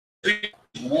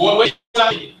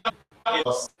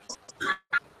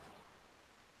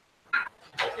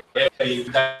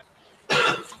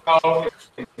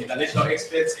International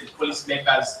experts and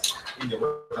policymakers in the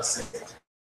water sector.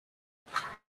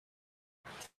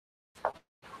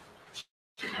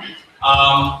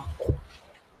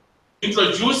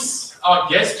 Introduce our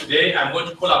guest today, I'm going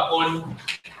to call upon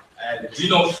the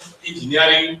Dean of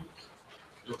Engineering,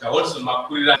 Dr. Watson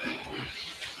Makurira.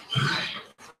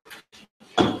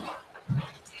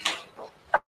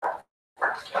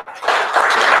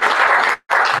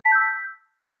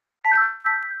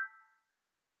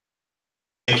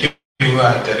 Thank you,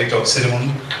 Director of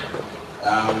Ceremony,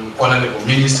 Honorable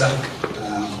Minister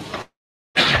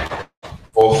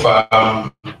of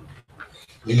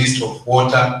Minister of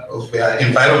Water, of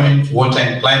Environment, Water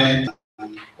and Climate,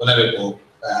 Honorable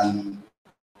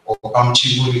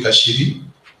Chiburi Kashiri.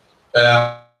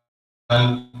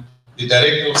 And the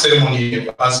Director of Ceremony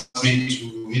asked me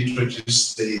to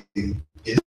introduce the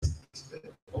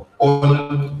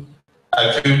honor.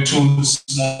 I feel too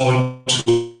small to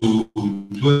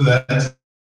do that.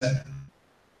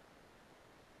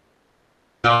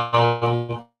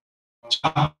 Now,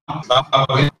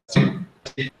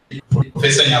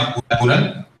 Professor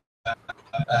Nyakuran,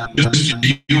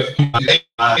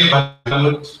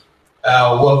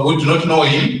 who do not know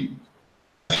him,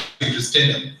 to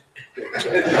stand up.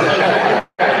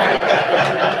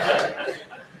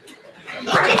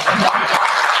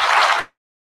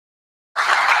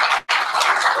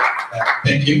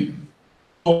 Thank you.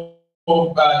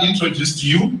 Introduce to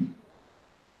you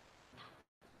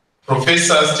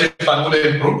Professor Stefan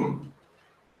Uhlenbrook.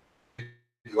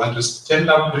 You want to stand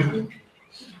up briefly?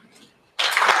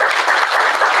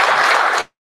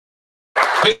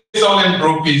 Professor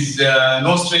Uhlenbrook is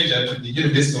no stranger to the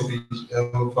University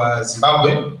of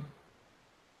Zimbabwe.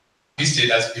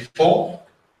 Visited us before.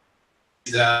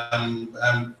 He's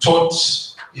taught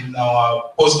in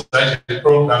our postgraduate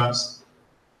programs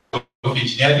of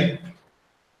engineering.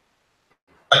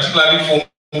 Particularly for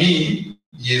me,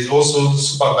 he has also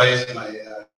supervised my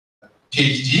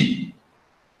PhD.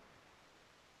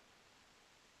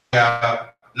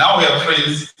 Now we are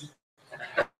friends.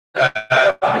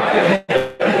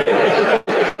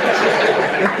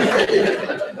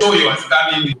 So he was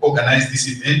coming to organize this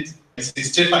event. He said,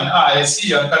 Stefan, I see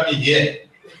you are coming here,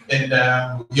 and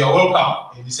you are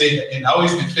welcome. And he said, and how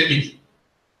is the family?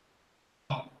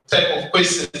 Type of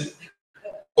question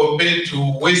compared to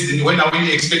when are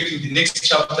we expecting the next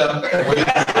chapter?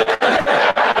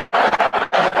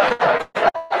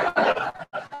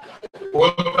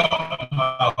 Welcome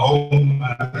home,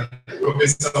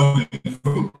 Professor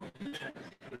Uhlenbrook.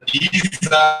 He is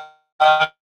the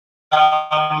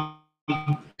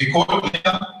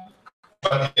coordinator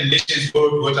for the Nations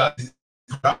World Water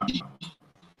Program.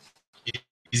 He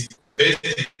is based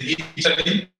in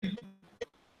Italy.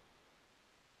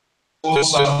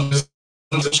 Is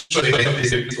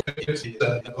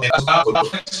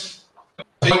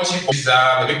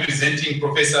representing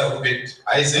Professor Robert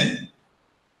Eisen,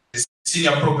 the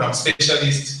Senior Program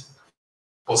Specialist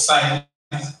for Science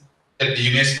at the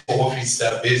UNESCO office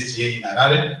based here in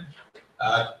Harare.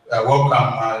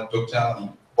 Welcome, Dr.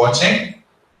 Boateng.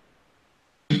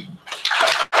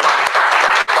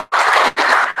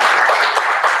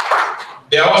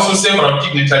 There are also several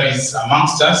dignitaries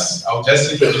amongst us. I'll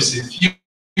just introduce a few.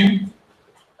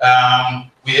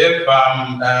 We have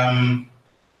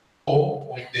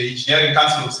of the Engineering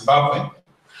Council of Zimbabwe,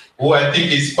 who I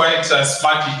think is quite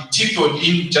smart. He tiptoed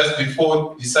in just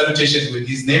before the salutations with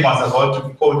his name was about to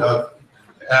be called out,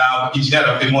 Engineer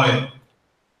Apemoye.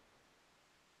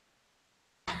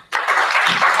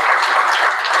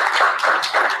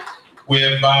 We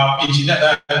have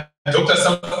Engineer Dr.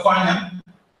 Stefan.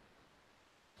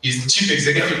 He's the Chief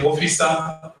Executive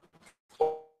Officer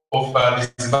of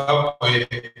the Zimbabwe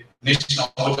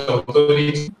National Water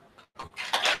Authority.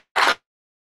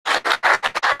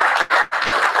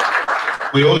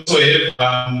 We also have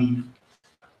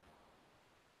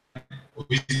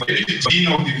the Dean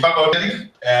of the Faculty.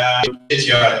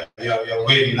 You're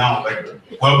waiting now, but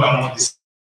welcome on this.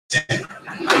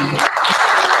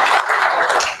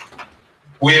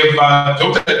 We have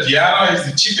Dr. Diara is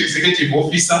the Chief Executive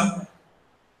Officer of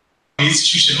the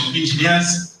Institution of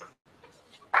Engineers.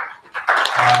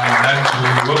 I'd like to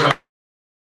welcome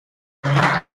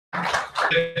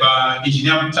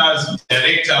Engineer Mtaz,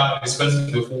 Director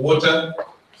responsible for water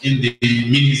in the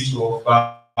Ministry of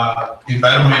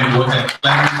Environment, Water and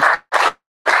Climate.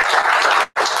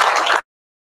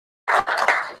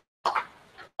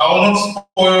 I will not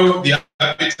spoil the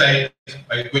appetite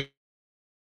by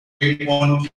going on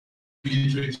to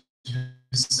introduce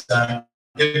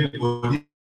everybody.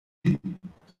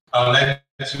 I would like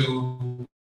to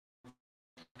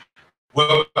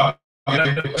welcome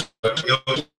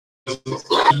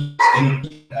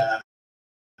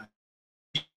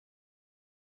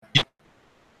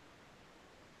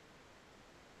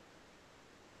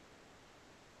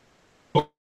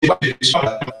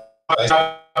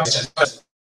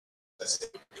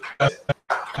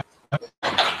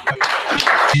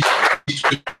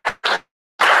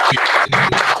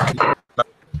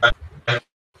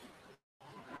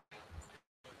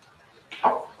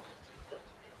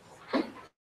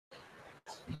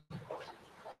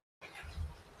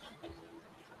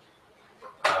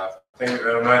Thank you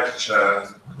very much,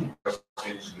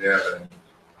 Engineer.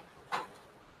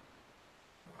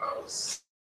 I was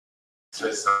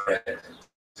just in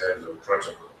terms of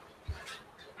protocol.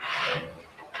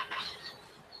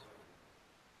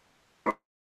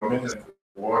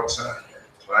 Water,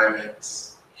 climate.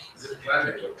 Is it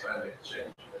climate or climate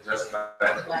change? Just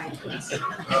climate.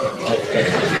 Oh, okay.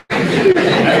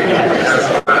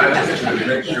 Just to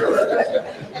make sure.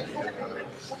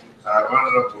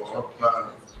 Honorable Opa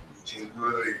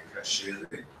Chinguri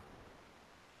Kashiri,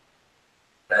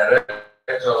 Director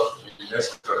of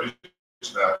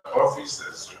UNESCO-Regional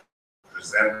Offices,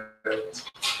 represented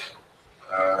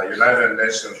United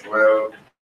Nations World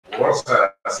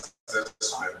Water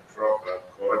Assessment Program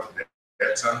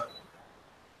Coordinator,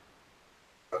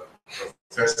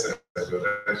 Professor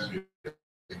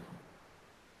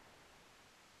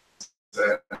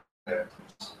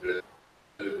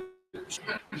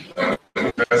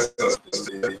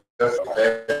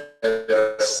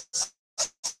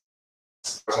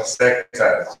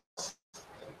sectors.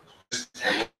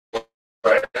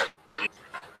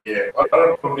 Yeah,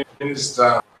 Honorable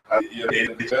Minister, the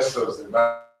investors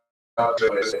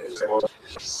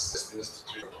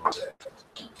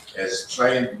has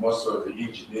trained most of the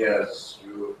engineers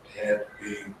you have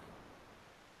been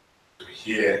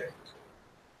here.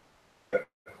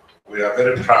 We are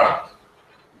very proud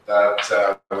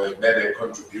that we've made a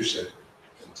contribution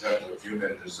in terms of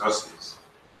human resources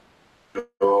to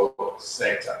your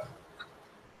sector.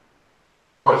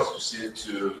 Of course, you see,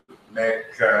 to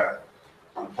make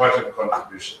important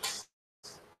contributions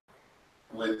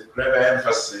with greater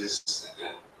emphasis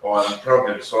on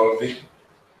problem solving,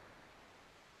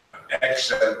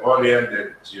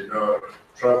 action-oriented,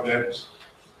 problems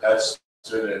that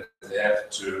students have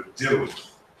to deal with.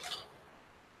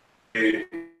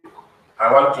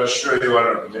 I want to assure you,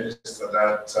 Honourable Minister,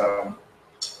 that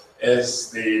as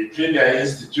the premier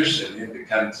institution in the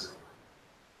country,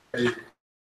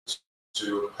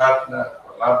 to partner,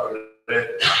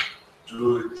 collaborate,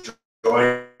 to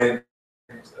join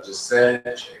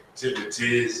research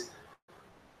activities,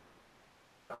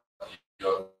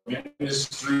 your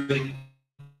ministry,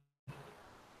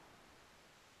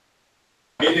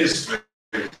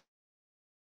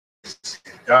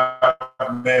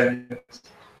 government,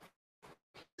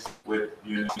 with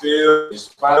in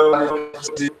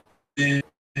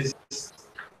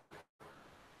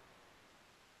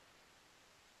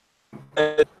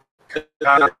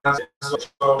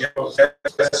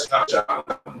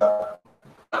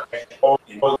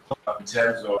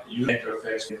terms of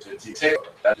interface to detect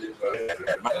that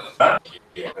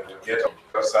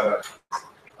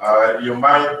you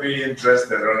might be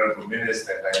interested, Honorable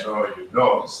Minister, and I know you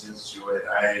know, since you were in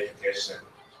higher education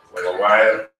for a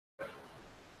while.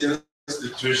 The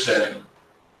institution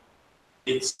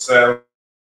itself,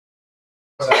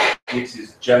 it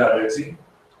is generating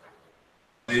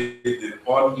the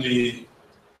only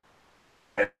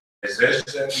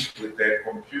organization with a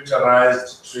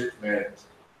computerized treatment,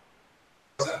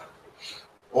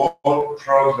 all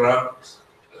programs,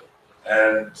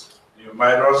 and you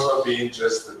might also be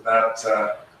interested that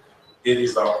it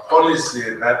is our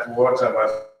policy that water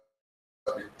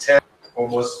must be tapped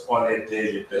almost on a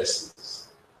daily basis,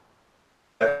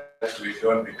 that we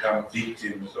don't become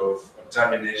victims of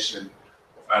contamination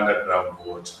of underground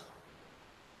water.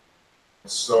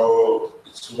 So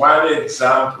it's one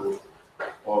example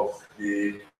of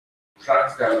the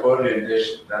practical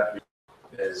orientation that we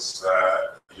as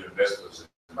universities in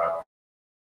Zimbabwe.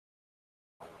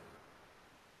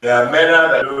 There are many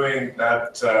that are doing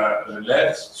that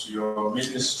relate to your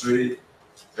ministry,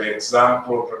 for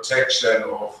example, protection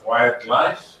of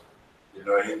wildlife, in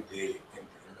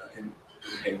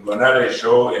Commemoration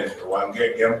and the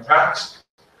Wange Game Parks.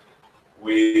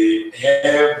 We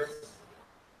have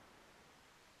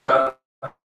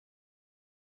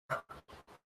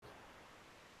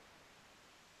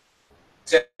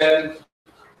 10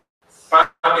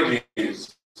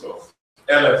 families of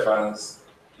elephants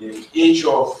in each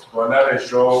of Bonare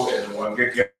Show and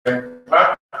Wangeke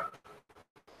Park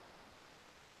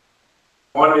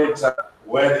monitor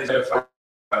where the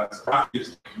elephants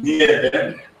is near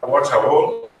them, water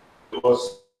hole.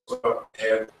 Also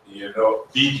have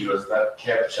videos that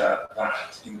capture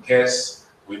that in case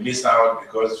we miss out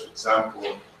because, for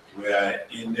example, we are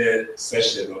in a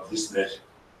session of this nature.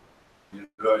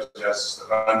 Just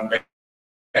run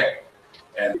back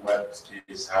and what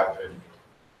is happening.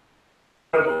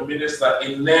 Minister,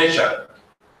 in nature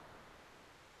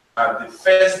are the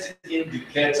first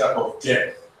indicator of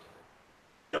death.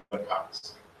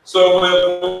 So we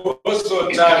also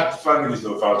tagged families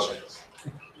of vultures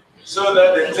so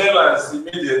that they tell us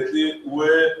immediately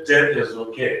where death is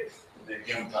okay in the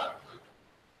game park.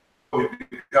 We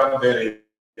become very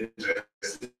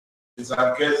interested. In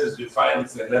some cases, we find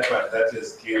it's a leopard that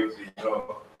has killed,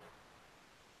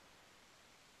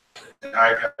 the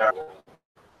tiger.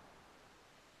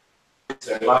 It's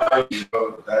a lion,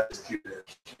 that is killed,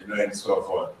 and so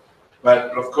forth.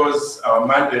 But of course, our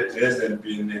mandate hasn't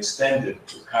been extended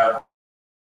to have,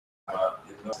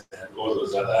 and all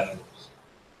those other animals.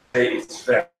 It's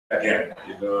fair again,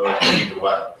 in the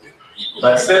world.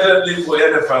 But certainly for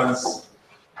elephants,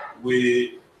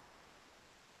 we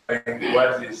think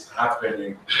what is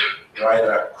happening right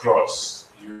across,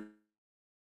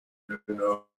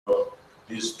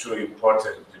 these two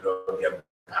important,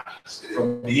 impacts.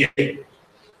 From here,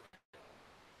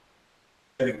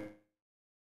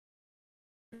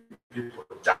 people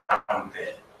down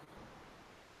there.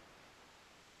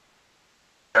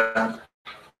 And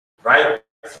right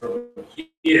from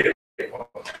here,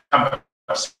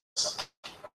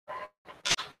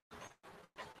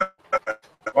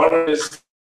 one is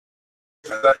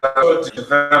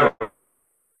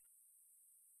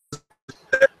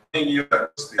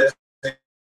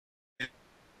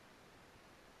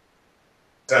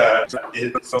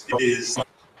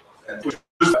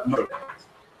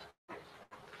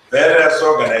various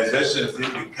organizations in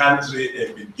the country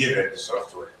have been given the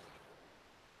software.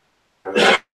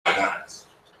 I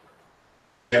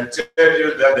can tell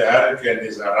you that the hurricane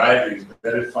is arriving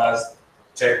very fast,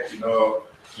 take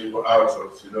people out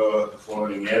of the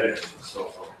following areas and so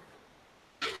forth.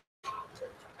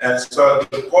 And so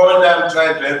the point I'm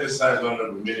trying to emphasize,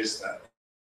 Honorable Minister,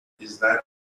 is that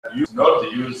not the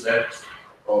use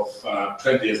of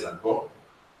 20 years ago,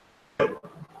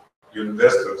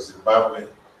 University of Zimbabwe,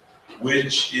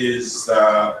 which is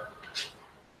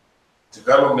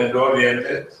development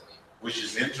oriented, which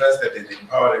is interested in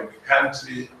empowering the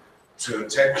country to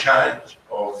take charge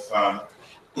of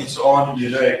its own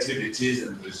activities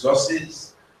and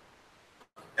resources.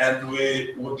 And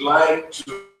we would like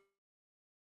to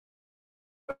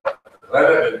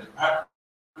relevant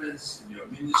departments in your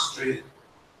ministry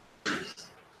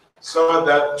so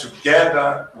that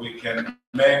together we can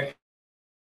make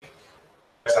it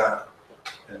better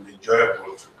and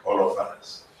enjoyable to all of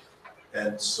us.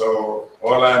 And so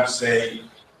all I'm saying,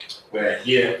 we're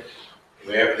here,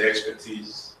 we have the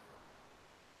expertise,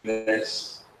 and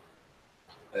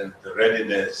the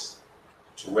readiness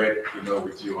to work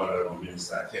with you, Honorable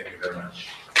Minister. Thank you very much.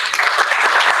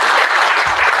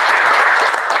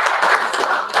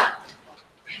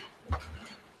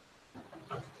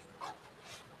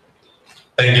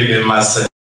 Thank you very much.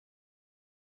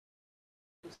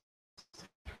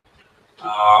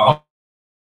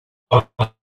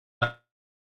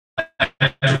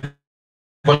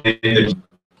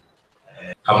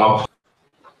 Come up.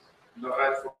 No,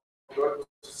 I forgot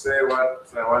to say what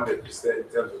I wanted to say in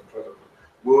terms of protocol.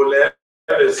 We will have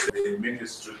the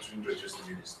ministry to introduce the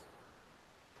minister.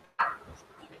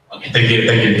 Okay, thank you,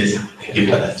 Minister. Thank you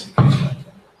for that.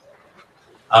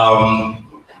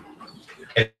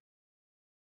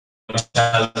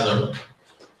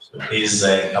 So please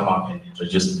come up and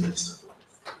introduce the minister.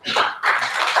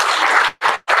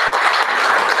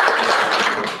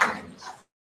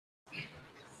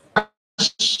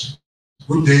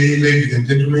 Good day, ladies and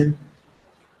gentlemen.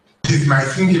 It is my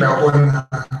singular honor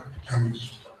and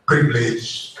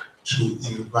privilege to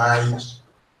invite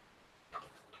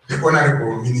the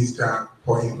Honorable Minister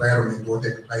for Environment,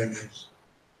 Water and Climate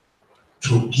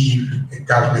to give a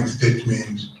government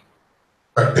statement.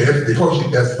 But perhaps before she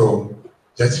does so,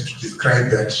 just to describe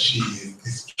that she is a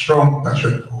strong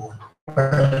passion for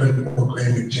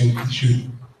climate change issues.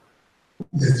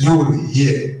 As you will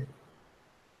hear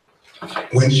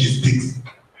when she speaks,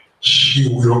 she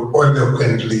will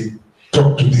eloquently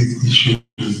talk to these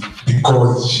issues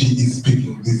because she is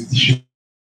speaking these issues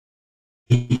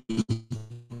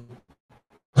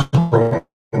from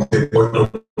the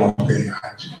bottom of her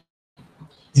heart.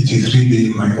 It is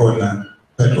really my honor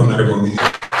that Honorable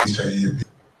Minister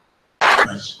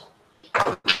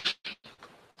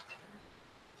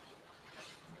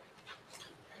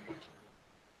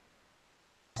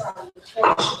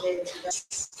fortunate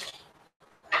that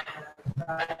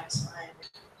I'm a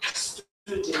student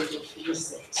of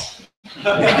USET.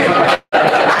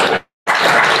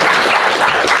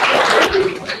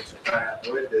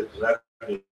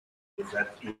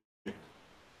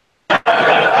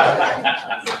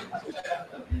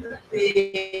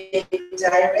 The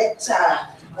Director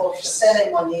of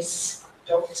Ceremonies,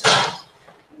 Dr.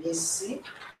 Missy,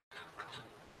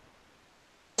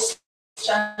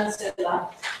 Chancellor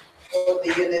of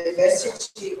the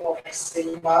University of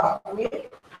Zimbabwe,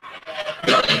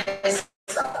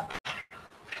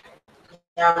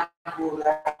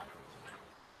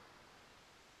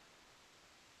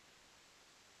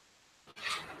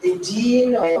 the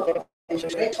Dean of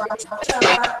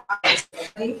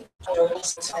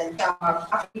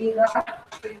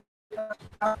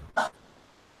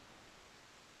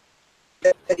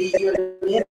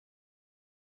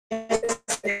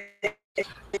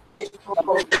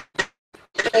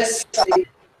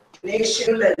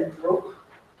Uhlenbrook,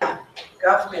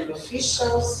 government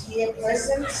officials here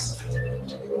present,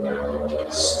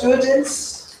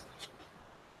 students,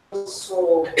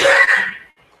 also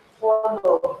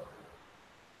follow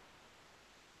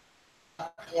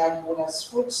Yaguna's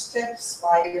footsteps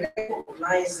by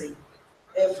recognizing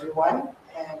everyone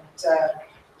and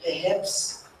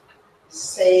perhaps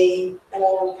say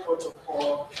all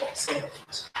protocol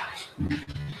observed.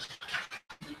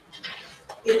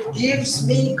 It gives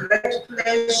me great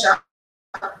pleasure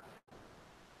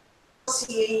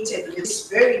associated with this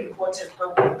very important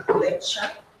public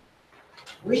lecture,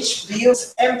 which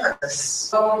builds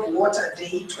emphasis on Water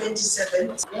Day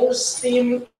 27, whose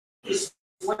theme is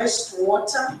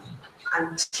wastewater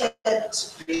and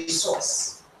tapped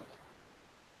resource.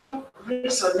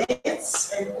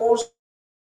 Resonates and also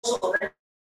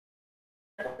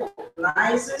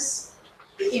recognizes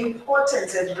the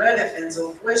importance and relevance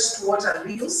of wastewater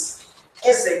reuse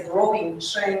as a growing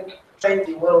trend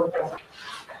the world over.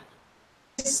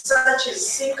 Such as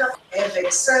Singapore have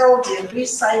excelled in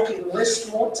recycling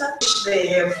wastewater, which they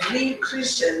have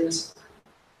rechristened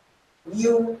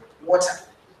new water.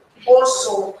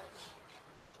 Also,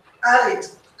 arid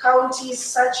counties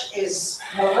such as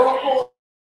Morocco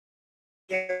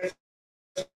have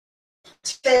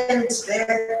turned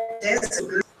their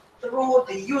desert through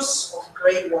the use of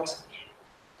grey water.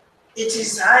 It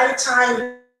is high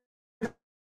time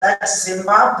that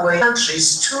Zimbabwe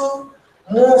countries too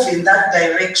move in that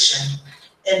direction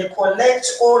and collect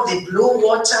all the blue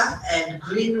water and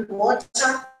green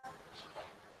water,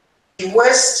 the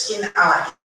waste in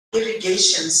our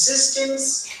irrigation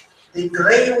systems, the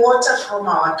grey water from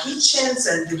our kitchens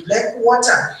and the black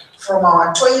water from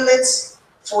our toilets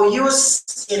for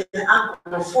use in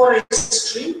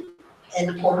agroforestry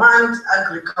and command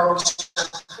agriculture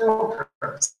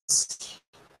programs.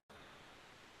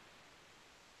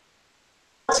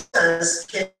 Waters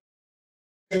can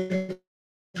reach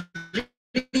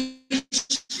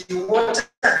the water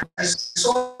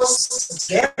resources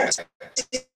get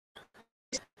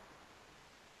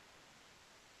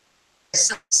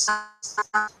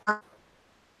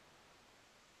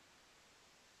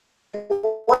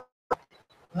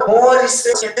more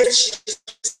research and research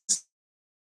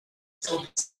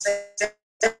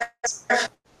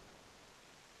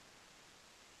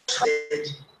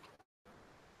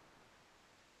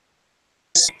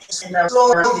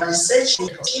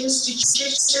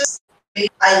institutions.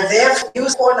 I therefore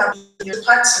use all of your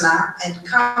partner and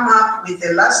come up with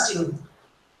a lasting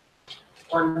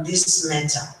on this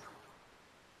matter.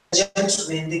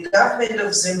 Gentlemen, the government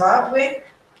of Zimbabwe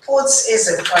puts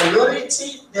as a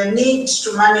priority the need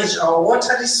to manage our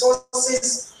water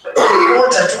resources in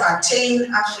order to attain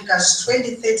Africa's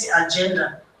 2030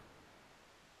 agenda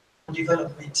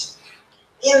development.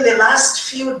 In the last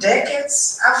few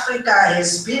decades, Africa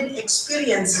has been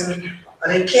experiencing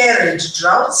recurrent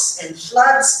droughts and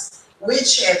floods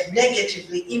which have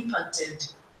negatively impacted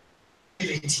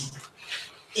activity.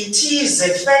 It is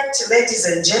a fact, ladies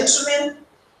and gentlemen,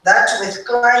 that with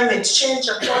climate change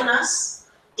upon us,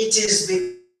 it is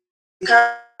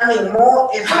becoming more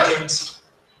evident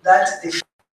that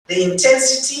the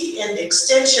intensity and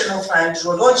extension of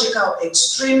hydrological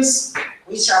extremes,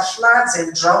 which are floods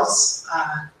and droughts,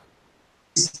 are.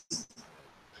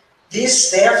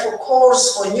 This therefore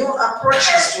calls for new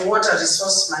approaches to water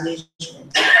resource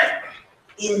management.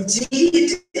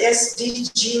 Indeed,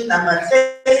 SDG number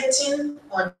 13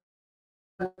 on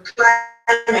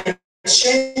climate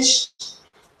change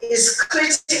is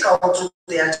critical to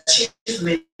the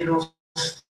achievement of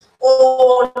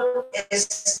all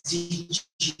SDGs.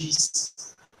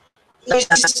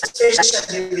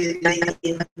 especially with the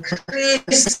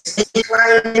increased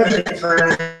climate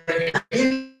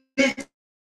variability.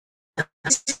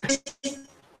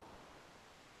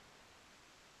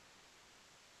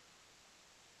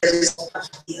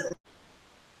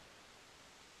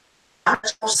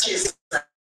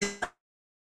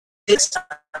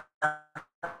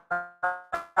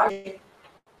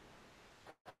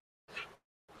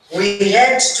 We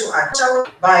had to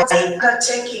attack by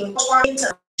undertaking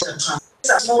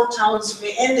small towns.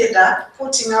 We ended up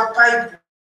putting up pipe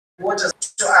water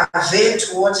to avert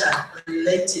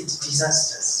water-related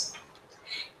disasters.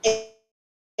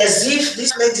 As if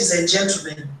this, ladies and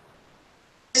gentlemen,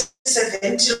 this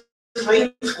 70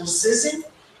 rainfall season,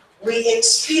 we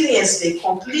experienced a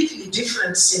completely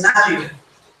different scenario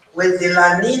with the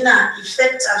La Nina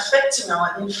effect affecting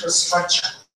our infrastructure,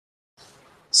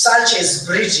 such as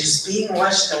bridges being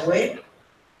washed away,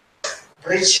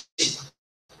 bridging.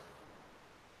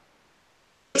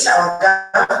 Our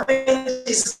government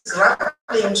is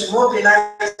grappling to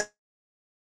mobilize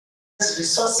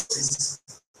resources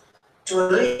to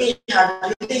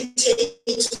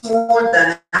rehabilitate more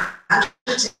than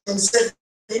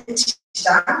 170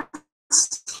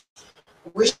 dams,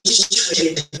 which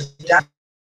were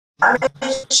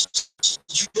damaged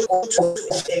due to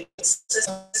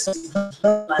excessive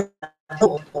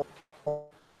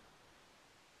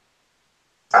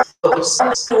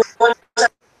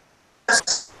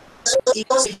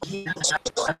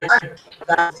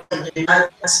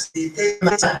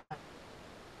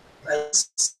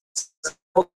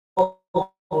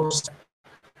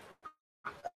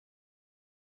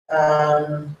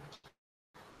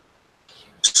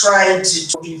tried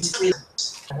to inflate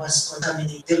was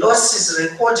contaminated. The losses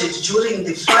recorded during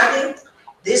the flooding,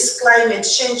 this climate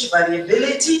change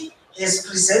variability has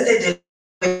presented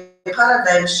a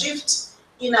paradigm shift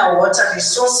in our water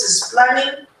resources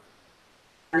planning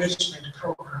and management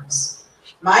programs.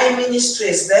 My ministry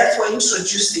has therefore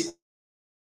introduced the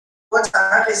water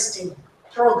harvesting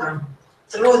program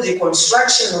through the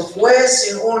construction of wells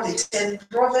in all the 10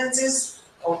 provinces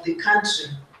of the country,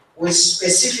 with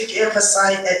specific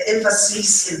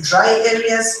emphasis in dry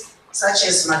areas such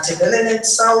as Matabeleland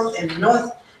South and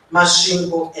North,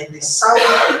 Masvingo and the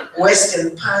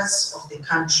southwestern parts of the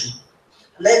country.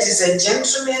 Ladies and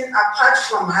gentlemen, apart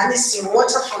from harnessing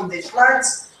water from the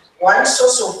floods, one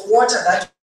source of water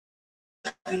that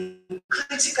we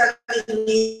critically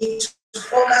need to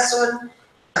focus on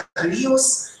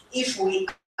reuse if we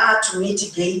are to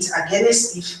mitigate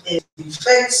against the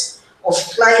effects of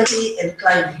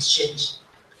climate change.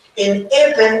 In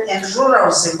urban and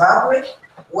rural Zimbabwe,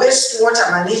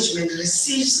 wastewater management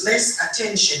receives less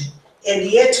attention, and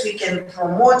yet we can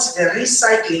promote the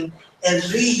recycling and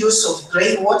reuse of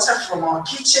grey water from our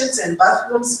kitchens and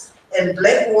bathrooms and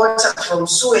black water from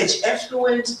sewage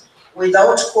effluent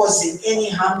without causing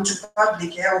any harm to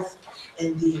public health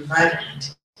and the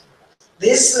environment.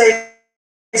 This,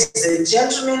 ladies and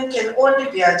gentlemen, can only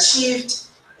be achieved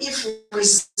if we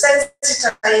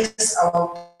sensitize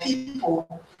our people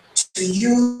to the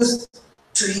use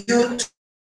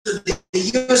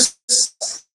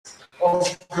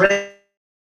of grey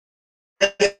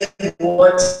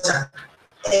water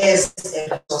as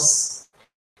a resource.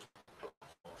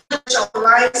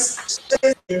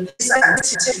 In this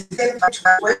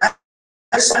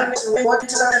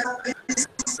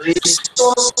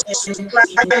resource and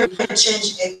climate change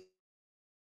and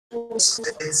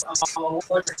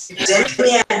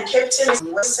captains in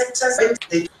West sectors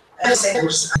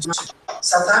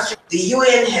South Africa. The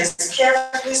UN has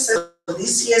carefully set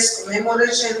this year's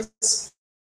commemoration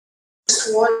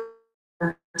toward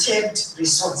tapped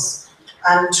resource.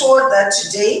 I'm told that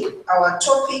today our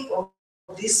topic of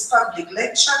this public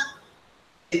lecture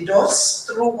endorses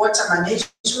through water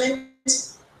management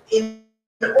in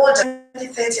order to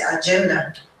 2030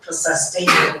 agenda for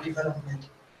sustainable development.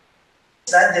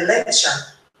 That the lecture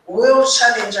will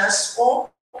challenge us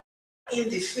all in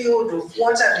the field of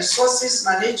water resources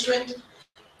management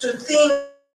to think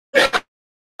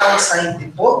outside the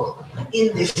box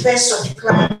in the face of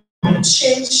climate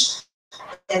change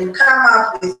and come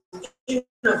up with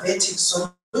innovative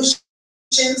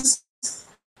solutions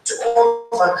to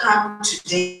overcome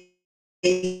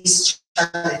today's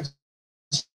challenges.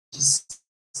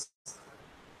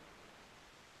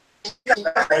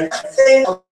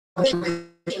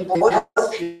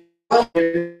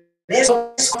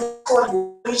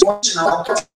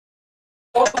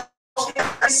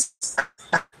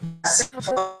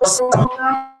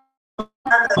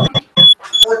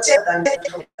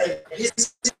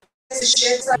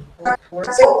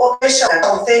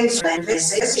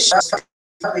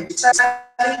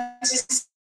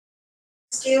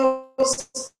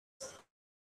 skills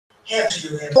have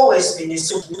always been a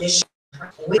solution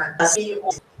of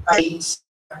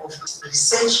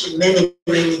research in many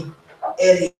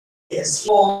areas.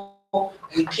 Before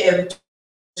we came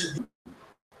to,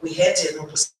 we had an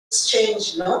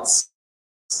exchange notes,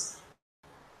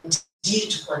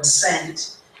 indeed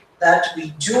consent that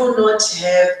we do not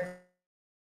have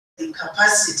the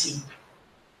capacity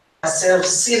ourselves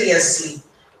seriously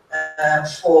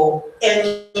for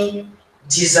any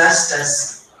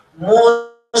disasters.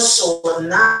 More so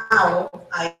now,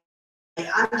 I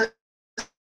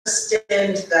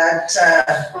understand that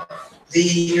the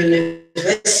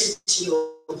University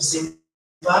of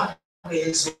Zimbabwe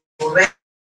has already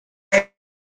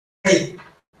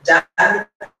done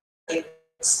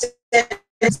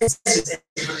extensive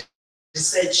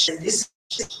research in this,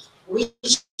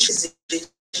 which is we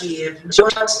have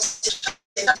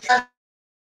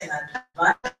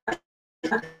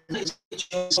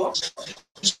not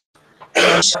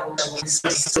taken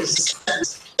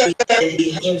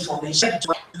information to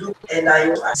look, and I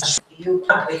will ask you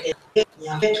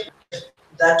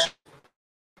that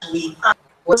we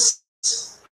put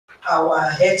our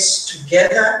heads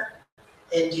together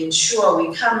and ensure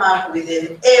we come up with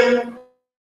an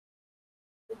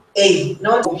MA,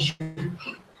 not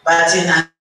but an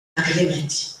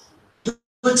agreement.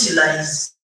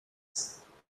 Utilize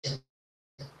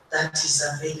that is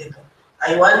available.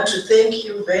 I want to thank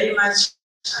you very much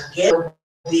again for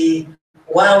the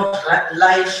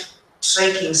wildlife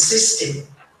tracking system.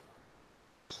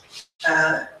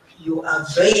 You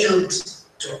availed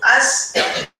to us,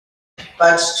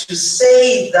 but to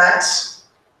say that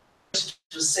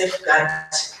to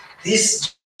safeguard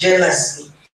this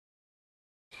jealously,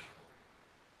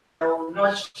 there will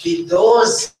not be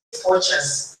those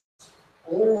poachers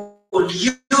who will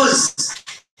use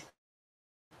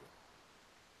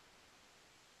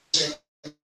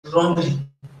wrongly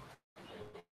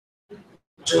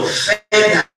to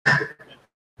further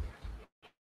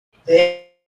their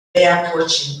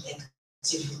poaching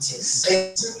activities.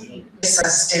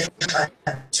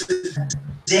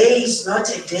 Today is not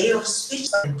a day of speech,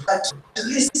 but to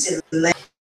listen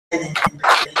and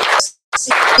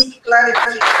seek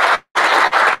clarification.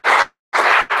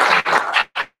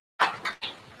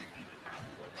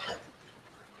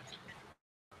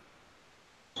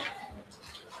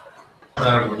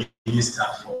 Honorable Minister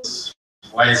for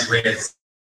wise words.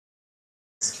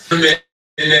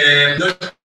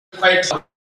 Not quite of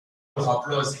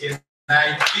applause. Can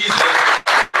I please?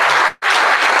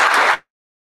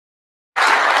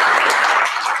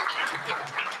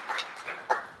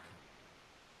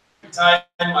 Time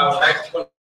I would like to call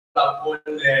upon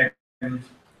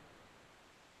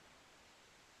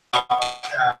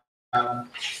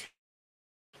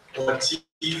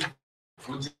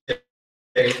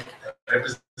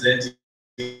representing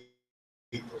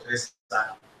Professor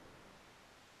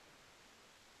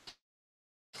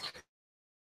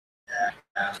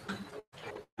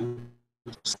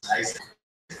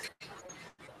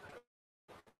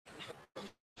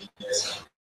yes.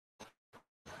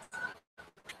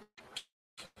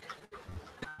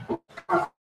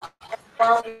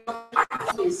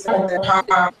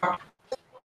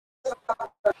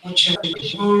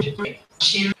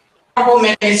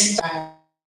 Minister,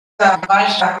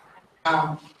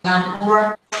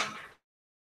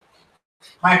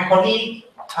 my colleague,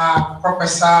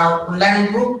 Professor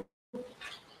Uhlenbrook,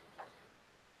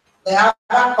 the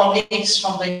other colleagues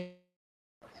from the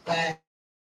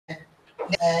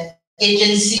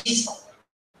agencies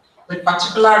with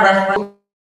particular reference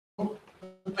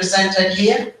represented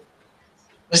here,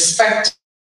 respected,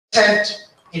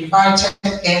 invited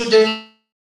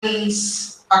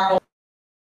students,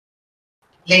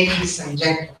 ladies and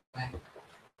gentlemen.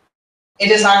 It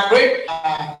is our great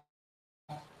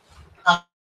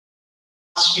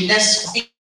UNESCO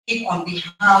on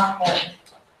behalf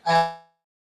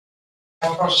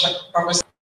of Professor,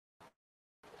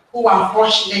 who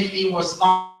unfortunately was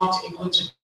not able to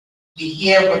be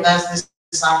here with us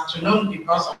this afternoon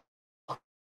because of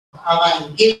our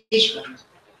engagement.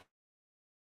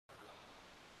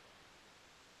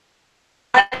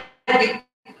 My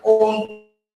own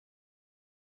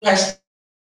personal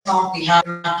behalf,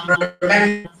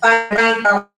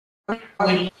 remember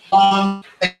we launched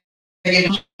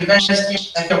the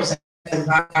University of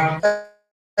Zimbabwe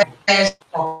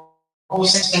for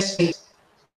hosting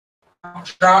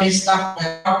that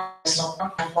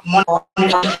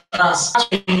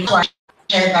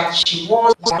she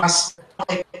was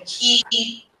a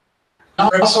key,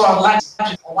 also a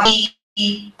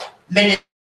key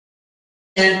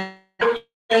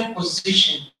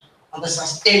position on the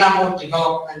Sustainable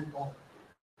Development Board,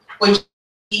 which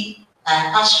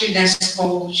as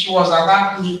UNESCO, she was at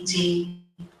that meeting,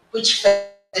 which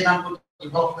Sustainable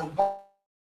Development Board.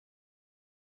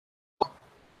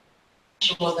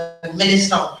 She was the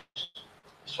minister.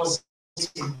 She was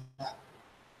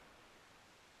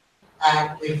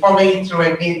we're following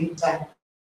through again,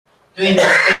 doing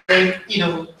the same,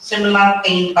 similar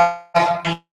thing,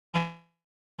 but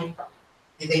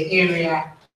in the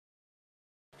area,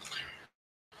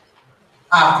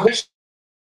 which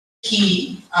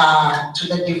key to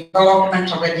the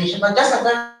development of a nation, but just a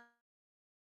very,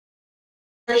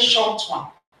 very short one.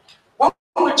 When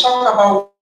we talk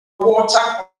about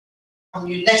water from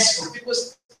UNESCO, people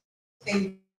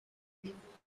think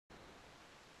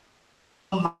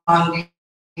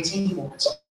mandating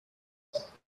water.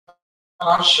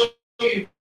 I'll show you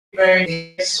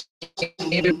very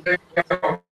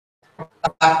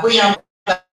we have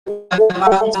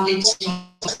communities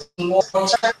beyond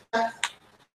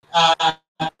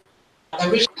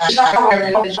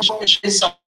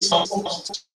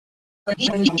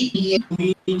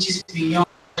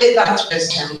that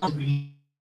person.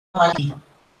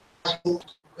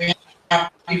 We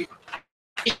have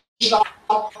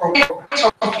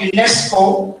of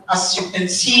UNESCO, as you can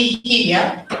see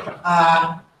here,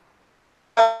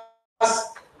 has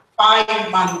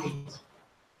 5 mandates: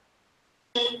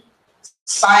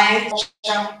 science,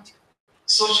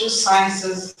 social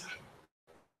sciences,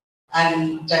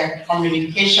 and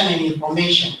communication and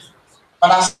information.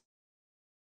 But as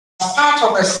part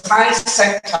of the science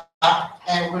sector,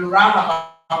 we run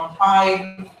about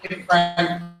 5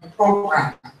 different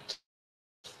programs.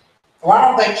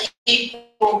 One of the key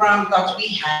programs that we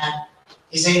have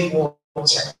is in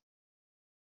water.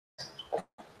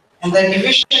 And the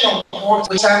division of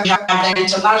water, we have the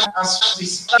international, as we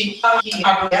speak here,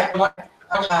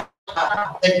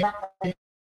 the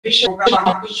division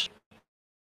program, which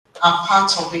are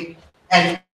part of it.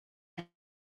 And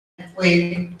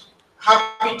we're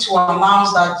happy to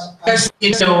announce that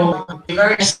we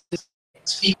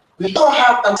also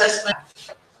have the assessment.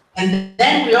 And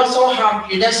then we also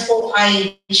have UNESCO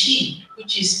IHE,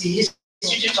 which is the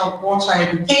Institute of Water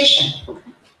Education.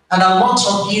 And a lot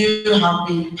of you have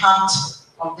been part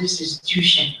of this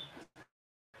institution.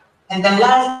 And the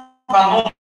last but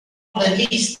not the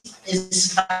least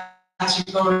is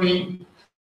category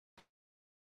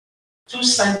 2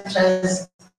 centers,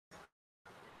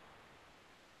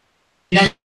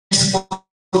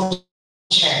 UNESCO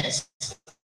chairs.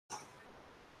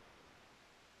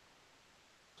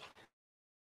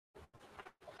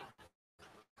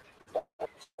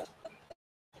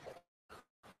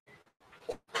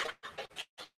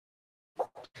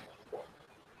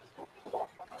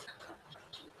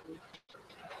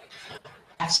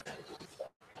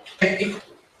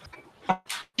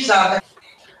 These are the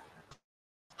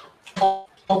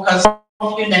focus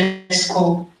of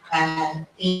UNESCO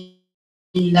in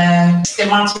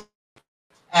systematic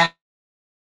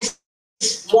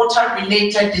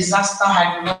water-related disaster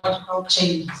hydrological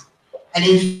changes. And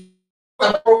in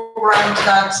the program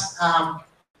that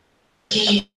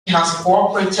he has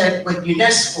cooperated with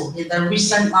UNESCO in the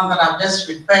recent one that I've just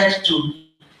referred to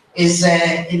is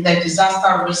in the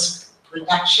disaster risk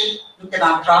reduction, looking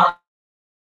at drought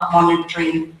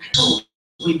monitoring tools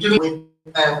we do with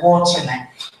water now.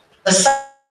 The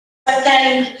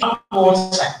second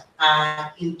water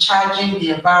in charging the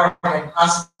environment,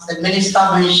 as the minister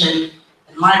mentioned,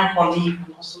 and my colleague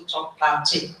also talked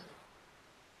about it.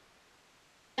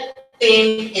 The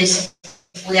thing is,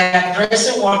 we are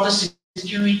addressing water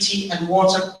security and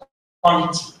water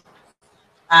quality.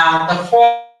 The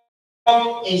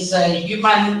fourth is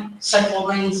human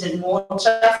settlements in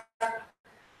water,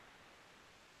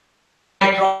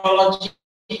 hydrology.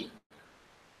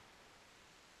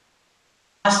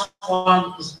 Last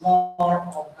one is more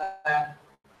of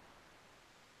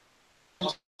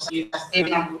so you can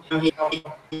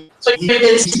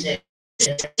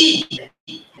see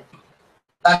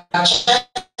that just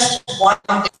one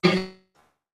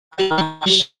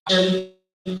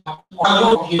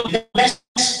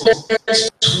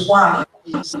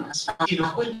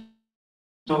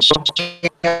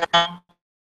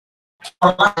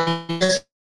one is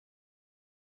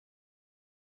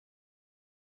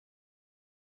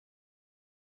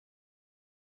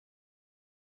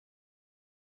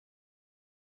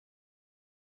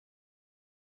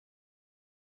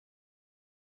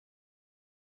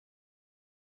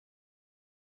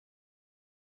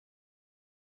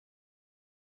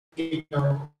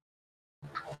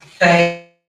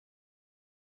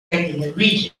in the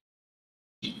region.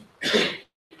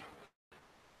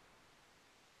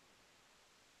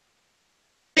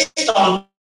 on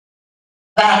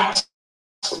that,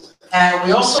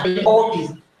 we also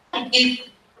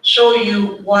show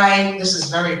you why this is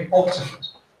very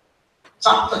important.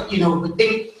 Something, we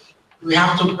think we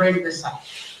have to bring this up.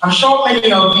 I'm sure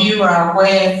many of you are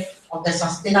aware of the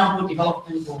Sustainable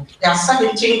Development Goals. There are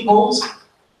 17 goals.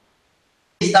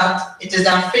 Is that it is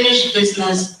the unfinished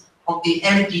business of the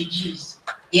MDGs.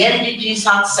 The MDGs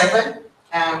have 7,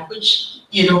 which,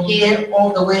 here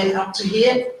all the way up to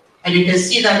here, and you can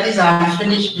see that these are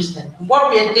unfinished business.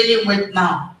 What we are dealing with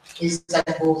now is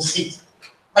goal 6.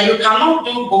 But you cannot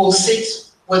do goal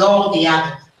 6 with all the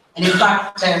others. And in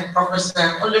fact,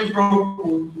 Professor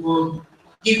Uhlenbrook will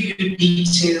give you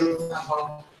details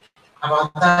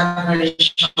about that very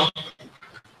shortly.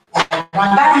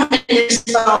 One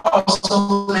minister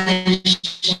also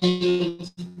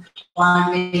mentioned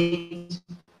climate,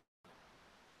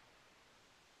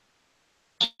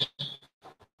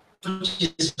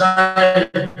 which is very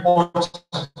important.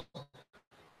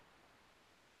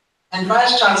 And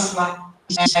Vice Chancellor,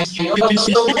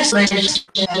 also mentioned,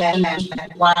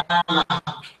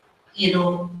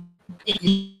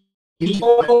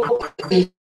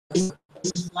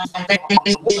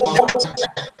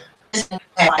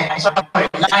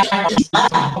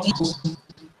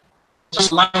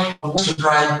 to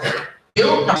drive them.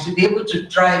 You have to be able to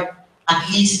drive at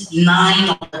least 9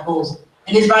 of the goals.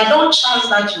 And it's by no chance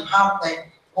that you have the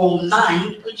goal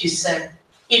 9, which is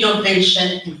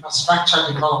innovation, infrastructure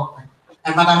development.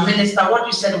 And Madam Minister, what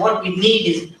you said, what we need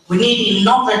is, we need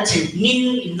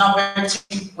new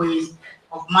innovative ways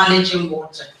of managing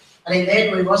water. And in the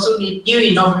end, we also need new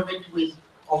innovative ways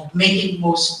of making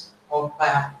most of,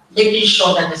 making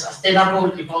sure that the sustainable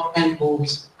development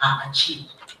goals are achieved.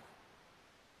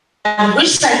 And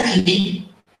recently,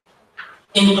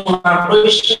 in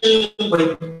collaboration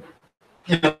with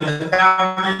the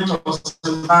government of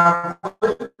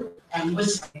Zimbabwe and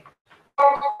with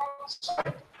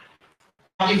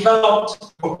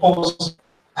developed proposals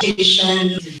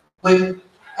with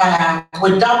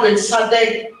that with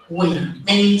SADC WIN,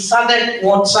 meaning SADC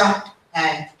Water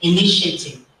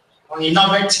Initiative or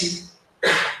Innovative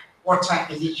Water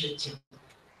Initiative.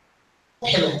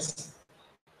 Pillars.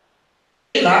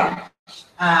 Pillar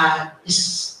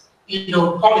is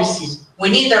policies. We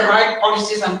need the right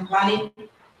policies and planning,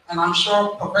 and I'm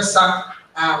sure Professor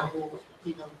will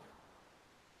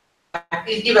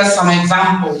give us some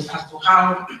examples as to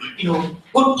how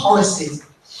good policies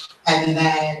and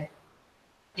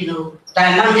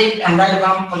dynamic and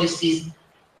relevant policies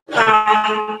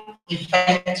can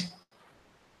affect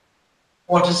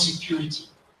water security.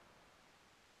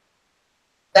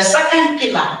 The second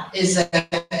pillar is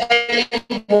early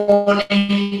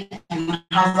warning and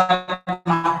hazard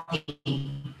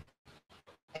mapping.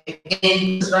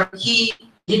 Again, it's very key.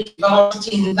 In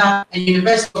that, and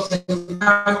University of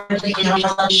Zimbabwe,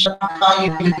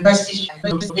 universities,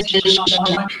 we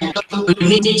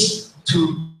need to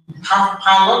have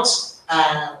pilots.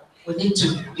 We need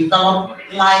to develop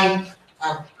live.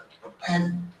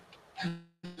 And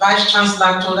Vice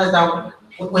Chancellor told us that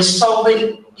we're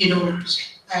solving,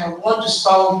 want to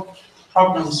solve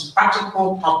problems,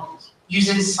 practical problems,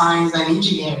 using science and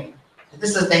engineering. And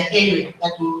this is the area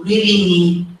that we really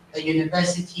need the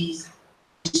universities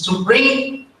to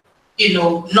bring,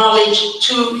 knowledge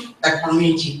to the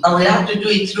community. But we have to do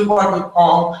it through what we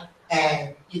call,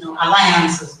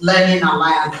 alliances, learning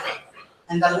alliances.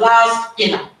 And the last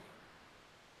pillar,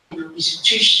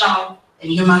 institutional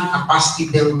and human capacity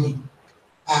building.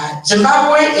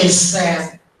 Zimbabwe is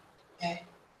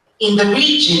in the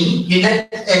region.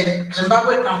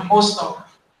 Zimbabwe can boast of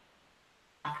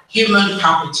human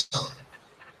capital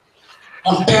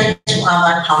compared to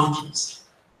other countries.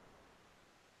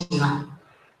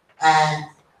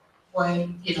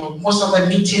 When most of the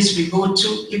meetings we go to,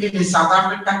 even in South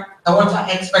Africa, the water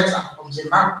experts are from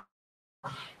Zimbabwe.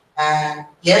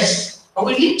 Yes, but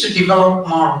we need to develop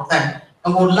more of them,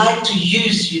 and would like to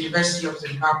use University of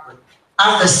Zimbabwe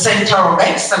as the center of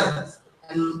excellence.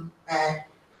 And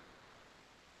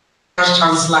Vice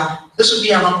Chancellor, this would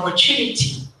be an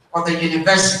opportunity for the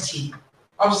University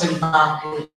of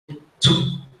Zimbabwe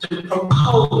to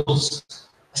propose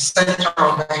a center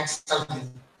of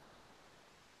excellence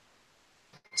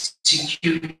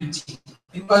security,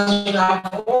 because you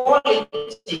have all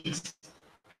it takes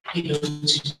to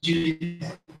do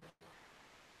that.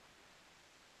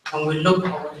 And we look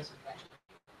forward to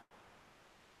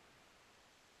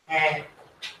that.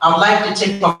 I would like to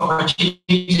take the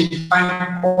opportunity to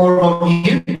thank all of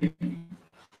you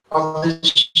for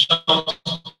this short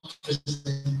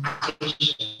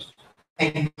presentation.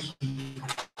 Thank you.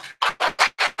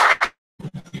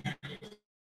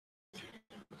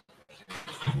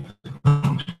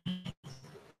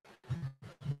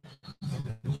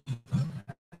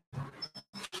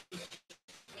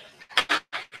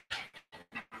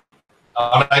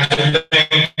 like to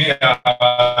thank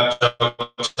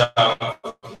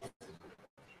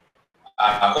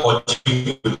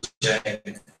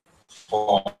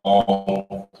for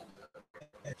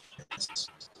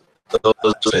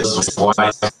those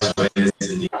wise ways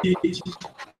indeed.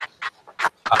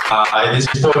 At this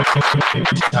point in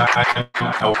time,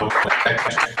 I would like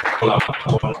to call upon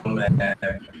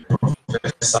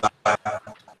Professor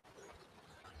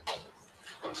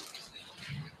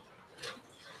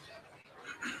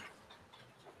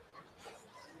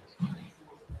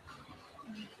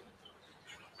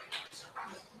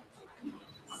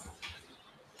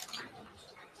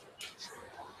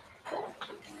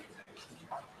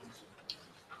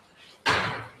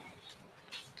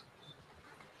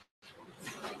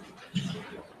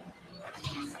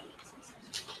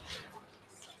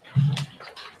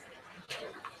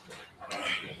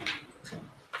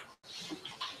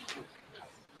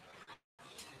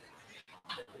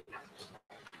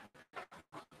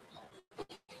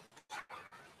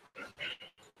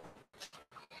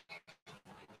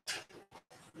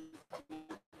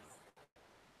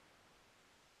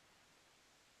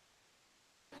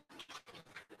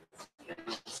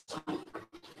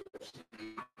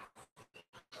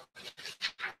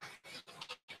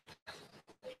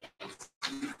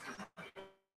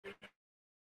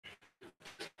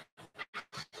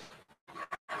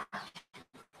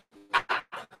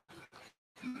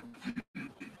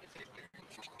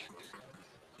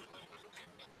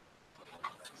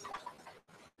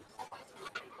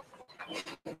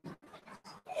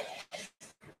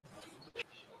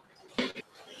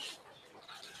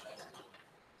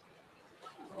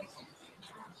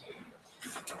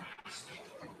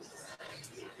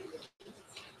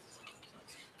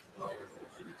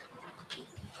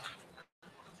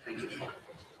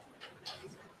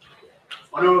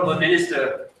Honorable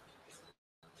Minister,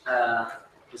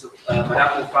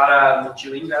 Madame Ufara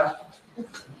Muchiwinga,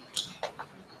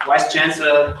 Vice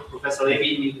Chancellor Professor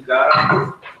Levi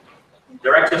Nigara,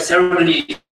 Director of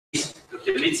Ceremonies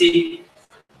Dr. Mitzi,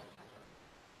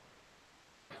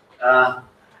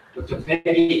 Dr.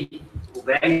 Peggy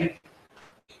Ubeng,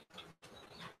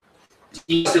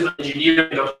 Chief Civil Engineer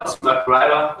Dr. Smart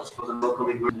Ryder for the local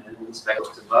and Inspector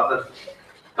of Zimbabwe,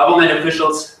 government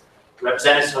officials,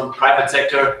 representatives from the private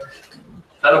sector,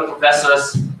 fellow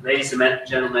professors, ladies and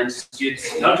gentlemen,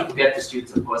 students, not to forget the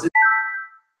students, of course,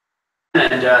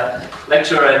 and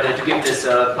lecturer, and to give this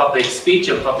public speech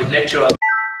or public lecture.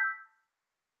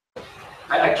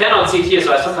 I cannot see it here,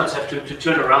 so I sometimes have to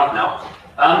turn around now.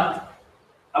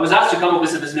 I was asked to come up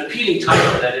with an appealing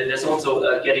title that is also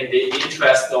getting the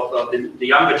interest of the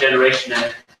younger generation.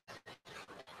 And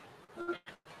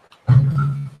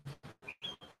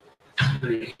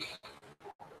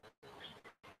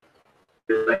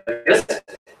like this.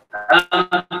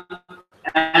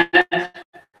 And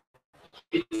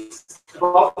it's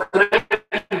about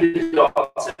connecting the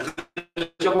dots.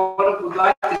 I would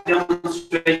like to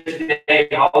demonstrate today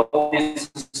how this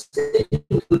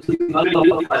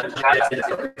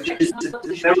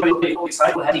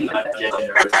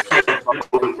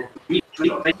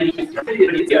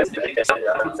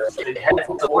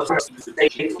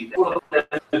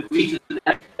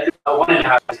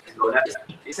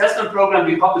the assessment program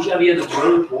we publish every year, the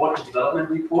World Water Development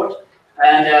Report,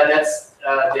 and that's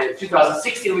the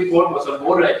 2016 report was on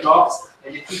water at jobs,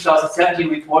 and the 2017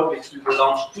 report, which we will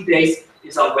launch 2 days,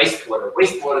 is on wastewater.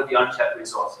 Wastewater, the untapped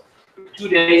resource. 2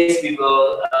 days we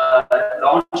will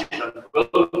launch it on the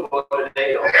World Water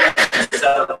Day or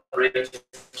celebrate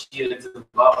here in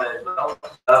Zimbabwe as well.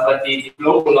 But the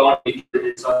global launch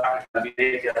is on Africa. We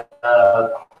make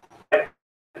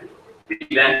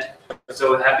event. I'm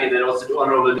so happy that also the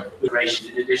Honorable Federation,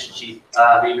 in addition,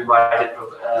 we invited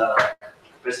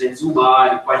President Zuma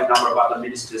and quite a number of other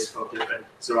ministers from different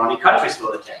surrounding countries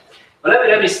will attend. But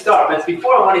let me start. But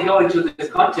before I want to go into the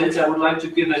contents, I would like to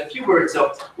give a few words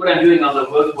of what I'm doing on the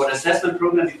World Water Assessment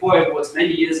Program. Before I was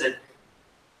many years at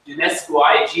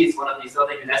UNESCO-IAG, it's one of these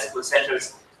other UNESCO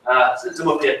centers. Some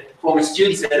of the former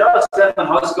students said, "Oh, Stefan,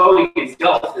 how's it going in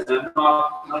Delft?" And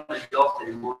I'm not in Delft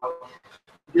anymore.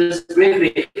 Just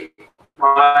briefly,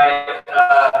 my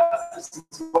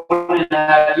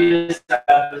 1.5 years I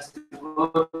was the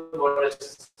World Water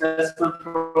Assessment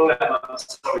Program. I'm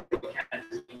sorry, I can't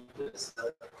do this.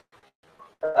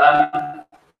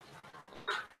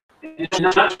 In a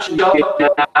nutshell,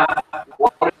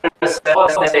 water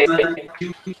assessment,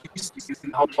 you can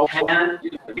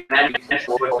manage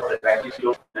water back if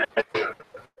you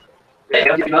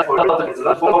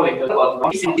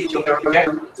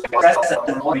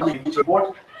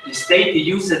report, the state, the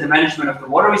use and the management of the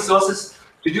water resources,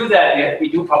 To do that, we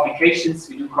do publications,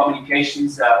 we do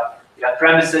communications, we have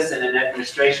premises and an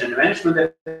administration and management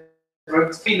that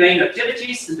works. Three main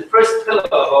activities. And the first pillar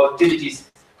of our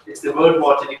activities is the World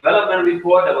Water Development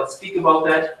Report. I will speak about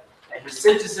that. And the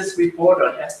synthesis report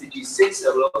on SDG 6, I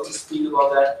will also speak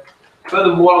about that.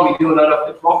 Furthermore, we do a lot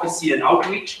of advocacy and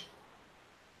outreach.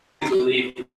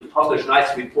 We publish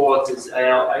nice reports. I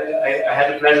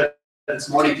had the pleasure this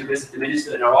morning to visit the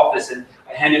minister in our office, and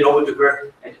I handed over to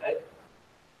her. And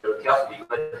very carefully,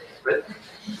 but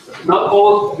not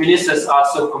all ministers are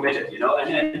so committed, you know.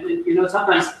 And you know,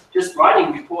 sometimes just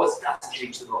writing reports doesn't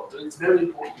change the world. So it's very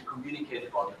important to communicate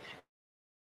about it,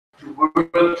 to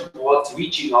work towards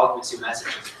reaching out with your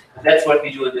messages. And that's what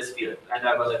we do in this field, and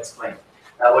I will explain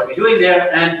what we're doing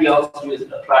there. And we also do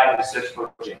applied research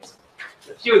projects.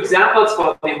 A few examples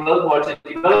for the World Water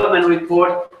Development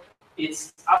Report.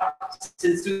 It's up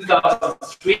since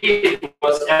 2003. It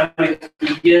was every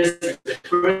 3 years, the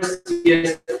first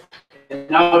years, and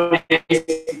nowadays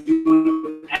we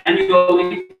do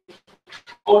annually,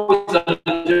 always on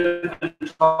a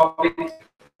different topic.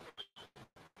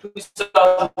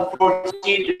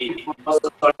 2014, it was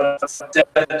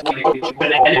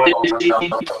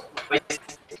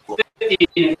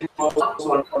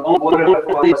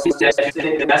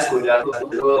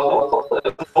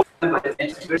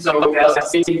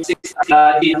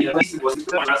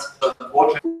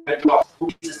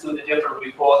to the different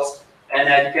reports, and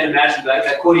you can imagine, like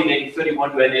coordinating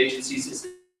 31 UN agencies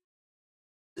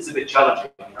is a bit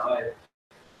challenging. You know,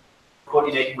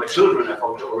 coordinating my children I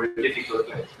found it already difficult.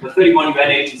 But 31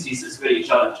 UN agencies is really a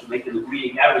challenge to make them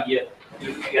agreeing every year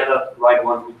to together write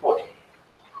one report.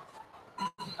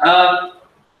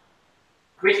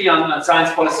 Quickly on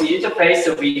science policy interface,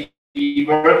 so we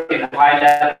work in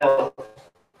high-level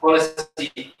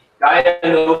policy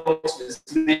dialogues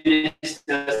with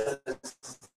ministers,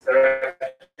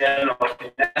 General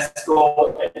UNESCO,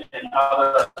 and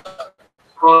other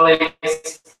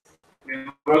colleagues. We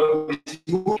work with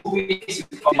movies,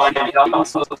 we combine these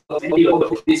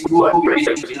movies,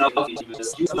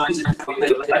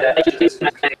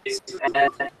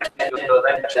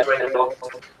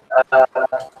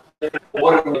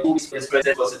 water movies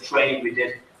was a training we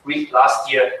did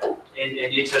last year in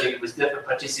Italy with different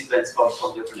participants from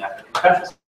different African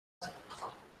countries.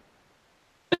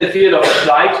 In the field of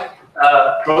applied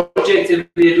projects that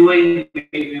we are doing,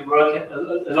 we work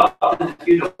a lot in the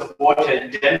field of water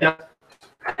and gender.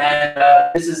 And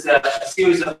this is a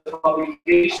series of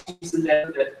publications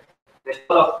that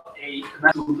develop a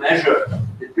to measure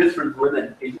the different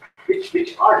women in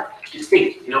which are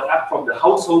distinct, you know, up from the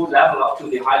household level up to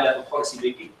the high level policy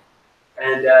making.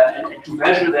 And to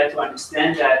measure that, to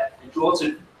understand that, and to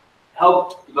also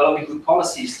help developing good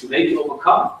policies to maybe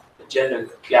overcome the gender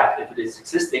gap if it is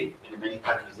existing, and in many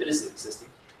countries it is existing.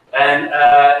 And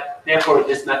therefore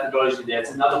this methodology there is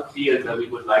another field that we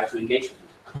would like to engage with.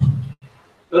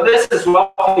 So this is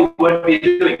roughly what we're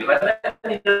doing. But let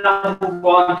me now move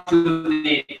on to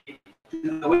the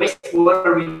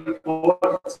wastewater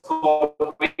report. It's called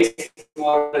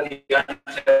wastewater the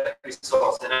untapped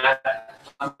resource. And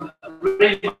I'm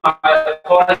really my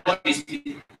apologies.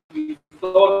 We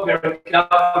thought very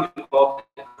carefully about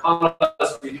the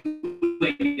colors we're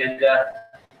doing, and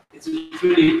it's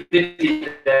really pity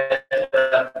that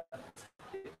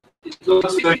it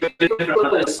looks very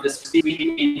different. The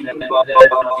speaking about the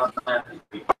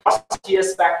quantity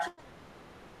aspect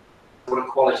or the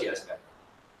quality aspect.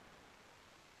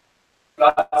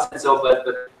 So, but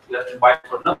you have to buy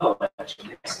for another one,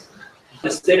 actually. The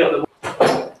state of the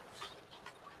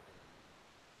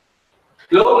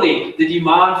globally, the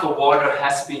demand for water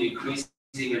has been increasing,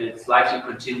 and it's likely to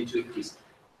continue to increase.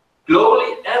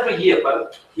 Globally, every year,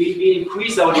 but we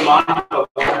increase our demand by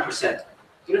 1%.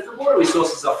 But if the water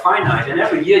resources are finite, and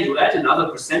every year you add another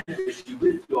percentage to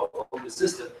the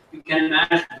system, you can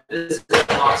imagine this is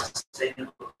not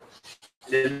sustainable.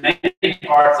 In many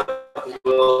parts of the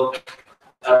world,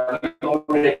 we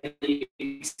already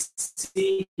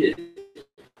exceeded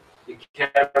the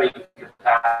carrying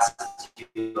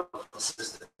capacity of the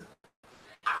system.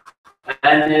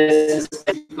 And this is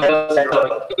because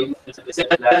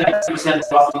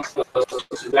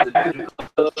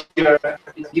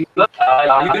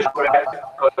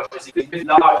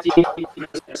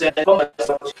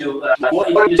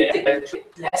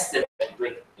less than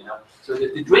drink, you know. So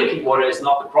the drinking water is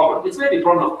not the problem. It's maybe a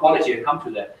problem of quality, I'll come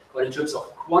to that. But in terms of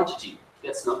quantity,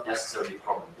 that's not necessarily a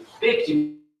problem. The big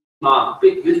demand,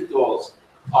 big withdrawals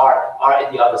are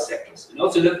in the other sectors. And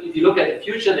also, if you look at the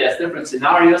future, there's different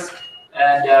scenarios.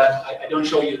 And I don't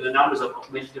show you the numbers of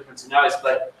many different scenarios,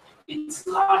 but it's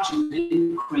largely the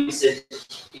increase in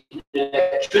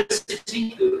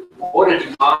electricity, the water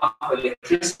demand for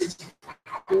electricity,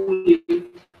 cooling,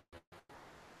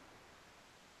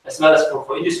 as well as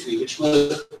for industry, which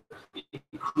will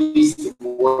increase the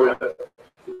water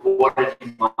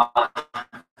demand.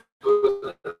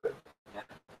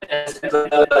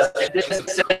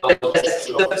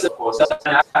 Of course,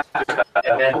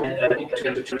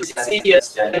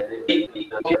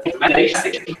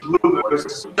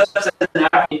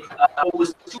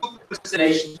 almost 2%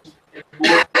 nations,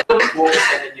 more than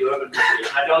 4% in the urban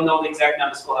population. I don't know the exact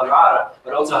numbers for Harare,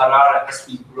 but also Harare has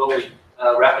been growing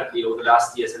rapidly over the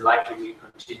last years and likely will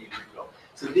continue to grow.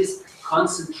 So this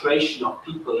concentration of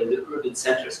people in the urban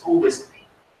centers always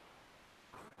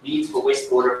needs for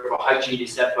wastewater, for hygiene,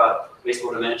 etc.,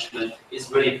 wastewater management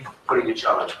is really putting a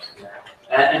challenge.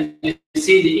 And you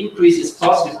see the increase is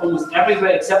positive almost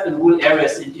everywhere except in rural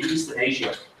areas in Eastern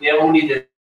Asia. There only the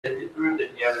urban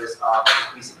areas are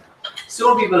increasing.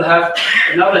 Soon we will have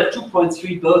another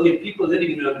 2.3 billion people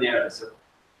living in urban areas. So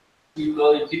 3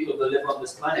 billion people will live on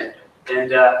this planet,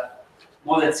 and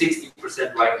more than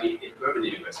 60% likely in urban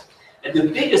areas. And the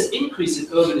biggest increase in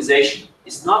urbanization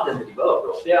is not in the developed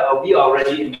world. There are we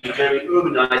already in very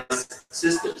urbanized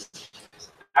systems.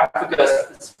 Africa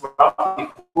is roughly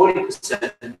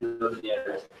 40% in urban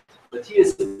areas. But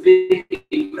here's the big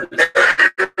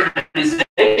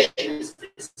urbanization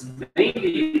is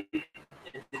mainly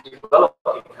in the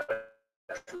developing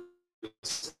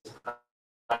countries.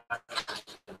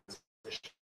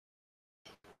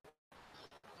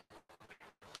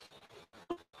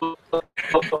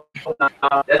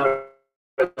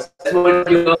 That's what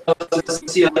you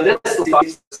see on this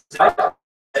slide.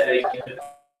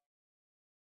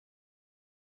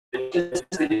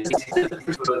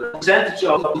 Percentage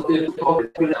of the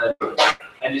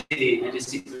and the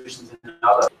distributions in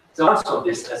other. So also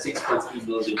this 6.3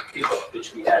 million people which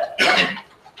we had.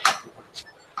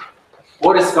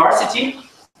 Water scarcity.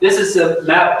 This is a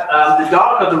map. The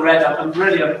darker the red.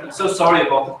 I'm so sorry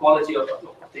about the quality of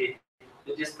the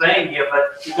displaying here,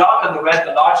 but the darker the red,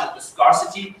 the larger the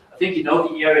scarcity. I think you know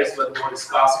the areas where the water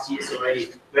scarcity is already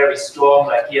very strong,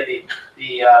 like here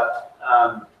the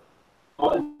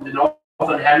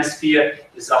northern hemisphere,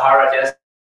 the Sahara Desert,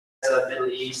 Middle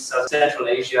East, Central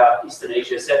Asia, Eastern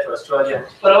Asia, Central Australia,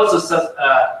 but also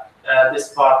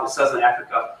this part of Southern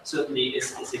Africa certainly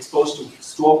is exposed to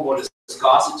stormwater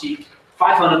scarcity.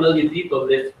 500 million people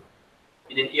live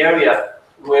in an area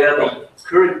where the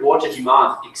current water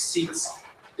demand exceeds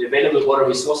the available water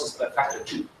resources by factor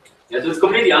 2. Yeah, so it's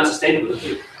completely unsustainable. If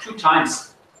you 2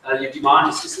 times your demand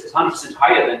is 100%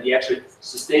 higher than the actual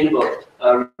sustainable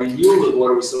renewable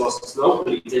water resources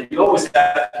locally, then you always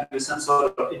have to do some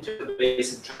sort of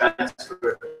interface and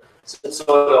transfer, some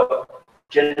sort of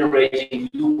generating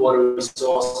new water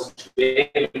resources to be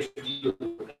able to deal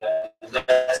with that. And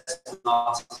that's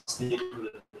not sustainable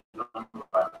in the long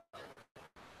run.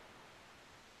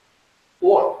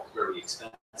 Or very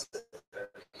expensive.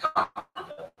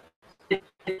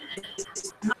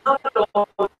 It's not all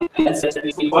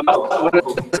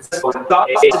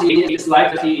it's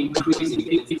likely increasing.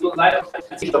 People like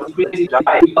increasing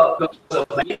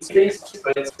space,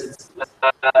 for instance,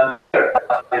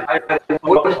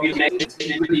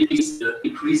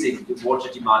 increasing the water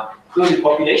demand through the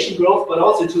population growth, but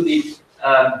also to the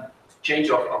change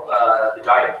of the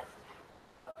diet.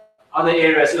 Other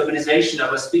areas, urbanization, I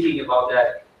was speaking about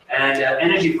that, and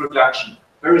energy production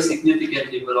very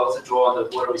significantly will also draw on the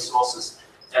water resources,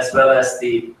 as well as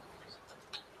the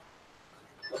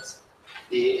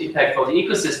impact for the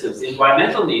ecosystems. The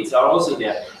environmental needs are also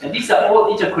there, and these are all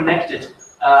interconnected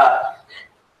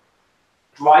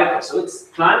drivers. So it's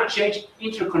climate change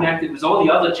interconnected with all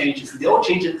the other changes, and they all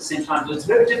change at the same time. So it's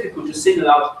very difficult to single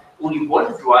out only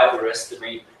one driver as the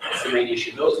main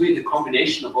issue. No, it's really the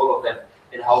combination of all of them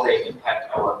and how they impact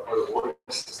our water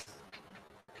system.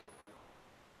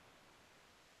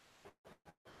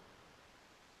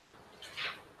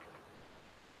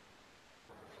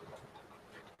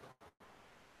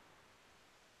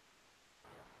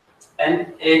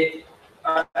 And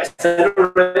I said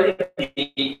already,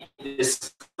 the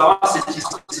scarcity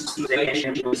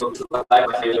situation is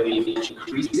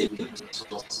increasing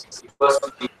because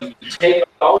we take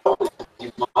out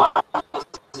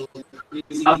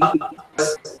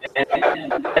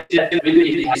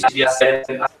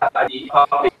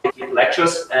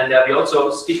lectures, and we also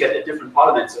speak at different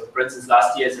parliaments. So, for instance,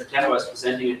 last year in September, I was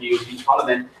presenting at the European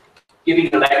Parliament,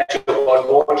 giving a lecture about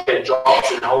water and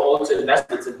jobs and how also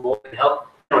investments in water can help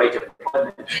generate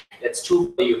employment. That's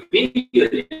true for the European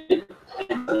Union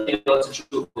and also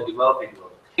true for the developing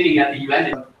world. Meeting at the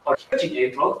UN or in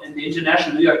April in the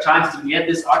International New York Times, we had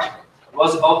this article. It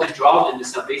was about the drought in the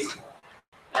Zambezi.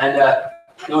 And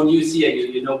no news here,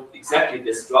 you know exactly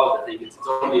this drought. I think it's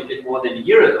only a bit more than a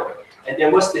year ago. And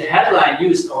there was the headline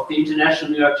news of the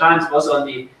International New York Times was on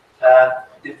the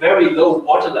very low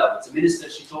water levels. The minister,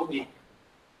 she told me,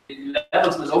 the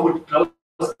levels was over close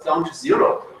down to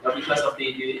zero, because of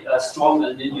the strong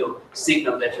El Nino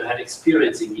signal that you had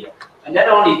experiencing here. And that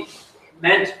only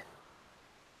meant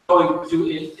going to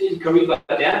in Kariba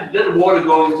Dam, little water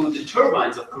going to the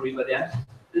turbines of Kariba Dam,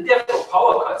 and therefore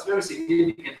power cuts, very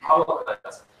significant power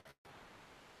cuts.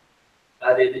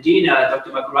 The dean,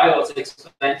 Dr. McRae, also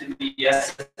explained to me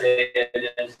yesterday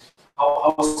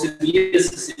how severe the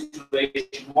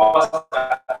situation was.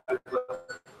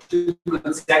 2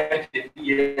 consecutive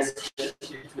years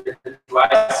dry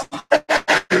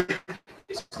season.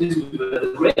 Excuse me,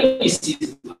 the rainy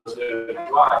season was very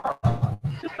dry.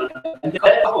 And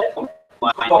also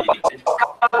many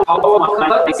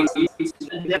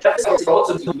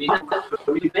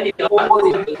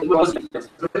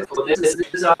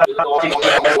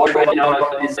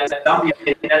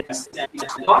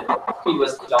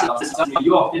New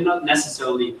York did not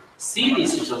necessarily see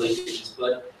these interlinkages,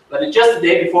 but just the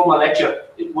day before my lecture,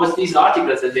 it was these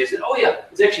articles, and they said, "Oh yeah,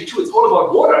 it's actually true. It's all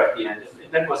about water at the end."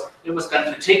 And that was kind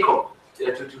of the take home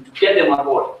to get them on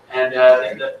board, and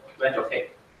that went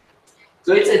okay.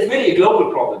 So it's really a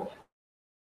global problem.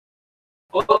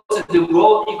 Also, the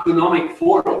World Economic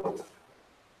Forum.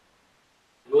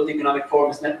 The World Economic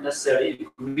Forum is not necessarily a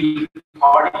Green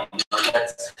party.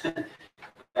 That's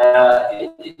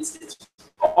it's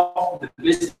often the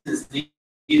business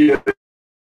leaders,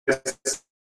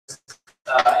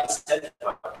 etc.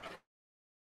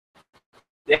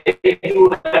 They do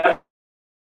have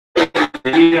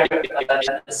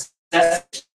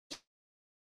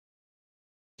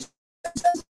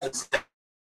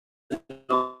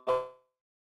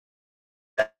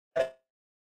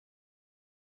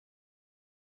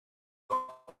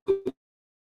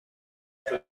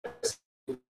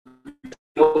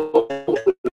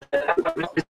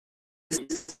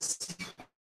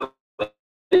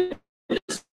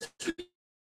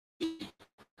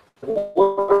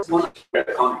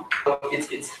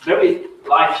it's very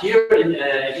live here in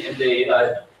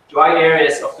the dry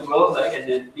areas of the world, like in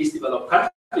the least developed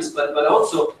countries, but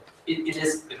also it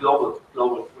is a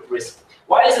global risk.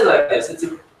 Why is it like this? It's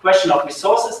a question of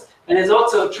resources, and it's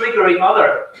also triggering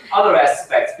other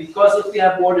aspects, because if we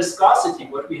have water scarcity,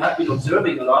 what we have been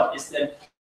observing a lot is that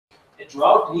a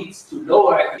drought leads to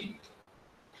lower activity.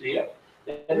 Clear?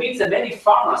 That means that many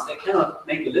farmers, they cannot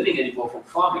make a living anymore from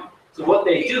farming. So what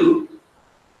they do,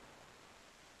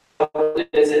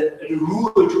 there's a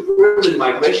rural to urban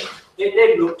migration.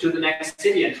 They look to the next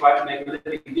city and try to make a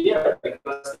living there,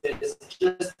 because there's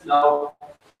just now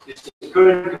the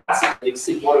current capacity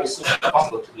of water is so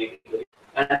impossible to make a living.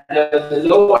 And the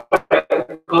lower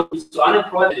comes to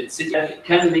unemployment in cities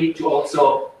can lead to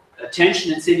also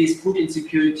tension in cities, food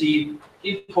insecurity,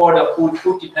 import of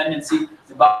food dependency.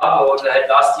 Zimbabwe also had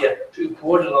last year to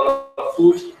import a lot of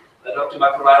food. Dr.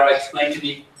 McRae explained to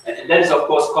me, and that is of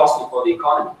course costly for the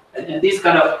economy. And these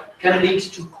kind of can lead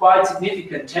to quite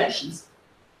significant tensions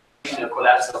in a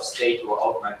collapse of state or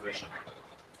out-migration.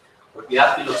 What we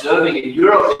have been observing in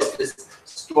Europe is this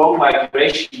strong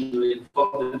migration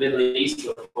from the Middle East,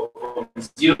 or from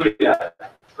Syria in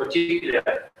particular.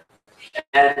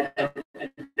 And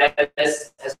that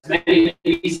has many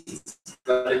reasons,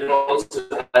 but it also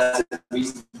has a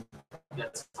reason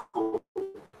that's called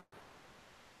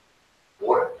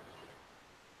water.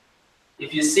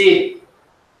 If you see,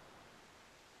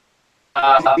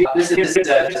 this is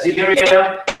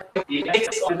Syria. The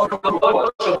X on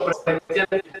commercial perspective,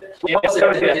 we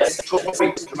also have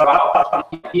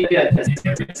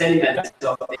sediment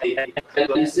of the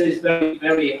is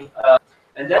very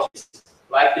and that's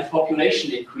like the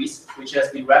population increase, which has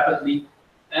been rapidly,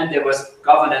 and there was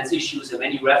governance issues and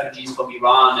many refugees from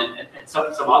Iran and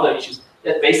some other issues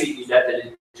that basically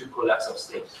led to collapse of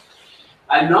state.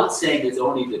 I'm not saying it's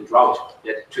only the drought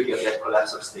that triggered that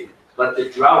collapse of state, but the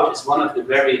drought is one of the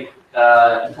very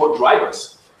important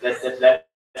drivers that led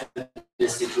to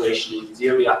this situation in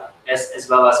Syria, as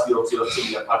well as we observe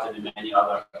similar pattern in many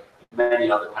other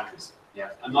countries. Yeah,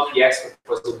 I'm not the expert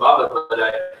for Zimbabwe, but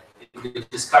in the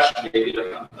discussion maybe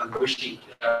I'm wishing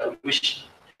to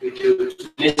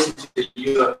listen to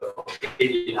your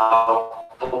opinion how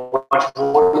much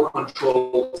water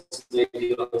control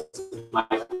maybe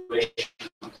migration.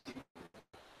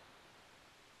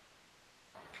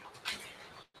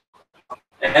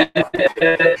 And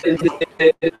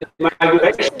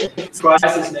migration crisis was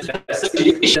the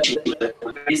solution to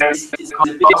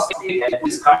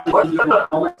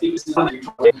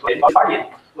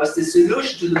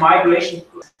the migration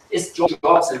is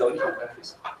jobs in low-income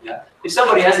countries. Yeah. If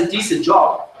somebody has a decent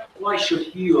job, why should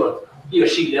he or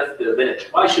she leave the village?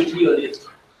 Why should he or she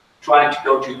trying to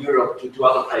go to Europe, to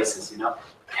other places? You know,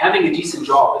 having a decent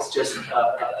job is just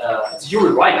it's a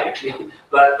human right actually,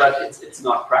 but it's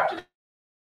not practical.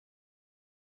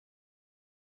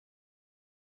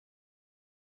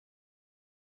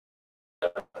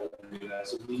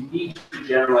 So we need to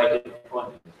generate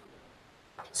employment,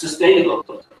 sustainable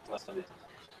employment.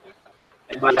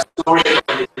 And my story of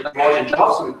the important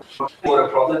jobs water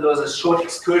problem, there was a short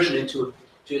excursion into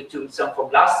some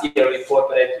from last year report,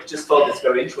 but I just thought it's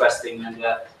very interesting, and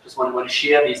just want to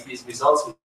share these results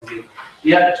with you.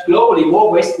 We have globally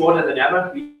more wastewater than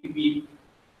ever. We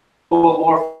pour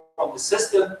more from the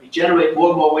system. We generate more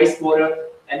and more wastewater,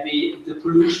 and the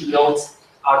pollution loads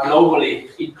are globally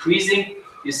increasing.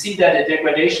 You see that the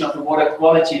degradation of the water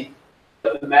quality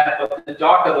of the map, of the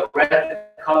darker the red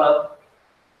color,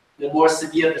 the more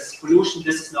severe this pollution.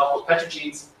 This is now for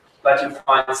pathogens, but you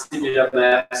find similar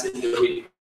maps in the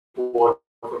report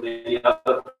for many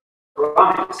other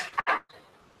parameters.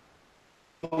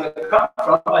 Come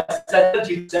from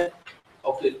 70%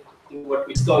 of what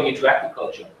we're storing into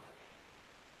agriculture.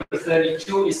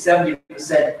 32 is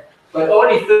 70%, but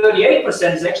only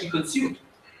 38% is actually consumed.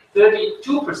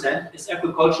 32% is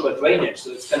agricultural drainage,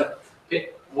 so it's kind of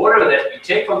water that we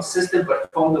take from the system,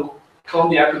 but from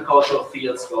the agricultural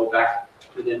fields go back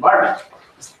to the environment.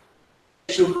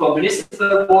 For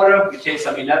municipal water, we take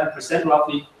some 11%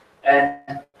 roughly,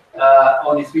 and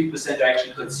only 3% are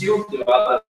actually consumed. The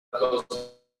other goes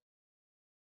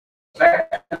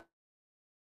back.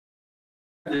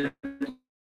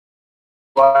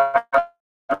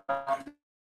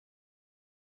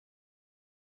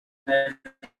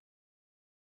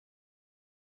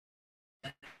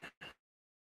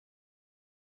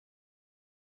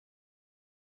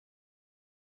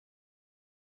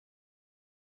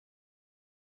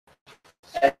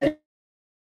 And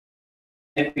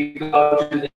if we go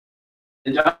to the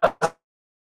industrial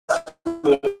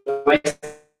waste,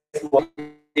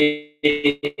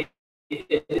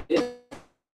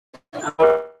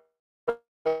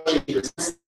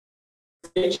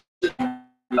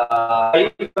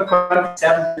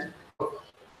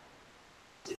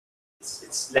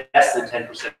 it's less than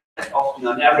 10%. Often,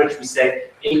 on average, we say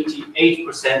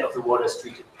 88% of the water is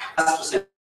treated. 10%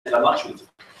 are not treated.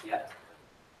 Yeah.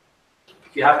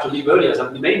 If you have to leave earlier, so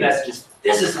the main message is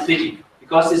this is a pity,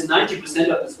 because this 90%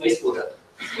 of this wastewater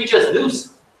we just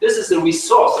lose. This is a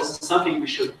resource. This is something we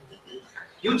should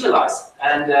utilize,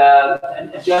 and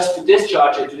just to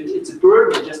discharge it, it's a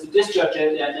burden. Just to discharge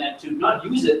it and to not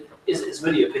use it is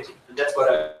really a pity. And that's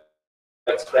what I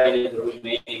explained in the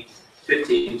remaining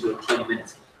 15 to 20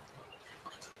 minutes.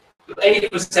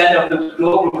 80% of the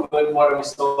global water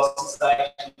resources are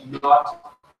actually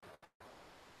not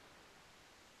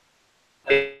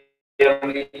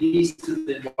released to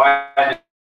the environment.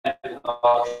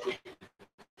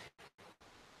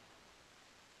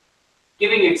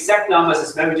 Giving exact numbers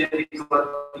is very difficult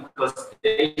because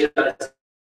data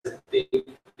is a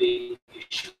big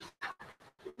issue.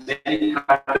 Many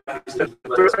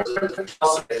countries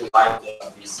also rely on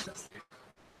these,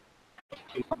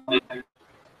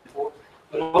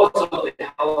 but also the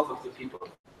health of the people.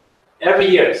 Every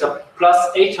year, so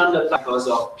plus 800 because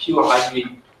of pure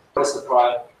hygiene, water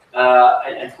supply,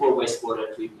 and poor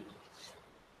wastewater treatment.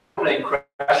 Airplane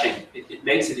crashing, it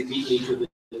makes it immediately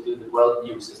to the world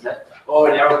news, isn't it? Or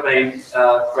an airplane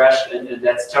crashed, and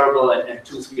that's terrible, and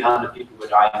 200-300 people were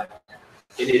dying.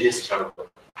 And it is terrible.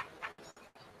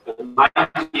 But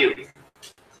mind you,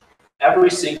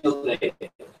 every single day,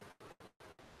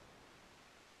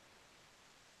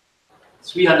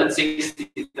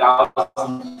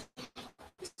 360,000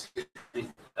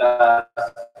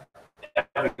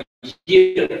 every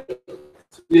year,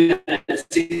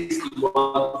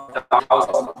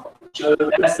 361,000 children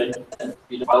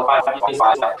below 5 years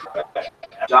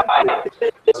die.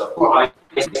 So poor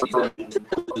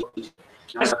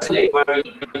where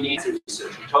we need to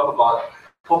research. We talk about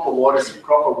proper water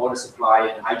supply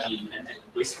and hygiene and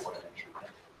wastewater.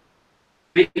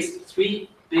 Three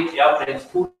big airplanes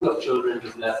full of children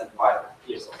with less than 5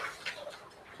 years old.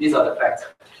 These are the facts.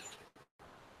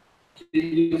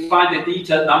 You find the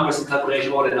detailed numbers and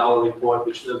calculation all in our report,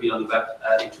 which will be on the web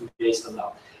in 2 days from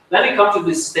now. Then we come to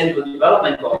the Sustainable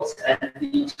Development Goals, and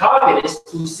the target is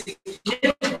to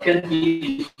significantly can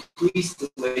be increased the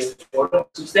wastewater,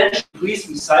 substantially increase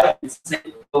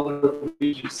recycling over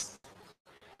reuse.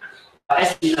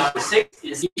 SDG number 6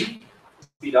 is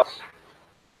speed up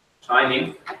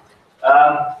timing.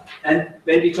 And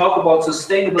when we talk about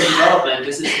sustainable development,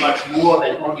 this is much more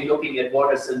than only looking at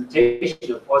water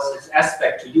sanitation. Of course, it's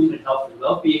aspect to human health and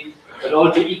well-being, but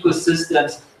also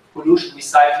ecosystems, pollution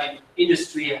recycling,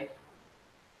 industry,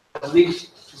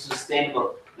 linked to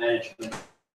sustainable management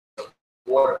of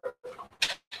water.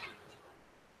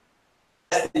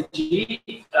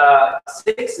 SDG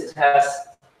 6, it has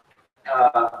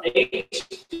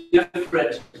 8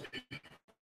 different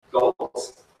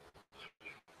goals.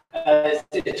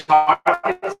 The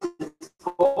targets,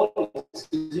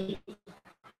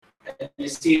 and you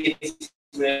see it's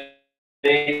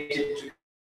related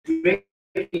to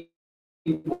drinking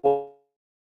water.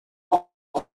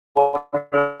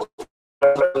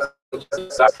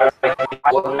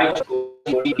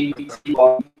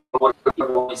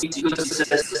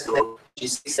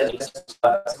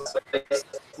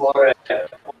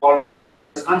 For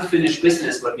unfinished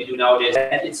business what we do nowadays,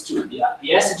 and it's true. The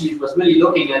SDG was really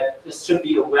looking at this should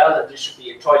be a well and this should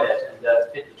be a toilet and the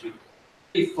fit between,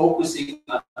 really focusing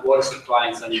on water supply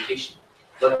and sanitation.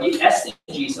 But the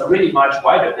SDGs are really much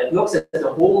wider. That looks at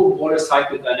the whole water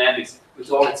cycle dynamics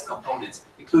with all its components,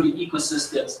 including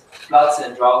ecosystems, floods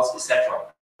and droughts,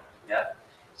 etc. Yeah.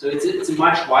 So it's a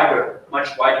much wider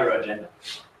agenda.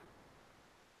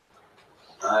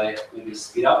 I maybe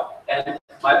speed up. And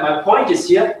my point is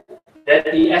here that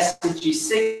the SDG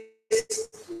 6 is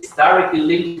directly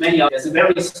linked to many others. There's a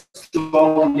very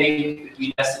strong link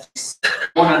between SDGs.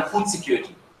 One on food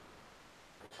security,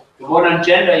 the one on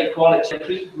gender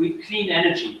equality, clean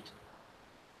energy,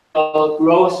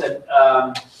 growth and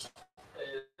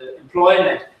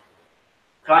employment,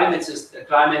 climate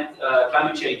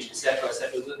change, etc.,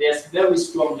 etc. So there's very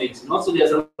strong links, and also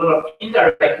there's a lot of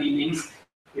indirect links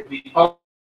between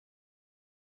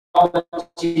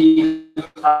poverty,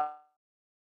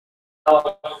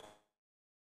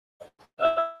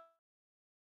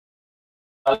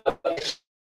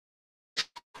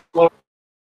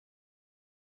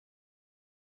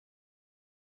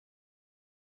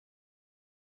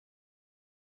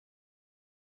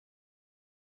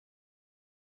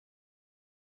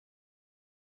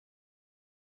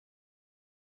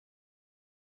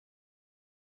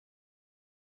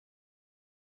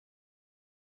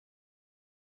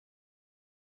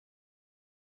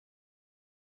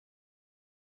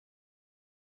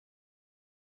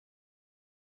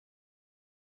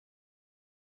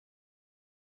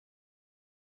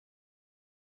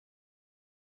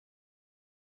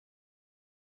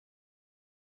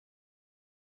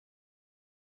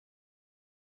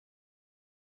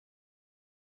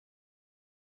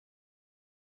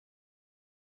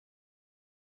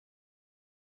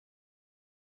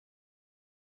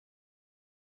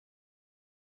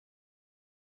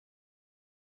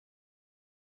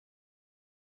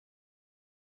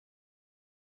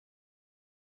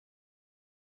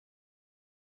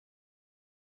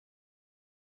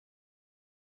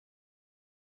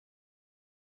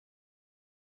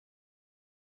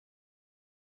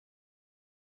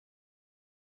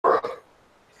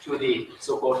 to the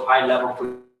so-called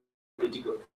high-level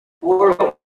political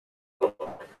world.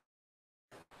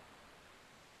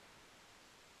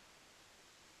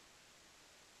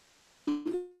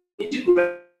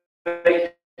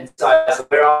 Integrate inside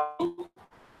where are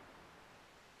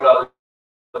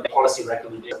the policy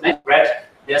recommendations.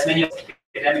 There's many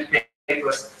academic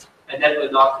papers, and that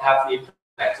will not have the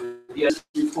impact. So the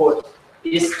report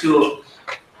is to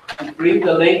bring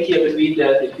the link here between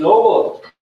the global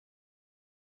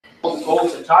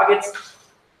goals and targets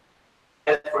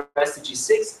for SDG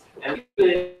 6 and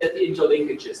the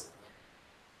interlinkages.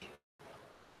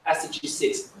 SDG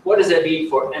 6, what does that mean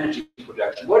for energy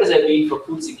production? What does that mean for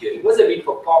food security? What does that mean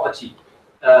for poverty?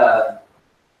 And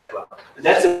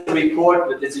that's a report,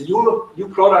 but it's a new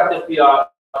product that we are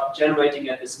generating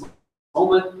at this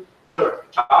moment.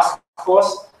 Task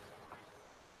force,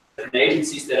 different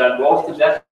agencies that are involved in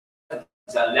that,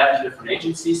 11 different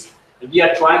agencies. And we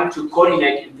are trying to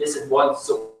coordinate in this in one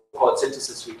so-called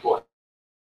synthesis report.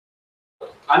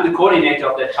 I'm the coordinator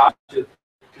of that task to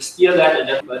steer that,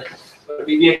 and but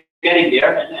we are getting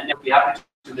there, and we're happy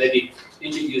to maybe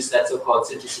introduce that so-called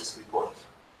synthesis report.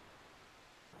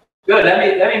 Good.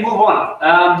 Let me move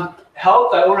on.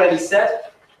 Health, I already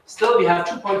said. Still, we have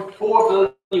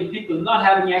 2.4 billion people not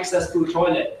having access to a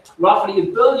toilet. Roughly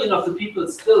 1 billion of the people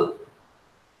still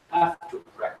have to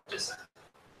practice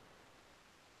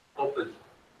open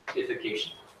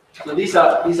defecation. So these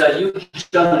are huge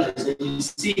challenges. And you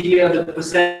see here the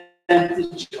percentage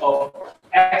percentage of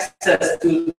access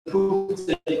to food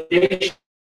sanitation,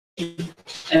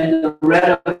 and the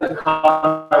red of the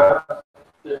color,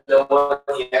 the lower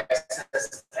the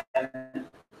access. And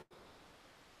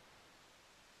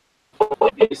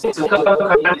so go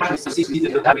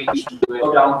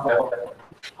down.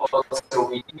 Also,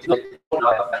 we need to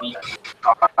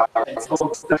and so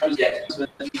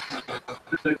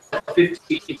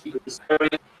 50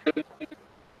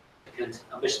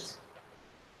 ambitions.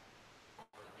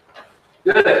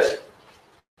 Good.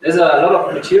 There's a lot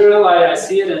of material. I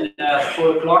see it in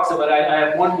 4 o'clock, so, but I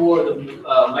have one more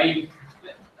main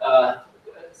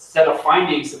set of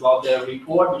findings about the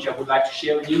report, which I would like to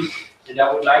share with you. And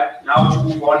I would like now to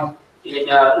move on in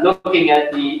looking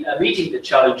at the meeting the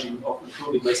challenge of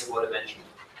improving wastewater management.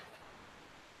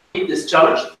 Meet this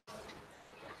challenge.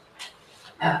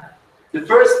 The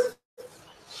first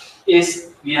is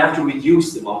we have to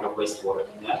reduce the amount of wastewater.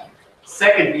 Yeah?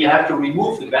 Second, we have to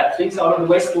remove the bad things out of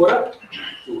the wastewater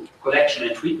through collection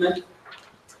and treatment.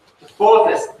 The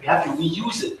fourth is we have to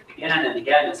reuse it again and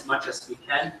again as much as we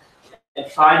can. And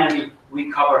finally,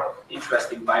 recover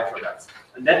interesting byproducts.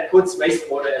 And that puts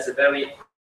wastewater as a very,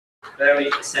 very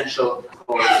essential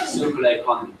for the circular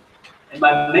economy. And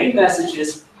my main message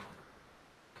is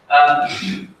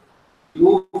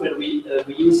move and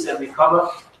reuse and recover.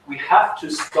 We have to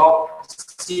stop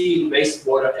seeing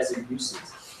wastewater as a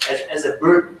nuisance, as a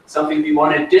burden, something we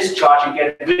want to discharge and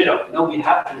get rid of. No, we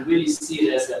have to really see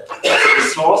it as a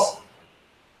resource.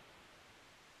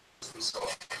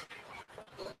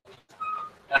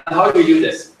 And how do we do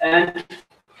this? And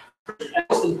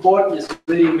most important is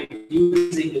really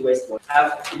reusing the wastewater.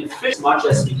 Have in efficient as much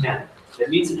as we can. That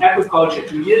means in agriculture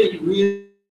to really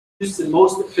reuse the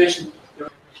most efficient.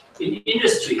 In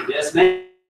industry, there's many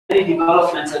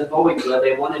developments ongoing where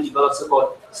they want to develop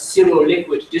so-called zero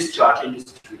liquid discharge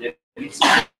industry. That means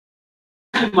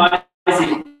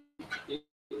minimizing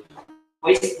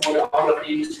wastewater out of the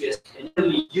industry and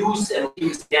really use and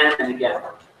use again and again.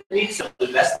 It needs some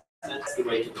investment. That's the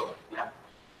way to go. Yeah.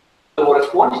 The water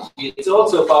quantity is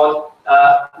also about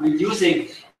reducing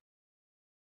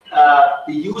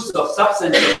the use of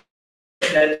substances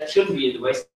that shouldn't be in the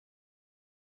wastewater.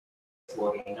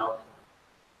 You know,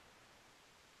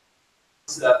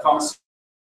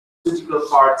 pharmaceutical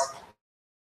parts,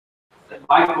 the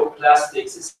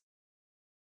microplastics.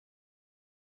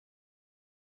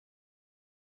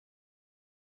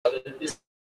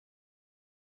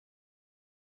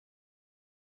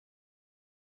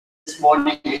 This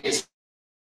morning is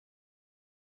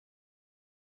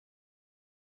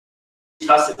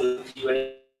possible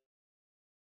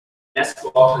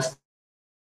UNESCO office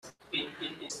in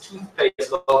its toothpaste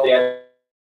as well there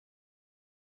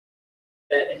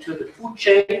into the food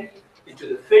chain, into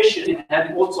the fish, and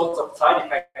having all sorts of side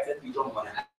effects that we don't want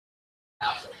to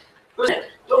have. First,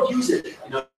 don't use it.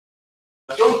 You know,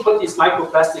 don't put these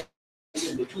microplastics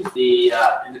in the tooth,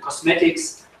 in the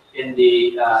cosmetics, in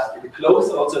the clothes,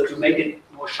 also to make it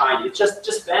more shiny. It's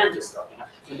just ban this stuff. You know?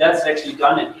 And that's actually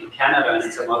done in Canada and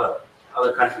in some other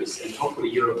countries, and hopefully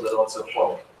Europe will also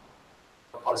follow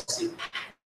policy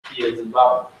here in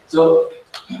Zimbabwe. So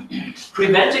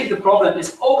preventing the problem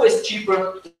is always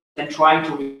cheaper than trying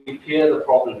to repair the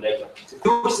problem later. To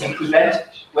use and prevent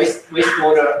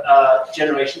wastewater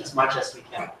generation as much as we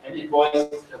can, and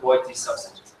avoid these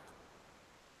substances.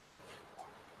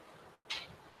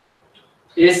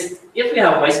 Is if we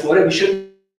have wastewater, we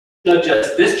should not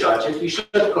just discharge it, we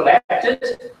should collect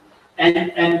it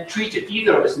and treat it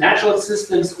either with natural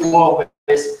systems or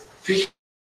with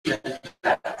treatment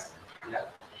plants. Yeah.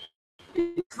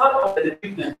 It's not that the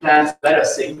treatment plants let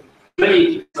us sing,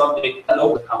 really it's something a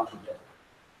local come from that.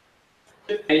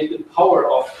 The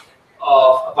power of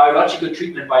a biological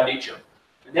treatment by nature.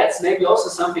 And that's maybe also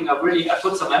something I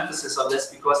put some emphasis on this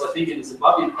because I think in the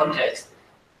Zimbabwean context,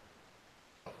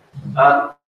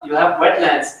 you have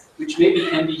wetlands which maybe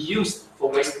can be used for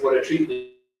wastewater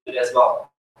treatment as well.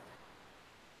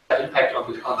 Impact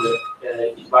on the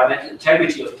environmental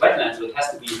integrity of the wetlands, so it has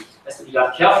to be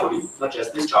done carefully, not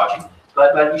just discharging.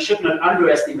 But we should not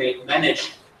underestimate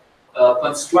managed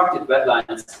constructed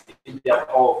wetlands in their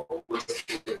power for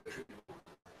wastewater treatment.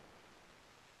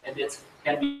 And it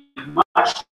can be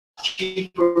much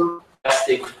cheaper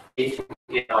investing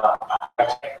in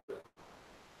architecture.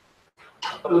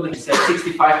 Urban said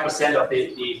 65% of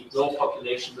the world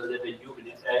population will live in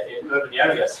urban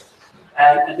areas.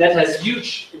 And that has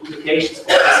huge implications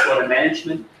for wastewater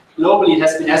management. Globally, it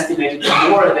has been estimated that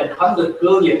more than 100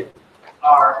 billion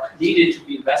are needed to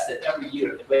be invested every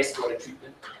year in wastewater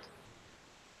treatment.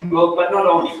 Well, but not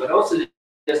only, but also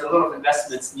there's a lot of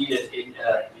investments needed in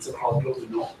so-called global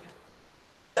north.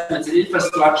 investments in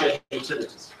infrastructure and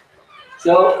utilities.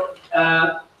 So,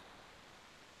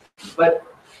 but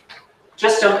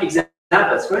just some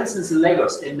examples. For instance, in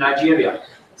Lagos, in Nigeria,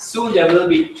 soon there will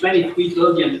be 23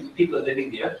 billion people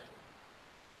living there.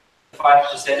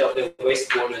 5% of their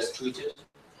wastewater is treated.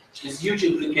 There's huge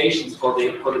implications for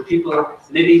the people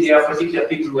living there, particularly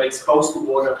people who are exposed to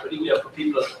water, particularly for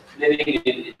people living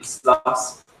in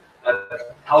slums.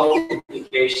 Health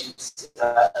implications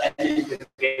and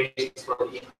implications for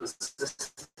the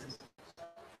ecosystem.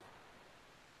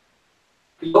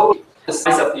 Below the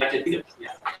size of the United Kingdom,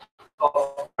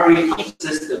 of marine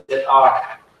ecosystems that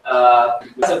are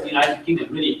of the United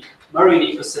Kingdom, really marine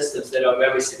ecosystems that are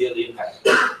very severely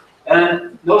impacted.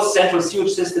 And no central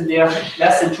sewage system there,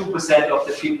 less than 2% of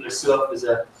the people are served with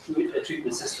a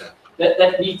treatment system. That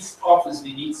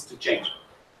obviously needs to change.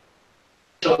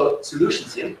 So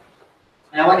solutions here.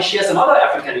 And I want to share some other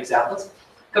African examples.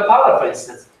 Kampala, for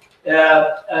instance,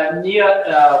 near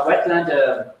wetland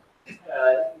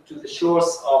to the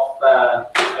shores of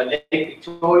Lake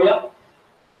Victoria,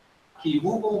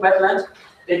 Kivubu wetland.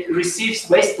 It receives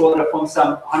wastewater from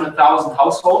some 100,000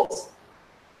 households.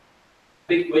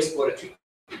 Big wastewater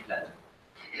treatment plant.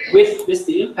 With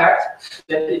the impact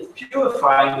that it's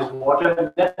purifying the water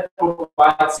and that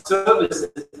provides services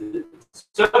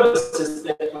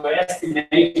that were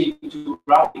estimated to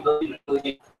roughly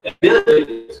 $1 billion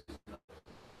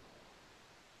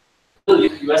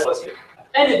US dollars here.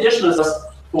 And additional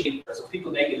so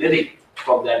people make a living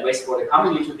from that wastewater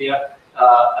coming into there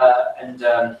and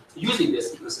using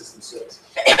this ecosystem service.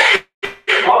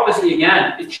 Obviously,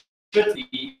 again, it should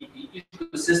be the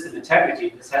ecosystem integrity.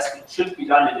 This should be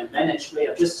done in a managed way.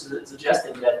 I'm just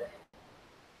suggesting that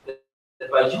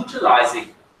by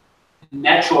utilizing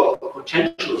natural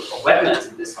potential of wetlands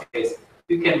in this case,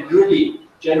 you can really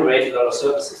generate a lot of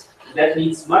services. And that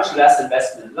means much less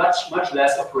investment, much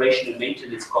less operation and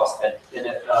maintenance cost than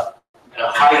a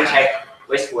high-tech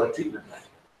wastewater treatment plant.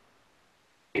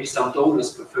 Maybe some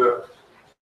donors prefer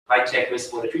high-tech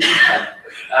wastewater treatment plant.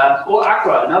 Or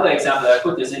Accra, another example. I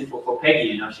put this in for Peggy.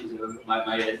 You know, she's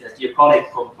my dear colleague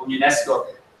from UNESCO,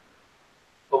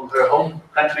 from her home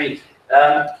country.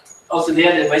 Also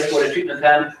there, the wastewater treatment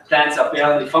plants are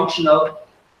barely functional.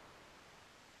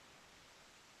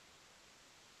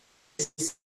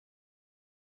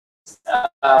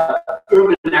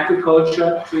 Urban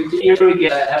agriculture to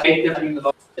irrigate,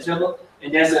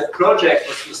 and there's a project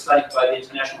which was studied by the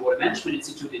International Water Management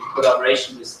Institute in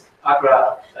collaboration with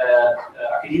Accra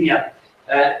academia.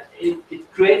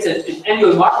 It creates an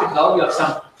annual market value of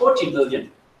some 40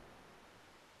 million.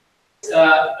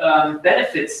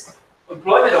 Benefits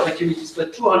employment opportunities for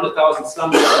 200,000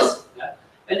 slum dwellers,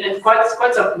 and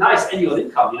quite some nice annual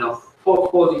income, you know,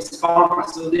 for these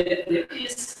farmers. So there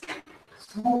is,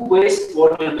 through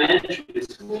wastewater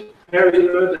management, through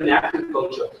peri-urban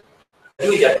agriculture,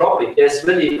 doing that properly, there's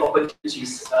really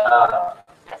opportunities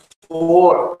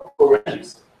for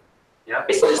revenues. Yeah,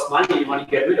 based on this money you want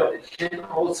to get rid of, it can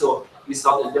also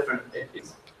result in different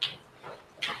things.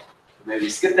 Maybe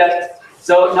skip that.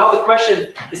 So now the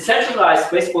question, the centralized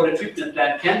wastewater treatment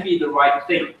plant can be the right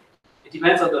thing. It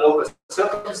depends on the local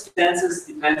circumstances,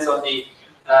 depends on the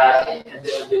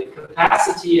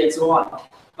capacity and so on.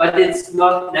 But it's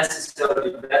not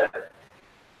necessarily better.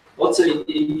 Also in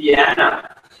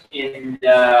Indiana, in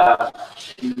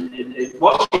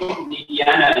Washington,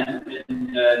 Indiana,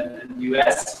 in the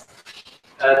US,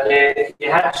 they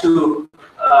had to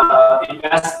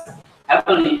invest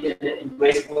heavily in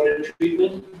wastewater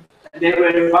treatment. And they were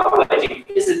evaluating,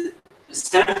 is it a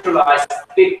centralized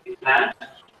big plant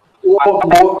or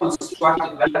more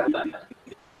constructed plant?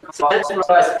 So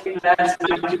centralized big plants,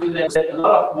 a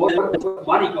lot of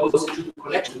money goes into the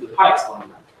collection of the pipes.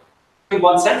 In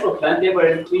one central plant, they were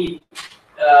in 3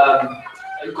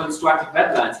 constructed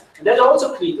wetlands. And that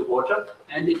also cleaned the water,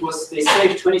 and it was, they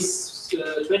saved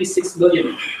 26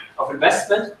 million of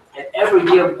investment, and every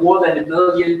year more than $1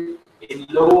 million in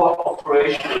lower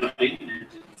operational maintenance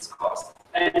costs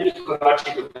and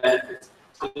ecological benefits.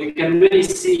 So you can really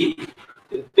see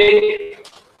the big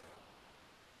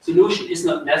solution is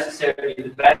not necessarily the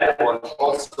better one,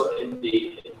 also in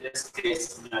this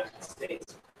case, the United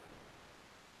States.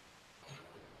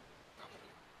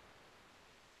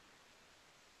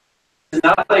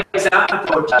 Another example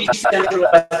for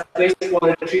decentralized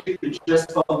wastewater treatment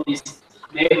just from these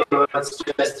neighborhoods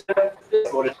to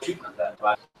wastewater treatment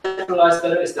plant. Centralized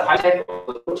better is the high-tech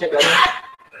or the low-tech better.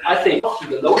 I think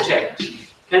the low-tech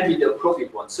can be the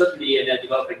appropriate one, certainly in a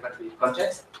developing country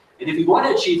context. And if we want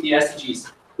to achieve the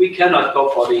SDGs, we cannot go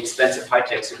for the expensive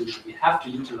high-tech solution. We have to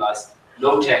utilize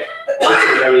low-tech,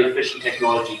 also very efficient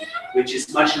technology, which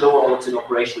is much lower also in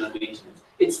operational maintenance.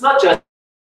 It's not just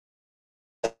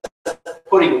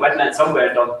putting a wetland somewhere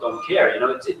and don't care. You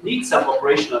know, it needs some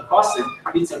operational costs and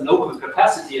needs some local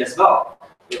capacity as well.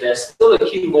 But there's still a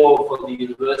key role for the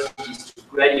universities to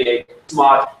graduate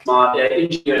smart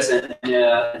engineers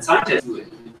and scientists. If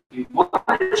you want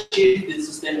to achieve the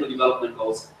sustainable development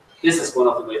goals, this is one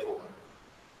of the way forward.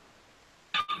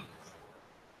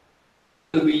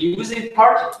 The reusing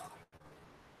part.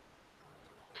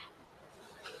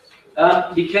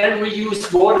 We can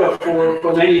reuse water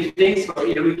for many things, for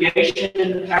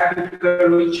irrigation, agriculture,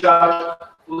 recharge,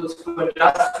 for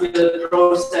industrial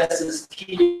processes,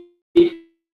 heating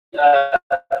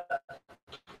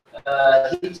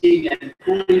and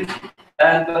cooling,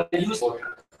 and use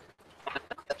water.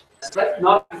 That's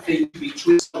not the thing to be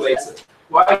true.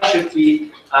 Why should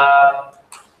we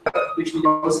which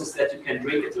process that you can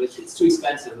drink it? So it's too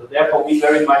expensive. Therefore, we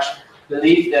very much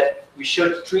believe that we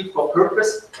should treat for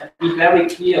purpose and be very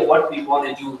clear what we want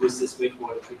to do with this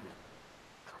wastewater treatment.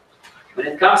 When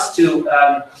it comes to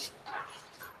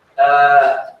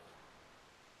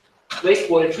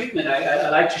wastewater treatment, I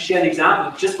like to share an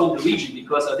example just from the region,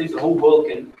 because I think the whole world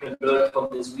can learn from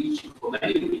this region for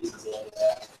many reasons.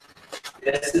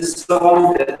 There's this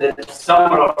song that the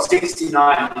summer of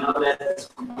 '69, you know, that's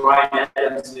from Brian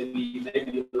Adams, maybe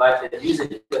you like that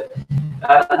music, but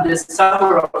the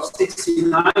summer of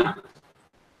 '69,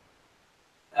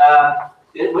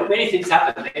 many things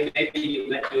happen. Maybe you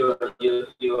met your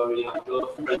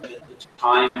girlfriend at the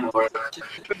time, or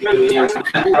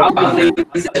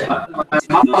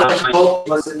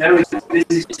was a very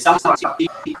busy summer.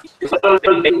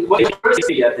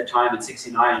 University at the time in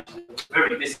 '69,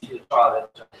 very busy child.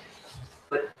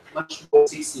 But much more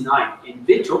 '69 in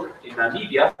Windhoek, in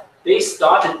Namibia, they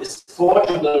started this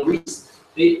portable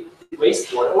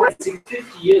wastewater already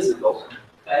 50 years ago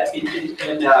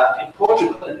in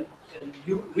Portugal, and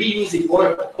reusing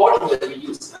water, portable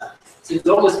reuse. So it's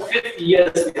almost 50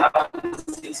 years we have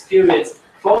this experience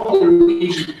from the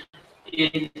region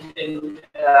in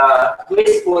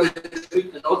wastewater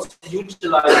treatment, also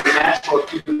utilize natural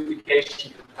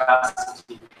purification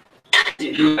capacity.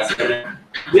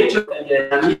 Windhoek and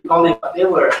Namibia colleagues, they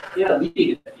were leading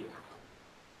it here.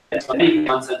 And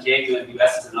Santiago in the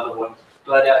US is another one.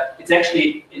 But it's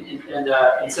actually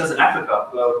in Southern Africa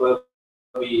where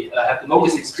we have the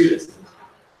longest experience.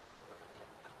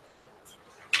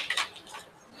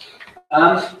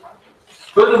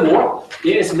 Furthermore,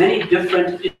 there is many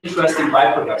different interesting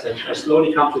byproducts. I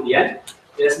slowly come to the end.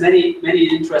 There's many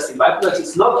interesting byproducts.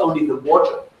 It's not only the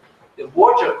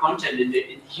water content in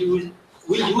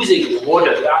reusing the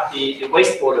water, the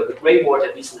wastewater, the grey water,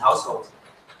 at least in households,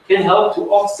 can help to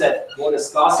offset water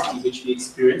scarcity, which we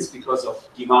experience because of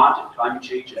demand and climate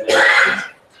change.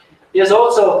 There's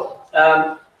also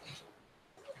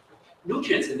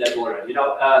nutrients in that water, you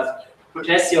know,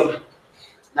 potassium,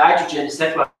 nitrogen,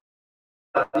 etc.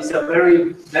 These are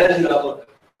very valuable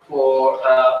for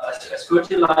as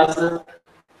fertilizer.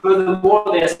 Furthermore,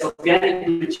 there's organic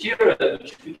material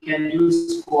which we can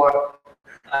use for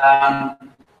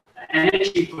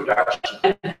energy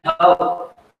production and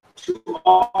help to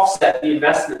offset the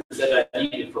investments that are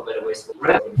needed for better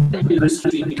wastewater.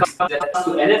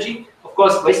 To energy, of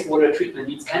course, wastewater treatment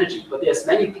needs energy, but there's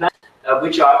many plants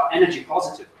which are energy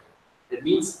positive. That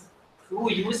means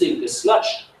through using the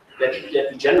sludge that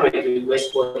we generate during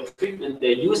wastewater treatment,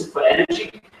 they use it for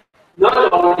energy,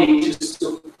 not only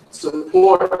to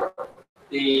support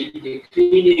the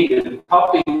cleaning and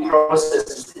popping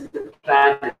processes in the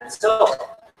plant itself,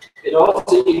 it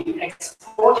also is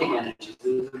exporting energy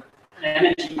to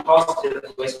energy positive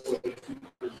wastewater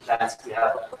treatment plants we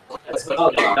have as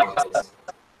well.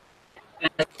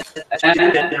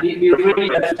 And we really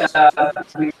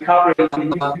recovering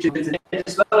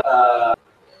as well.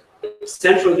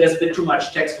 Central, there's a bit too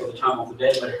much text for the time of the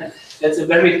day, but that's a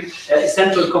very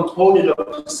essential component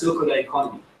of the circular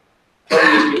economy.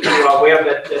 You are aware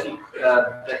that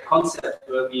that concept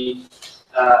where we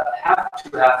have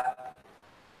to have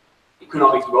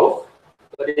economic growth,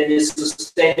 but in a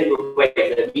sustainable way.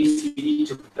 That means we need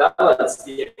to balance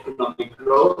the economic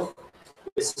growth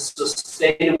with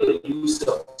sustainable use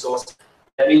of resources.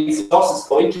 That means resources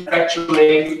for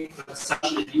manufacturing,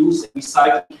 consumption, and use, and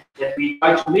recycling. That we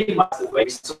try to minimize the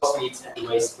waste resource needs and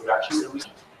waste production.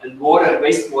 And water and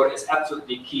wastewater is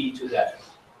absolutely key to that.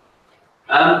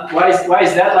 Why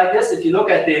is that like this? If you look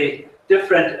at the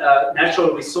different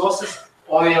natural resources,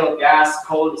 oil, gas,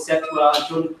 coal, etc.,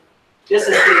 this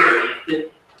is the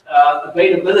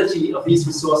availability of these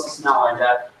resources now. And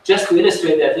just to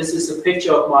illustrate that, this is a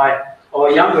picture of my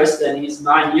our youngest, and he's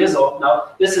 9 years old now.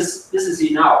 This is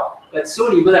he now. But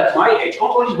soon he will have my age,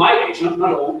 not only my age, not an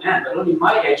old man, but only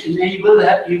my age, and then he will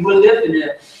live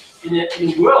in a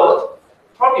world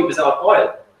probably without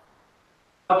oil.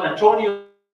 Antonio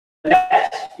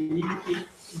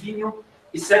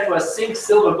he said to us, zinc,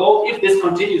 silver, gold, if this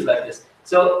continues like this.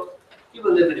 So he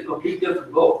will live in a completely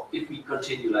different world if we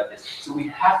continue like this. So we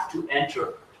have to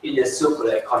enter in a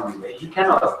circular economy way. He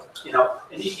cannot,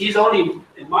 and he's only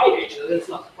in my age, so that's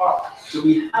not far. So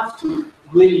we have to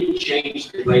really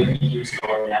change the way we use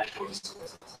our natural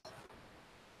resources.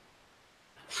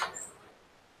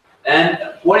 And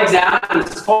one example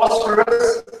is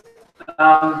phosphorus.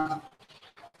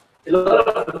 A lot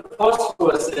of the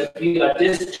phosphorus that we are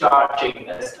discharging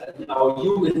as our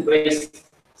human waste,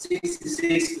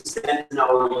 66% in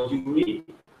our urine.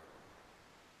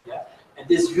 Yeah? And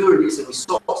this urine is a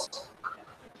resource.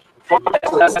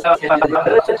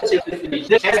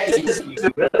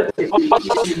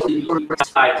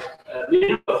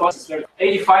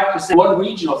 85% one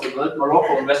region of the world,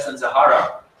 Morocco and Western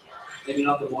Sahara, maybe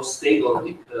not the most stable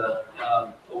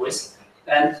always,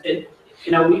 and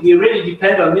we really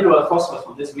depend on mineral phosphorus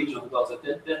from this region of the world, so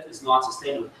that is not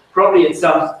sustainable. Probably in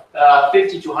some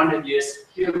 50 to 100 years,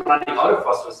 we're running out of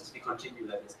phosphorus if we continue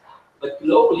like this. But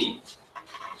globally,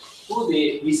 through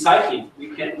the recycling, we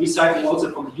can recycling also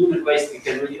from human waste, we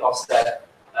can really offset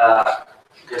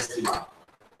this demand.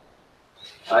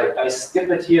 I skip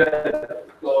it here,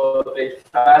 go a bit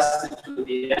fast to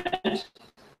the end.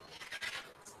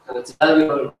 So it's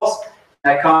valuable.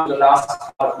 I come to the last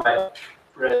part of my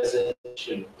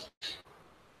presentation.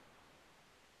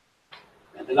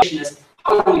 And the question is,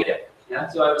 how do we get it? Yeah,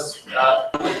 so I was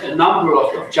a number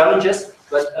of challenges,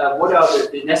 but what are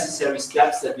the necessary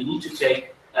steps that we need to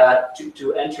take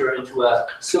to enter into a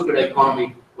circular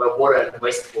economy where water and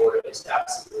wastewater is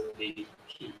absolutely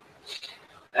key?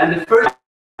 And the first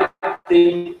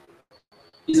thing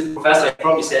is, a professor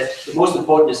probably said, the most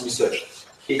important is research.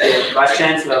 The Vice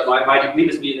Chancellor might agree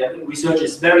with me that research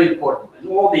is very important. And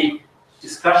all the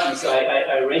discussions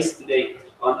I raised today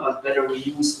on whether we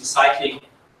use recycling,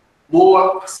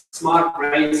 more smart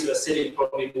brains are sitting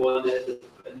probably more in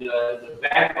the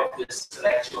back of this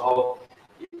lecture hall.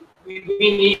 We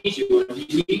need you. We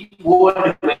need more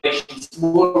innovations,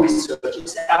 more research.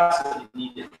 It's absolutely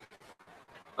needed.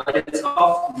 But it's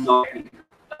often not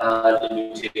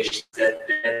limitations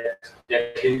that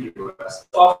hinder us.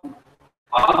 Often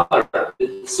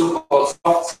the so-called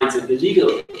soft science and the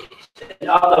legal and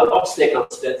other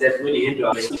obstacles that really hinder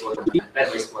us.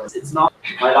 It's not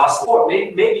my last thought.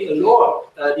 Maybe a law,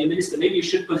 dear Minister, maybe you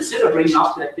should consider bringing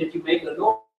up that you make a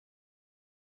law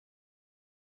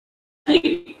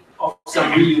of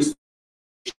some reuse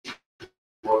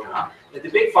water. The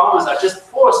big farmers are just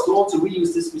forced to also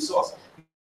reuse this resource.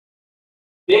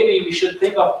 Maybe we should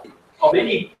think of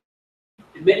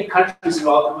in many countries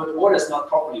around the world, water is not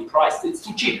properly priced. It's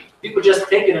too cheap. People just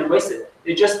take it and waste it.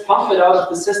 They just pump it out of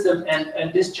the system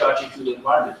and discharge it to the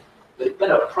environment. But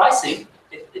better pricing,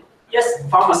 yes,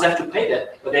 farmers have to pay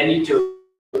that, but they need to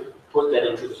put that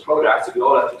into the product, so we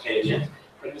all have to pay it.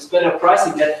 But with better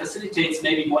pricing, that facilitates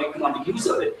maybe more economic use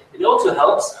of it. It also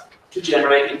helps to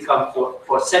generate income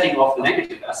for setting off the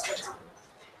negative aspects.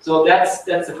 So that's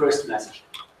the first message.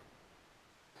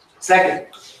 Second,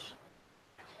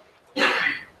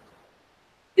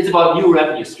 it's about new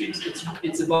revenue streams.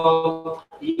 It's about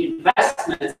the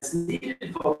investments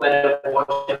needed for better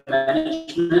water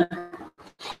management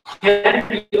can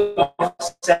be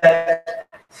offset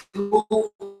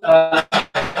through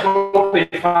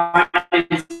appropriate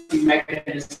financing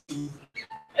mechanisms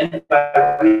and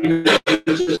by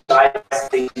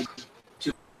utilizing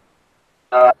to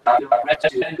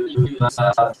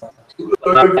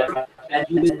and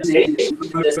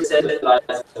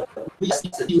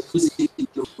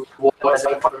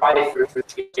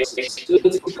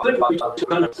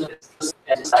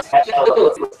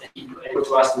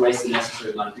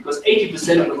because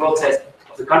 80% of the world says,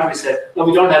 of the country said, no,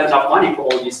 we don't have enough money for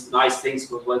all these nice things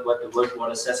for what the World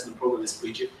Water Assessment Program is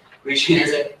preaching.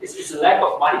 It's a lack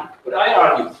of money. But I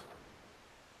argue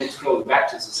it's flowing back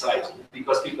to society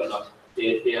because people are not.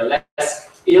 They are less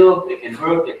ill, they can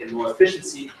work, they can more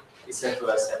efficiency,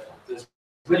 etc., etc. So it's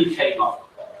really paying off.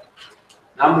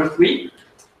 Number three,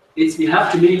 we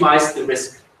have to minimize the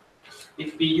risk.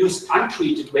 If we use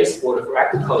untreated wastewater for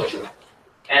agriculture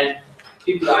and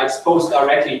people are exposed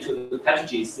directly to the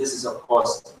pathogens, this is of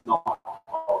course not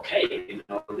okay.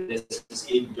 This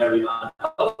is even very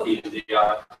unhealthy. They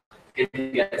are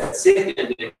can get sick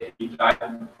and they can be died.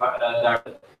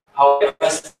 However,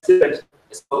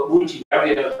 it's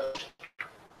multi-barrier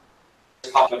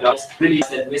public really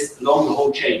that risk along the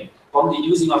whole chain, from the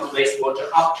using of the wastewater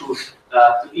up to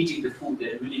eating the food,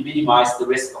 and really minimize the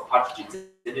risk of pathogens.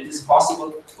 And it is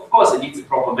possible. Of course, it needs a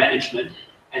proper management,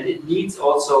 and it needs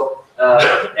also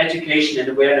education and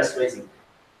awareness raising.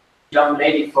 Young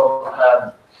lady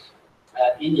from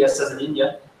India, southern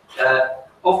India.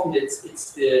 Often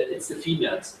it's the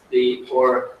females,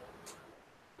 or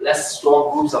less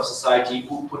strong groups of society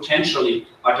who potentially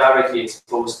are directly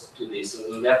exposed to this.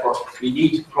 So therefore, we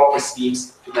need proper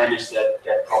schemes to manage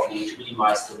that properly, to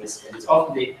minimize the risk. And it's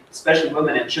often especially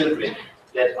women and children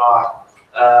that are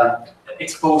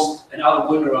exposed, and other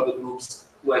vulnerable groups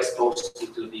who are exposed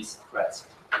to these threats.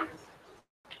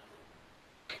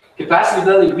 Capacity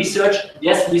building research,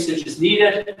 yes, research is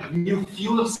needed. New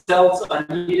fuel cells are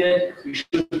needed. We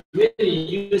should make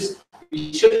the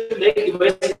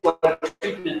wastewater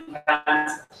treatment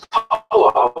plants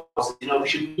powerhouses. We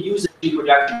should use it in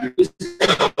production.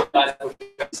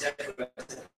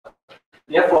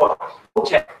 Therefore,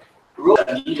 roads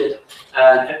are needed.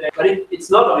 But it's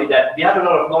not only that. We have a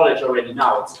lot of knowledge already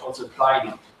now. It's also applying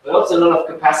it. But also a lot of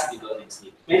capacity buildings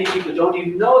needed. Many people don't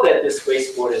even know that this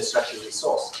wastewater is such a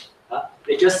resource.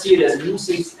 They just see it as a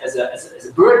nuisance, as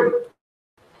a burden,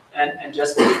 and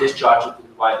just discharge it to the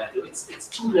environment. It's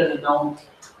too little known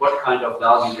what kind of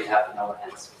value we have in our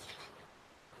hands.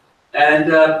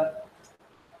 And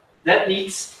that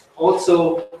needs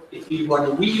also, if we want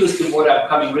to reuse the water, I'm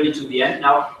coming really to the end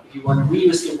now, if you want to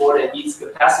reuse the water, it needs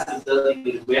capacity building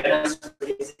and awareness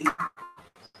raising.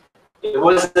 There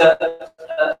was a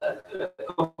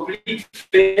complete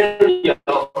failure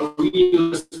of a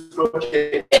reuse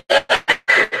project.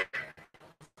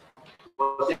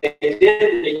 What they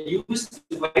did, they used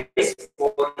the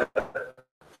wastewater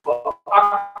for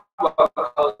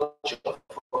aquaculture,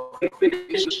 for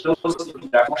fish,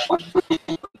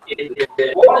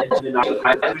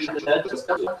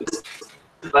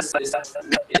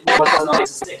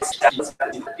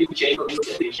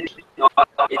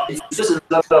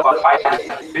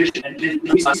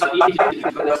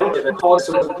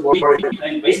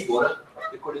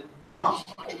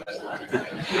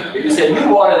 if you say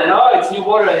new water, then it's new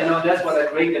water, that's what I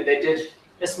drink, and they did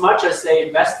as much as they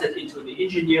invested into the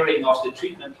engineering of the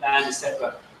treatment plant,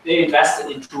 etc. They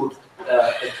invested into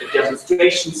a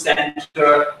demonstration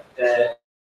center, a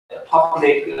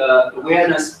public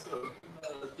awareness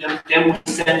demo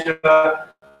center,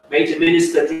 made the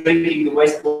minister drinking the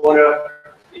wastewater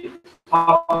in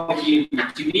public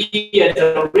TV, and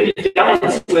really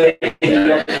demonstrating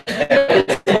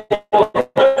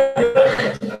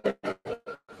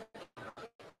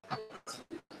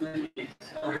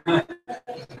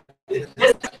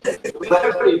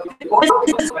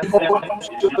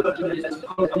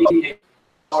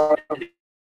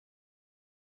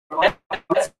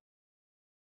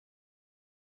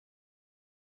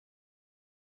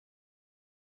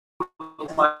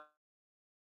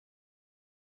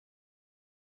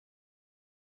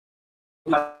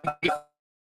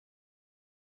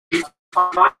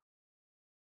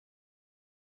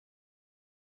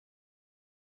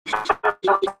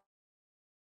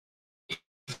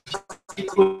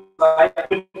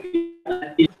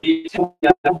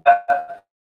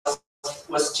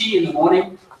was tea in the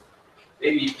morning,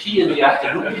 maybe tea in the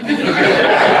afternoon.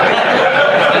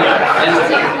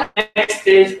 And next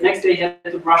day he had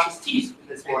to brush his teeth with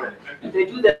this water. And they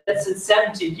do that since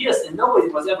 17 years, and nobody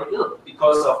was ever ill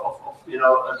because of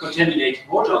contaminated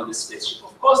water on this spaceship.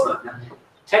 Of course not.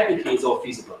 Technically, it's all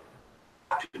feasible.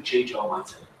 We have to change our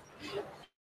mindset.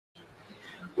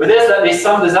 With this, let me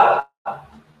sum this up.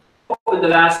 In the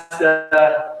last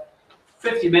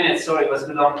 50 minutes, sorry, it was a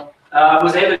bit long, I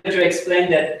was able to explain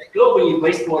that globally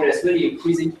wastewater is really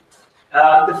increasing.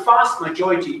 The vast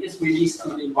majority is released to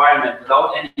the environment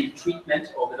without any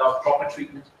treatment or without proper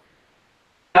treatment.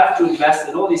 We have to invest,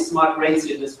 in all these smart brains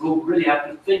in this room really have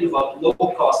to think about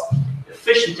low-cost,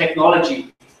 efficient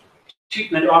technology,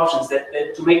 treatment options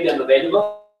to make them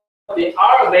available. They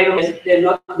are available, they're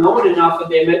not known enough,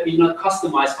 and they may be not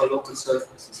customized for local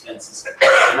circumstances.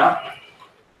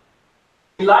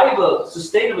 Reliable,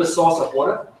 sustainable source of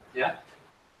water,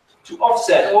 to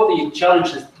offset all the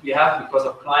challenges we have because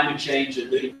of climate change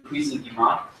and the increasing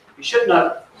demand. We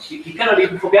cannot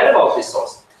even forget about this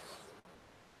source.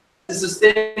 It's a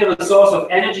sustainable source of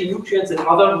energy, nutrients, and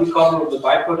other recoverable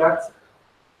byproducts.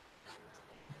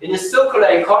 In a circular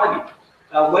economy,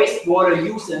 wastewater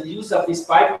use and use of these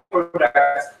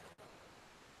byproducts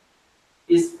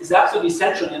is absolutely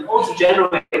essential, and also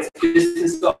generates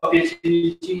business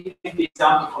opportunity. The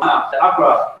example from the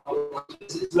Accra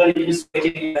is really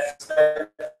illustrating that.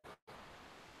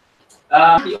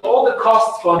 All the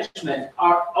costs for management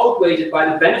are outweighed by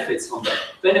the benefits from that.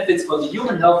 Benefits for the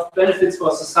human health, benefits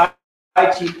for society,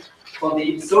 for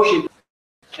the social,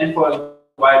 and for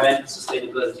environmental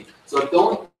sustainability. So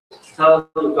don't tell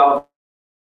the government,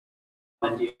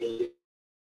 the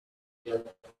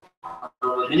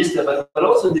minister, but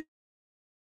also the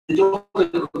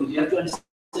local community. You have to understand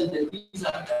that these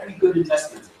are very good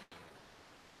investments.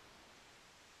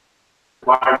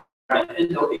 Environment and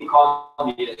the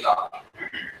economy as well.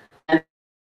 And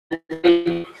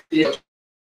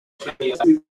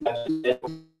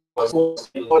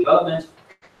development.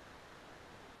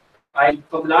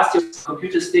 From last year's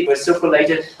computer stick was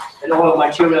circulated and all of my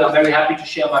material. I'm very happy to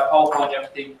share my PowerPoint and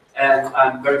everything, and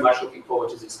I'm very much looking forward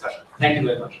to the discussion. Thank you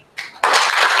very much.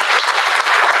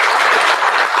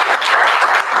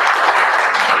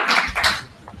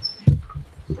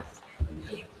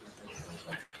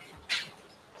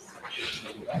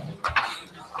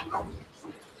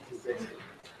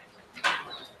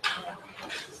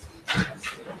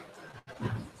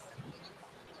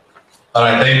 All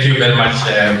right, thank you very much,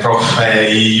 Prof.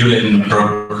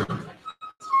 Uhlenbrook.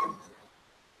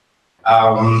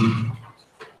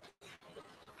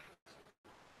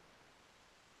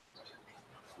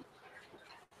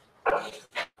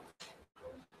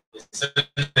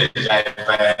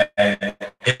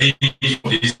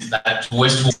 That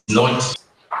West was not,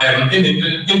 in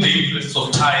the interest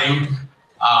of time,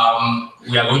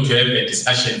 we are going to have a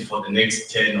discussion for the next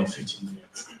 10 or 15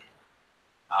 minutes.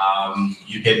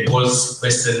 You can pose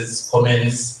questions,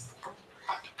 comments.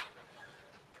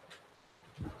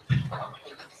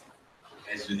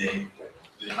 As with the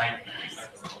mic.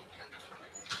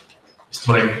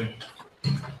 Mr.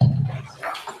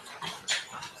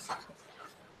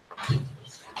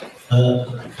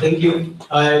 Thank you.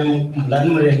 I'm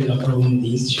Uhlenbrook from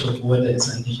the Institute of Water and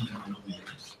Sanitation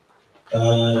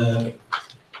Development.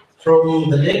 From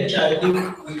the lecture, I think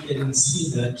we can see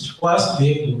that whilst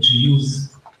we're able to use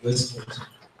wastewater,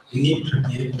 we need to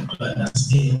be able to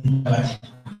understand what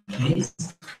it means,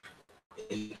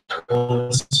 and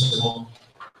also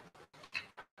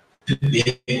to be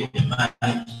able to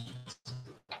manage.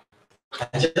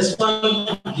 I just want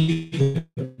to give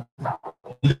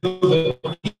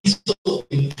a piece of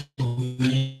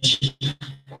information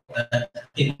that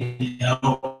can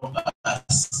help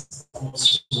us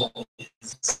also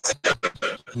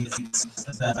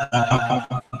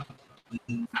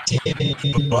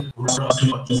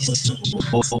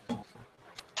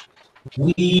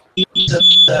we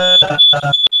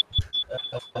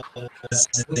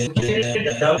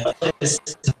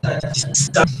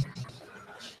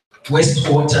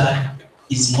wastewater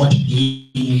is not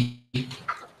being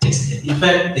tested. In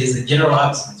fact, there's a general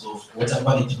absence of water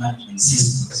quality management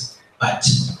systems, but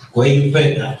going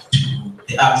further to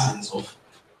the absence of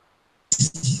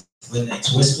systems, whether it's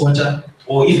wastewater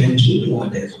or even drinking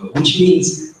water as well, which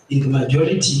means in the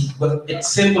majority, but a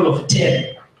sample of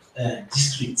 10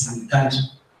 districts in the country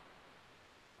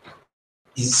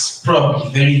is probably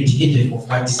very indicative of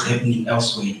what is happening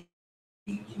elsewhere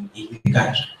in the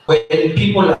country. When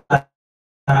people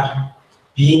are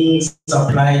being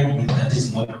supplied with that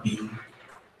is not being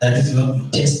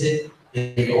tested,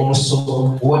 and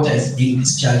also water is being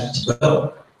discharged.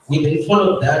 Well, we then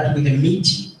followed that with a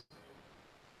meeting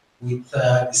with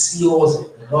the CEOs of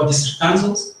the Law District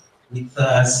Councils, with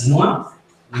ZINWA,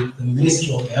 with the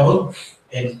Ministry of Health,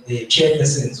 and the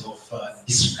chairpersons of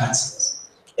district councils.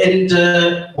 And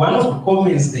one of the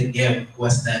comments they gave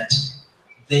was that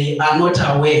they are not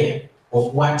aware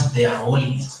of what their role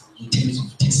is in terms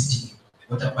of testing,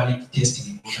 water quality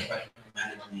testing, and water quality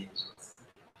management.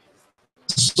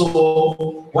 So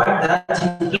what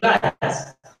that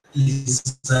implies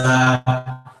is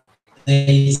there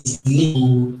is need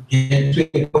to get to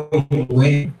a point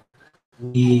where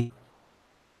we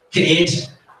create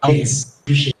awareness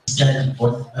to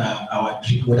both our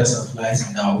drinking water supplies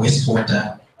and our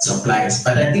wastewater supplies.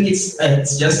 But I think it's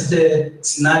just a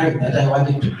scenario that I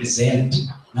wanted to present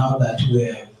now that we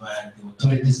have the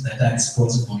authorities that are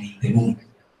responsible in the room.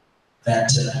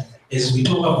 That as we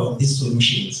talk about these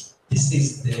solutions, this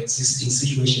is the existing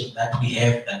situation that we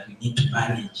have that we need to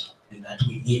manage and that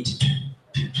we need to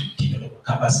develop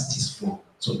capacities for,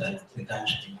 so that the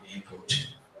country can be able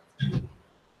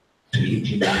to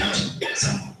implement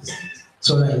some of these things.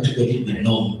 Sorry to get a little bit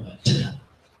long, but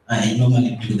I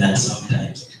normally do that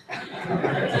sometimes.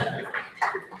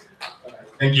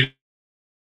 Thank you.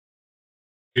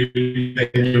 Thank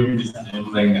you, Mr.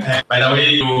 Mrenga. By the way,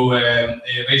 you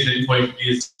raised the point,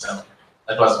 please.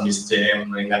 That was Mr.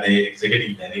 Mrenga, the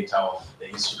Executive Director of the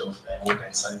Institute of Water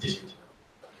and Sanitation.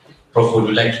 Prof, would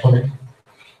you like to comment?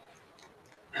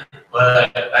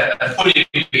 Well, I fully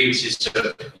agree with you,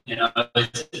 sir. You know,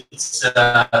 it's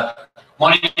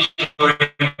monitoring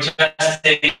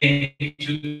testing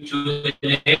to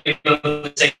enable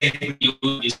the safe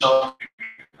use of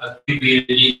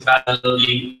really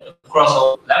validly across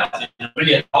all levels,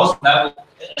 really at all levels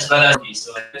as well as these.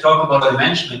 So I talk about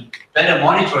management. Better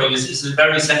monitoring is a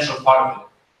very essential part of it.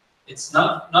 It's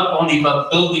not only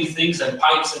about building things and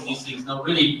pipes and these things. No,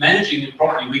 really managing it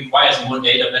properly requires more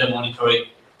data, better monitoring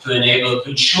to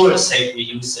ensure safe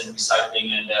reuse and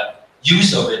recycling and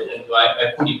use of it. And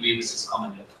I fully agree with this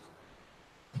comment.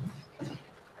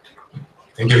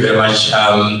 Thank you very much.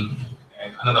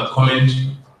 Another comment.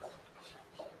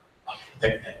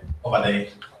 Over there,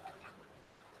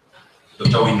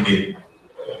 Dr. Wingbe.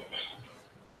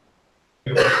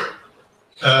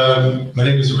 My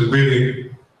name is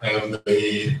Wingbe. I am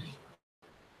the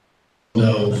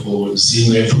now for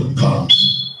CMA Food Farms.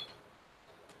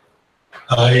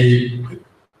 I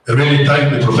really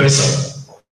thank the professor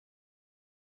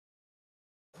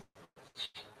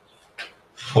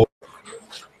for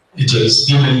it has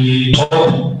given me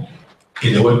hope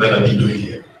in the work that I've been doing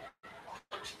here.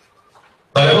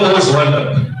 But I always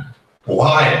wondered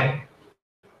why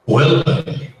World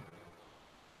Bank,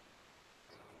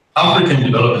 African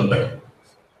Development Bank,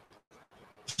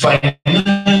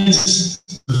 finance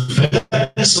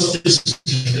very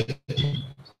sophisticated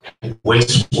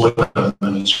wastewater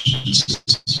management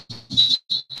systems.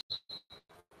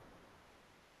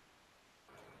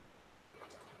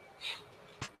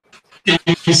 In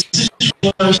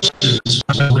situations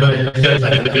where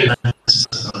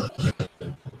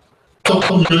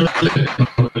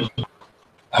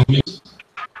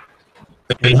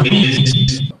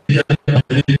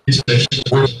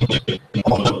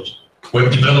were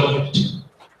developed.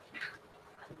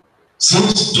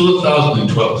 Since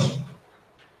 2012,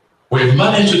 we've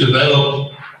managed to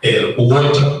develop a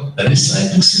water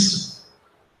recycling system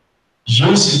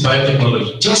using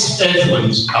biotechnology, just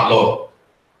effluents alone,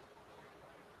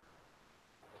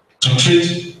 to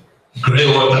treat grey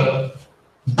water,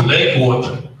 black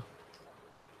water,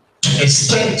 to a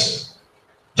state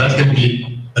that can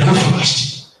be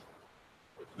refreshed.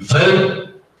 Very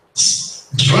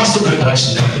drastic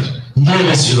reduction,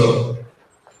 nearly zero.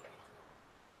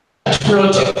 That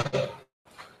water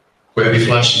will be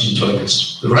flushed into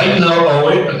toilets. Right now, our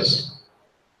workers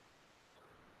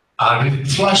are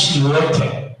flushing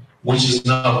water, which is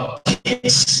now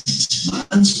 6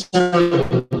 months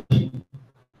old.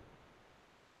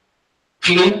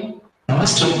 Clean,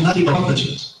 must have nothing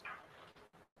pathogens.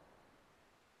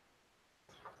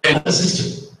 And the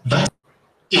system that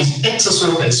is excess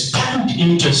water is pumped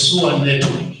into a sewer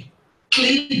network.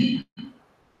 Clean.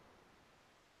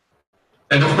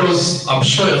 And of course, I'm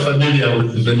sure you're familiar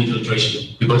with the vein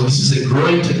filtration because this is a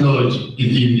growing technology in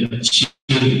India,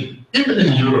 Chile, even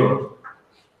in Europe.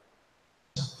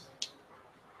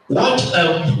 What I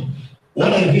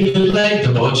really liked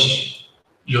about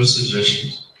your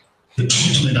suggestions, the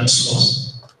treatment at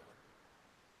source.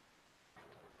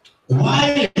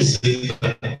 Why is it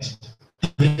that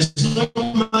there's not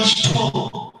much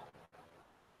talk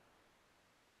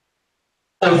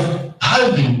of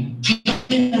having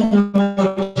clean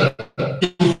water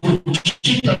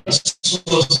at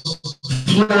source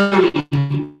flowing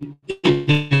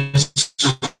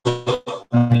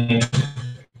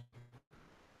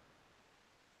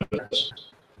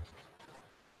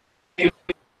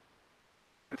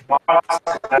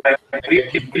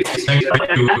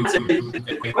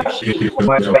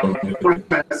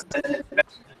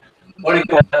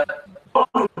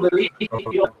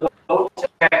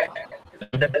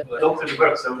locally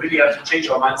work, so really have to change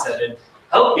our mindset and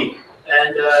help me.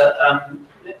 And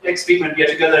next week when we are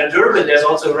together in Durban, there's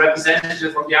also a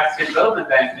representative from the African Development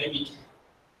Bank, maybe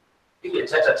a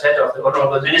tete-a-tete of the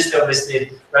Honorable Minister with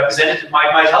the representative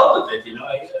might help with it, you know.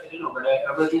 I don't know, but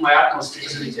I will do my utmost to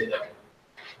facilitate that.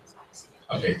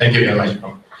 Okay, thank you very much,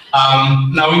 Prof.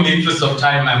 Now, in the interest of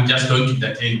time, I'm just going to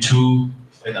entertain two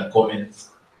further comments.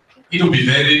 It would be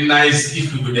very nice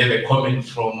if we could have a comment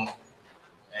from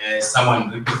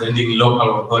someone representing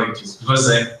local authorities, because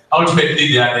ultimately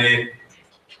they are the,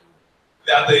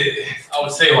 I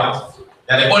would say what?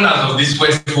 They are the owners of this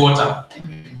wastewater.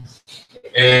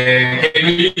 Can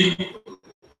we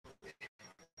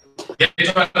get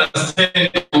to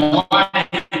understand why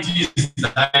it is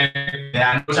that they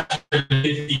are not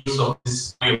actually use of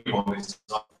this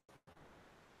wastewater?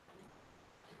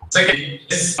 Secondly,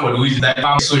 someone who is that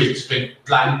farm sewage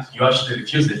plant, you actually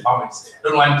refuse the farmers. I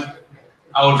don't want.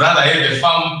 I would rather have a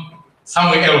farm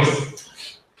somewhere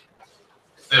else.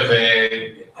 Have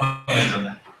a comment on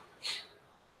that.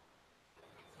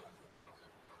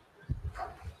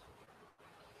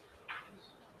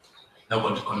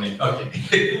 Nobody to comment.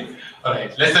 Okay. All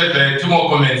right. Let's have 2 more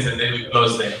comments and then we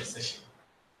close the session.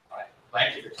 All right.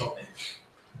 Right to the top there.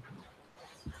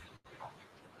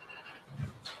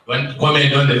 Want to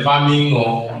comment on the farming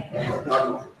or?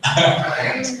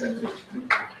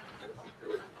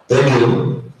 Thank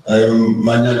you. I'm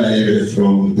Manya Naire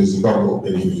from the Zimbabwe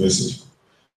Open University.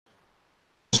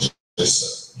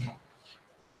 Yes.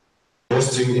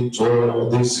 Investing into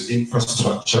these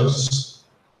infrastructures,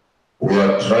 we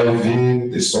are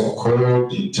driving the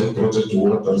so-called integrated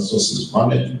water resources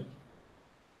management.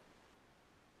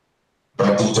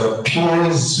 But it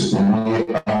appears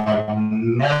we are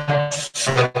not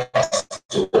focused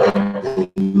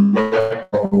on the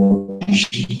local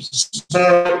issues.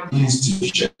 Small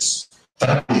institutions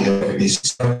that we have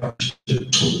established to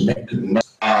make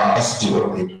us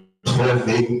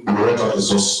improving water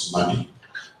resource money.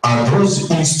 Are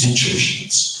those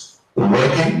institutions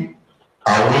working?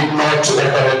 Are we not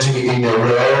operating in a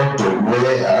world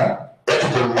where, at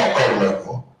the local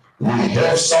level, we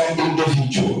have some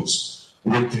individuals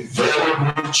with very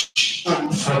rich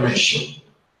information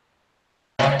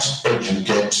that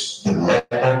educate the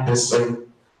local person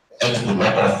and the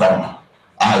local farmer?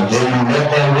 Are they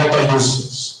local water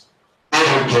users,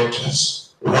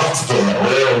 irrigators? What's their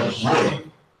role here?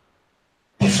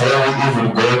 Before we even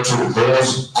go to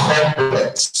those complex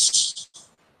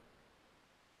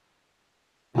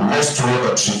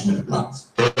wastewater treatment plants,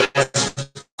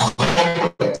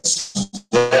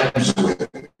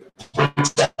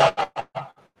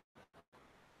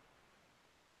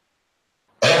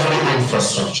 every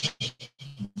infrastructure.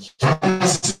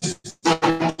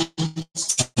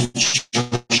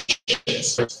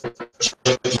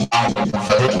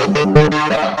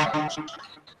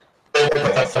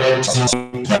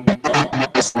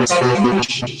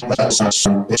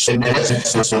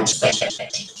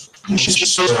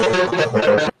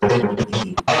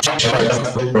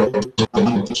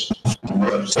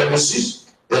 Services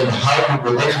and how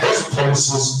we make those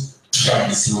policies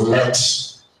translate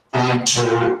into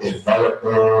a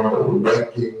viable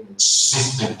working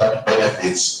system that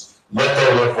benefits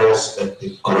local levels and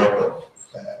the global.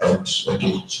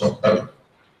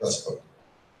 That's all.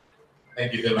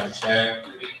 Thank you very much.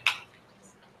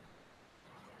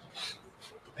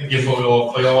 Thank you for your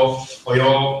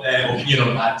opinion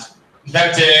on that. In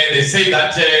fact, they say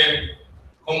that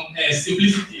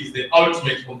simplicity is the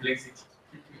ultimate complexity.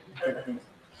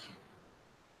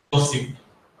 So simple.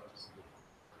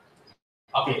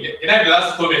 Okay, can I have the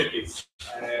last comment, please?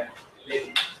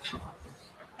 Lady.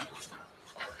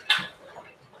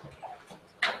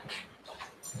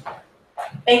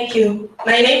 Thank you.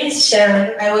 My name is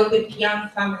Sharon. I work with young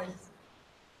farmers.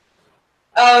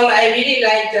 I really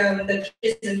liked the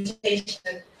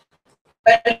presentation.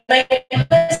 But my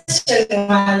question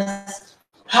was,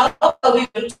 how are we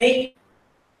going to make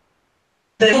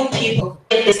the young people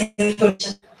get this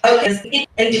information? How is it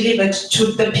and delivered to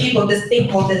the people, the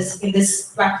stakeholders in this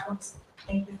platform?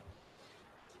 Thank you.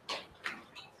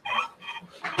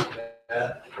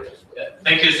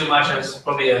 Thank you so much. It's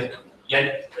probably a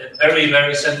very,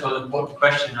 very central, important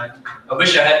question. I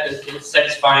wish I had a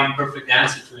satisfying, perfect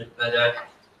answer to it, but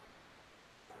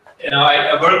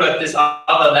I work at this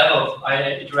other level.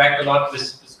 I interact a lot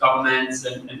with governments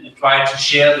and try to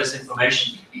share this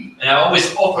information. And I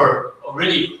always offer,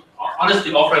 really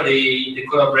honestly offer the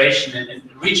collaboration and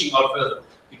reaching out further,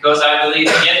 because I believe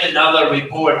yet another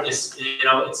report is,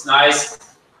 it's nice.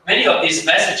 Many of these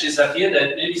messages are here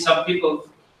that maybe some people,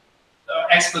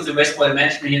 experts in wastewater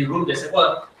management here in the room, they say,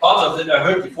 well, part of it I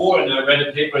heard before and I read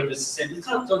a paper this is it's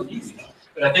not so easy.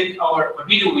 But I think what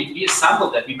we do, we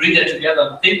assemble that, we bring that together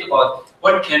and think about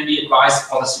what can be advised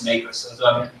policymakers.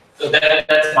 So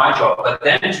that's my job. But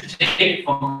then to take it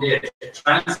from there, to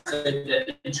translate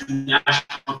that into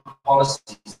national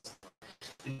policies,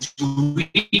 to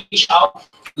reach out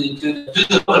to the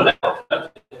local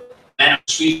level, man of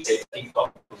the street, I think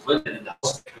of women in the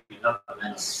house, not the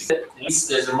man of the street.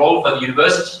 There's a role for the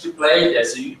university to play,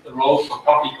 there's a role for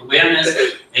public awareness,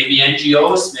 maybe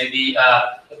NGOs, maybe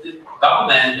the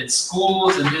government and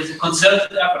schools, and there's a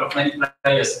concerted effort of many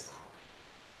players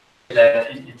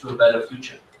into a better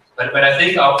future. But I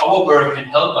think our work can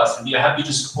help us, and we are happy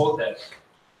to support that.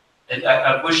 And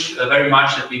I wish very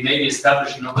much that we maybe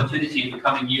establish an opportunity in the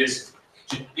coming years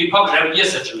to publish every year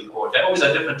such a report. There always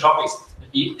are different topics,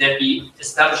 that we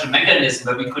establish a mechanism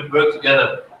where we could work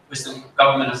together with the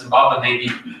government of Zimbabwe maybe,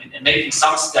 and making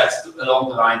some steps along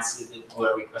the lines that you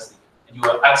were requesting. And you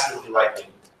are absolutely right there.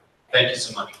 Thank you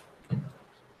so much.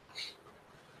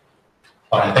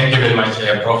 All right, thank you very much,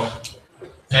 Prof.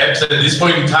 Perhaps at this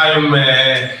point in time,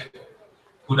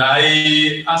 Could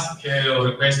I ask or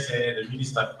request the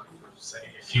minister to say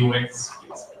a few words,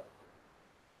 please?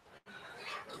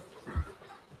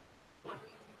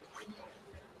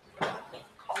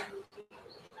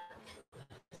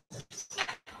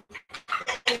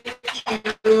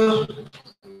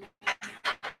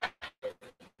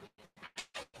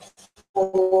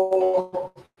 For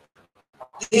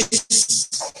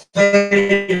this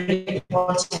very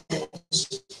important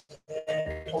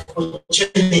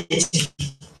opportunity.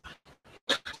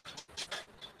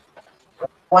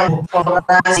 One for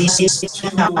us is to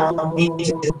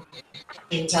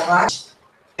interact,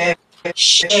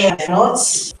 share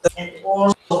notes, and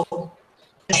also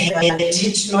had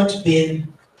it not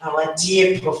been our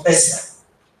dear professor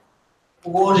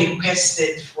who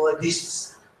requested for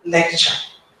this lecture,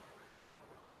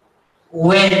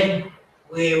 when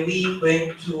were we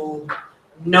going to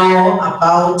know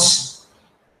about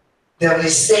the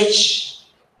research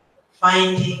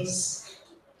findings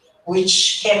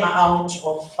which came out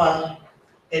of a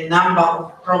number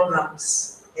of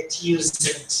programs at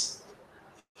UZ?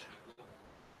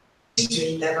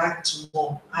 To interact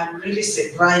more. I'm really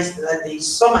surprised that there is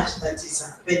so much that is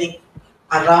happening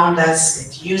around us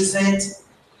at UZ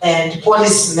and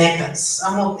policymakers.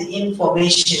 Some of the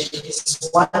information is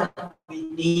what we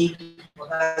need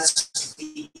for us to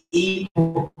be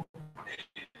able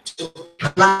to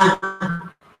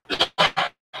plan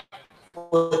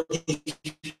for the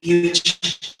future.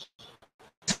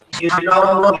 You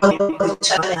know the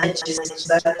challenges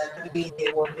that we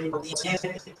have.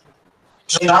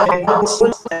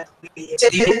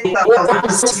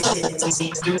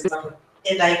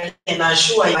 And I can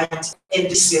assure you that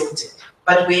it is guilty.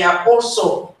 But we are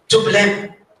also to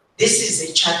blame. This is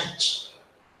a challenge.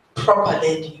 Proper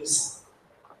land use.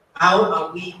 How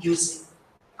are we using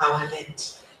our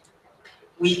land?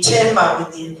 We tamper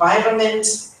with the environment.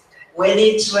 When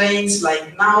it rains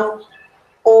like now,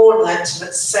 all that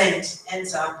sand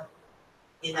ends up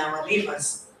in our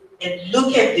rivers. And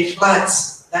look at the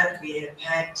floods that we have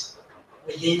had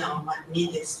within our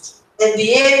midst. And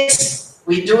yet,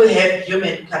 we do have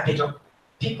human capital,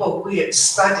 people who have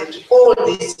studied all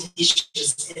these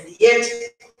issues, and yet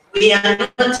we are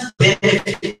not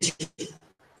benefiting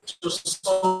to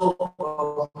solve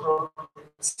our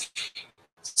problems.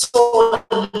 So,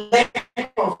 lack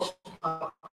of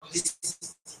publicity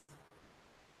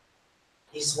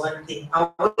is one thing.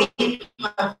 Our we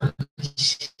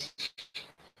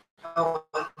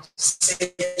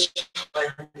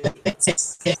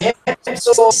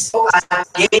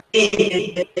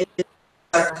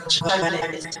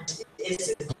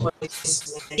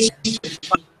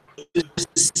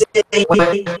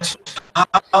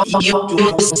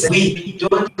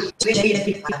don't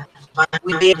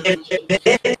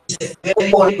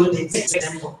very good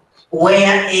example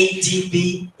where ADB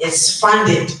is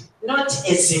funded, not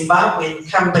a Zimbabwean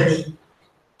company,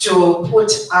 to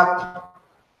put up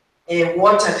a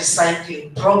water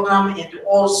recycling program and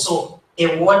also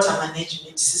a water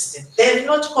management system. They have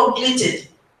not completed.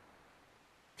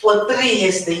 For 3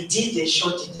 years, they did a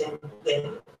short-term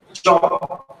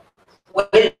job.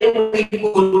 When we could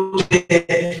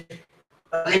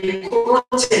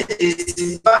recruited the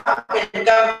Zimbabwean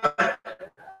government,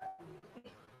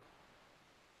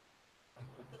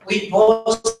 we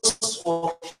boast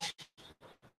of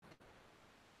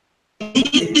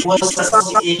it was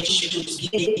association to be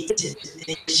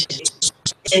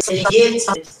and yet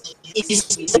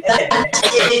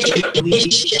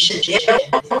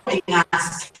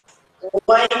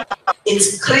why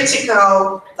it's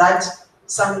critical that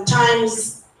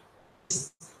sometimes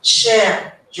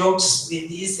share jokes with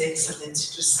His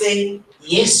Excellency to say,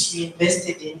 yes, you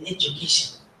invested in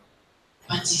education,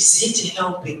 but is it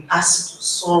helping us to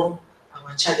solve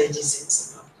our challenges in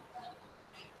Zimbabwe?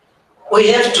 We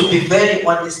have to be very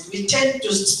honest. We tend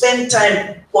to spend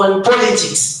time on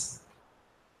politics.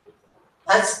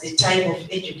 That's the type of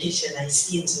education I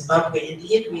see in Zimbabwe, and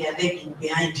yet we are lagging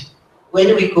behind.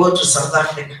 When we go to South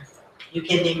Africa, you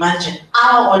can imagine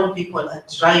our own people are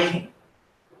driving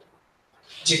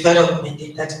development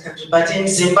in that country. But in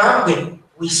Zimbabwe,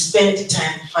 we spend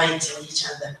time fighting each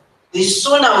other. The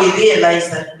sooner we realize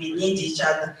that we need each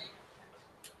other,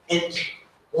 and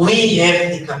we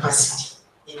have the capacity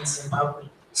in Zimbabwe.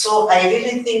 So I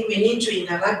really think we need to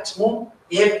interact more.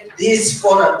 We have these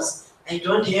forums. I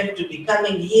don't have to be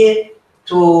coming here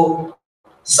to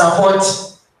support,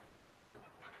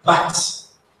 but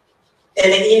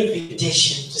an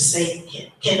invitation to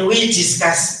say, can we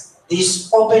discuss this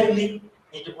openly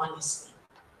and honestly?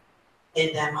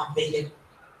 And I'm available,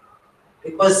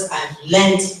 because I've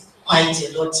learned quite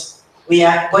a lot. We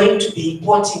are going to be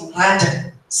importing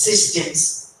other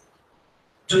systems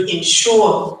to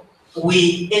ensure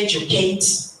we educate,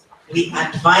 we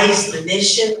advise the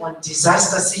nation on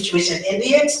disaster situation, and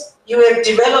yet you have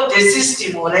developed a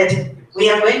system already. We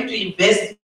are going to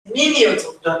invest millions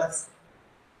of dollars.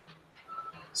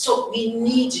 So we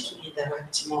need to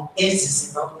interact more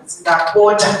as Zimbabweans. The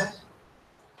border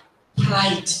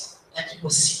pride that we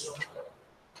see.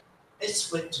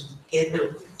 Let's work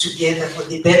together for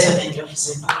the betterment of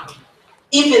Zimbabwe.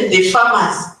 Even the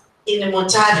farmers in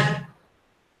Motari,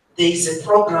 there is a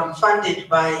program funded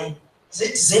by, is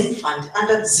it Zim Fund,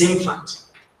 under the Zim Fund.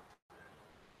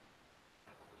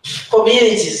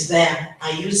 Communities there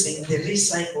are using the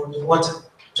recycled water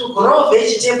to grow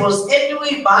vegetables, and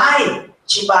we buy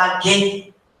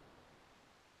chibage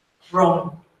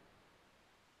from,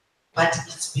 but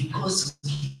it's because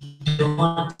we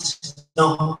don't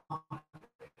know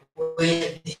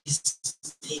where these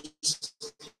things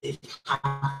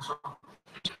come from.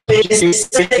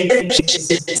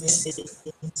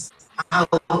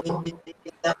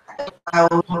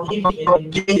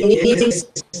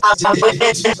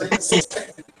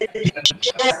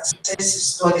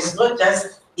 Stories not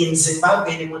just in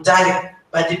Zimbabwe and Mutare,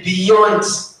 but beyond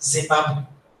Zimbabwe.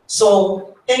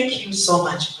 So thank you so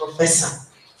much, Professor,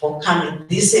 for coming.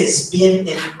 This has been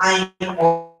an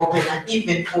eye-opener,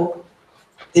 even for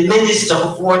the Minister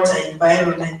of Water,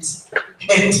 Environment,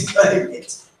 and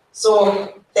Climate.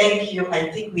 So thank you.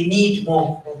 I think we need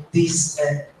more of these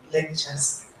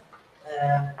lectures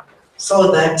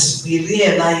so that we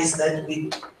realize that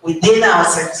within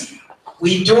ourselves,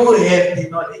 we do have the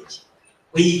knowledge,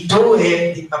 we do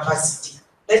have the capacity.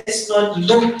 Let's not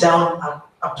look down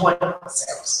upon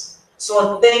ourselves.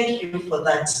 So thank you for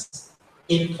that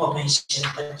information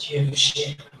that you have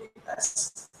shared with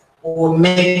us. Or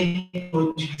make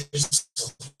good use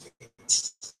of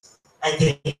it. I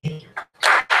thank you.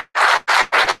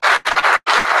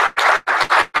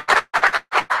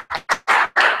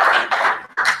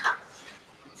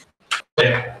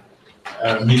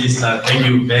 Minister, thank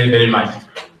you very, very much.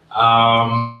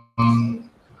 I'm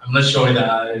not sure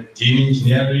whether Dean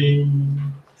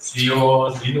Engineering,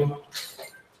 CEO, Zeno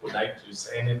would like to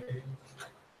say anything.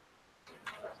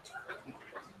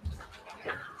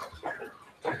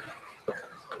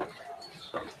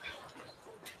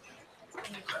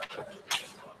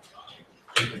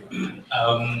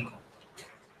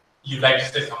 You'd like to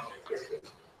say something?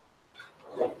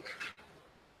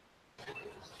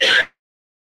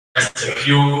 Just a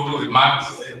few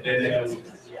remarks and then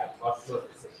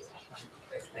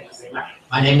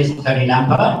My name is Tony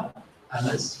Lampa.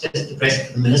 It's just addressed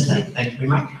to the Minister. Thank you very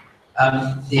much.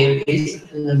 There is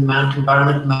in the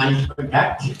Environment Management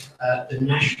Act, the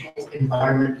National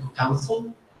Environmental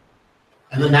Council,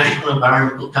 and the National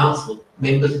Environmental Council,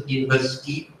 members of the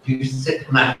university do sit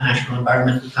on that National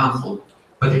Environmental Council,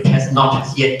 but it has not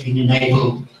as yet been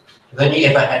enabled. We've only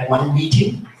ever had one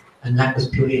meeting, and that was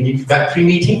purely an introductory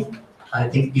meeting. I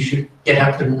think you should get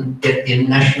up and get the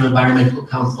National Environmental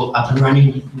Council up and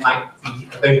running. It might be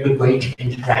a very good way to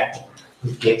interact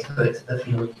with the experts of the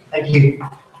field. Thank you.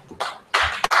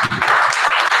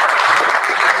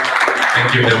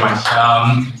 Thank you very much.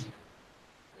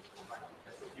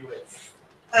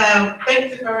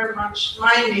 Thank you very much.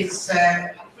 Mine is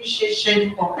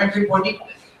appreciation for everybody,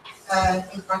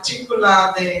 in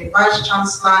particular the Vice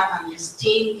Chancellor and his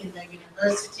team in the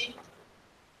university,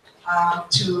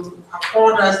 to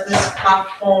afford us this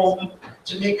platform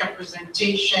to make a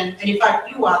presentation. And in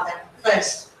fact, you are the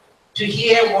first to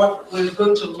hear what we're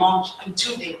going to launch in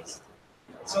 2 days.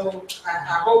 So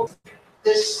I hope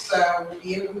this will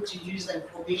be able to use the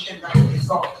information that we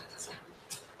got.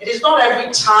 It is not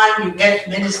every time you get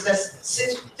ministers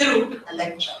sit through a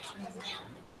lecture.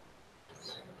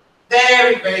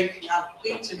 Very, very few. I've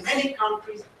been to many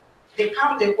countries. They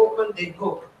come, they open, they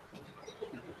go.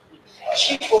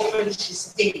 She opened, she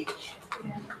stayed.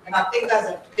 And I think that's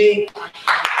a big.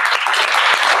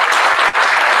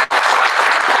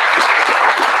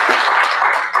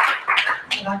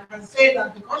 And I can say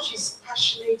that because she's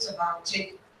passionate about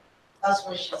it, that's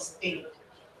why she stayed.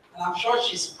 And I'm sure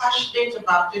she's passionate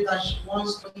about it, that she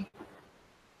wants to.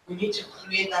 We need to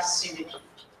create that synergy.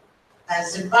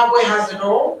 Zimbabwe has it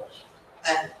all,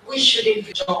 and we shouldn't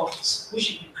be jobs. We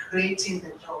should be creating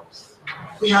the jobs.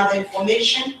 We have the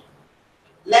information.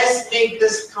 Let's make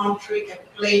this country a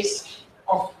place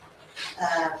of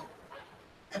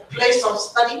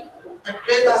study, a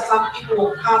place that some people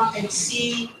will come and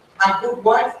see our good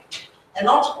work, and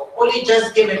not only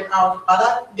just give it out,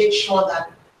 but make sure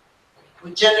that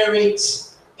we generate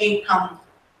income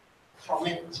from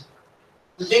it.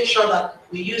 We make sure that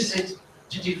we use it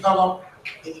to develop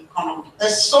the economy.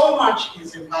 There's so much in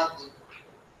Zimbabwe.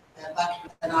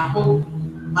 And I hope,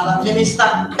 Madam Minister,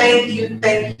 thank you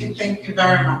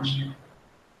very much.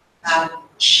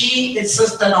 She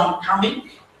insisted on coming.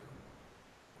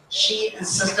 She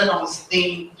insisted on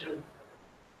staying through,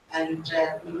 and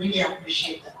we really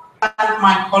appreciate that. And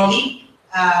my colleague,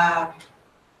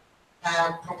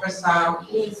 Professor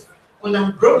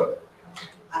Uhlenbrook,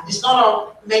 it's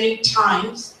not many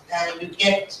times you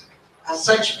get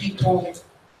such people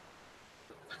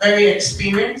very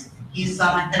experienced. He's an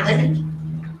academic.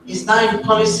 He's now in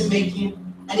policy making,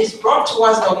 and he's brought to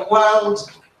us the world,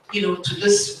 to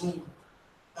this room,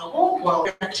 the whole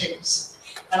world tips.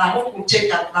 And I hope we'll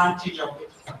take advantage of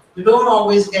it. We don't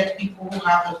always get people who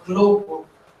have a global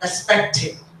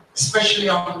perspective, especially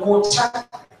on water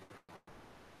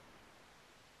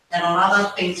and on other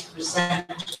things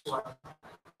presented to us.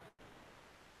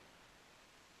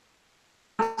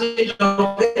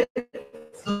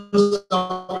 Those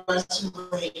of us who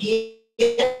were here,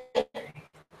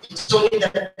 it's only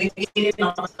the beginning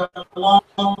of a long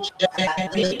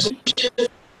journey.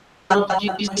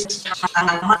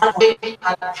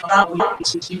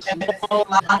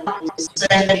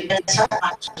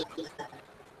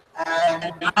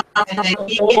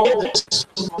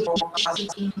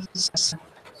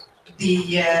 The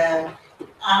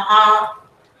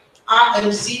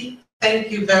RMC,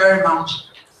 thank you very much.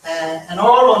 And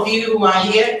all of you who are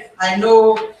here, I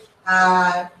know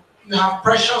you have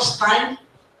precious time.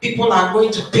 People are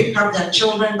going to pick up their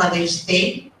children, but they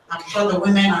stay. I'm sure the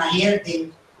women are here,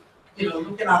 they,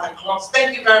 looking at the clocks.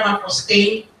 Thank you very much for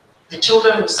staying. The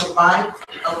children will survive.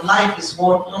 Our life is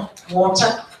water.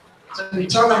 So we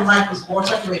tell them life is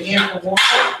water, we're here for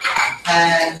water.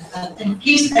 And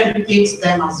please educate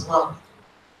them as well.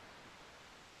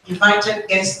 Invited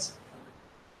guests,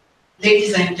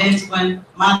 ladies and gentlemen,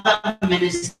 Madam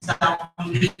Minister,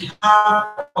 on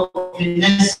behalf of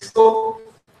UNESCO,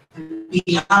 on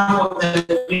behalf of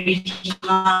the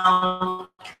regional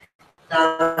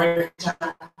director,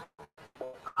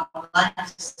 I would like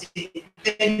to say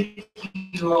thank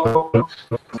you all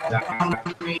for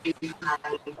coming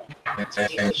and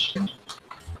attention.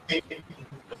 Thank you.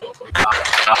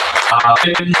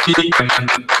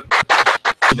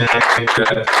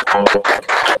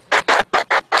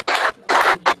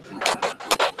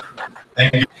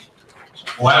 Thank you.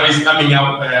 While he's coming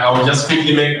up, I will just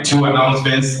quickly make two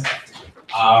announcements.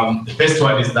 The first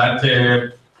one is that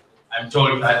I'm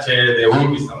told that there will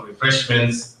be some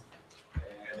refreshments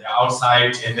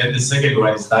outside, and then the second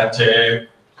one is that the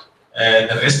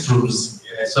restrooms,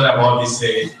 sorry about this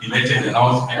belated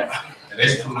announcement, the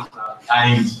restrooms are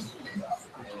behind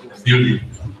the building.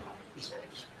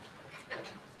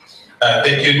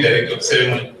 Thank you, Director of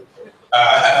Ceremony.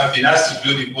 I've been asked to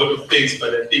do the board of things,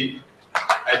 but I think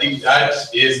that has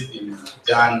been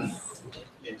done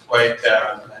in quite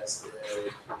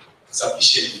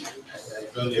sufficiently. I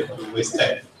don't have to waste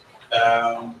time.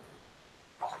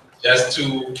 Just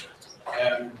to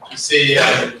say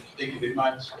thank you very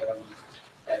much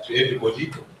to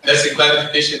everybody. That's a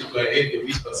clarification to I heard the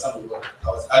whisper somewhere. I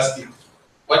was asking,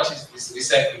 what is this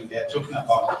recycling they are talking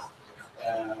about?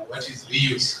 What is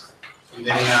reuse? And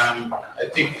then I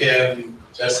think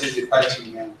just as a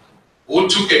parting, who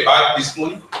took a bath this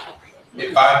morning?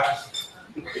 A bath.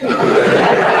 And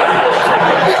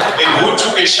who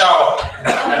took a shower?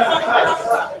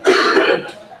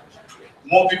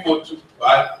 More people took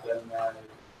bath than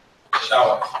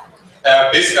shower.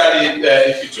 Basically,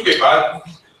 if you took a bath,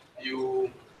 you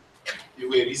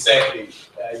were recycling,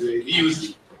 you were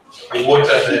reusing the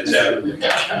water that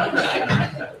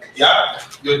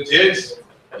you did.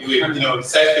 You were,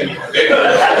 recycling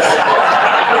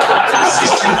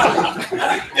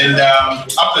and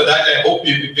after that, I hope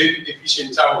you'll be very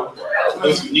efficient towel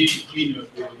because you need to clean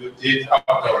your dead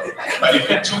afterwards. But if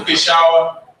you took a shower,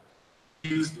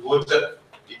 use the water,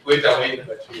 it went away,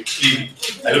 but you were clean.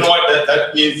 I don't know what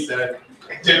that means.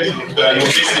 Tell me your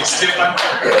message, Stefan.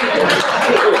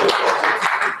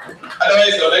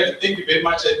 Otherwise, I would like to thank you very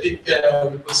much. I think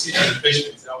we'll proceed to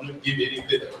refreshments. I will not give any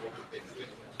further.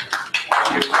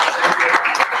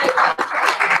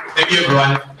 Thank you,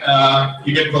 everyone.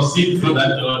 You can proceed through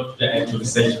that door to the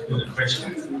session, to the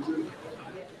refreshments.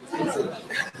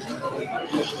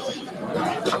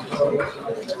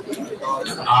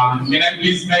 May I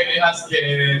please maybe ask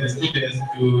the students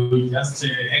to just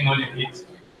hang on a bit?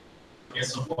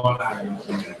 Yes, of all,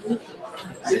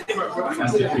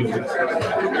 just a few minutes.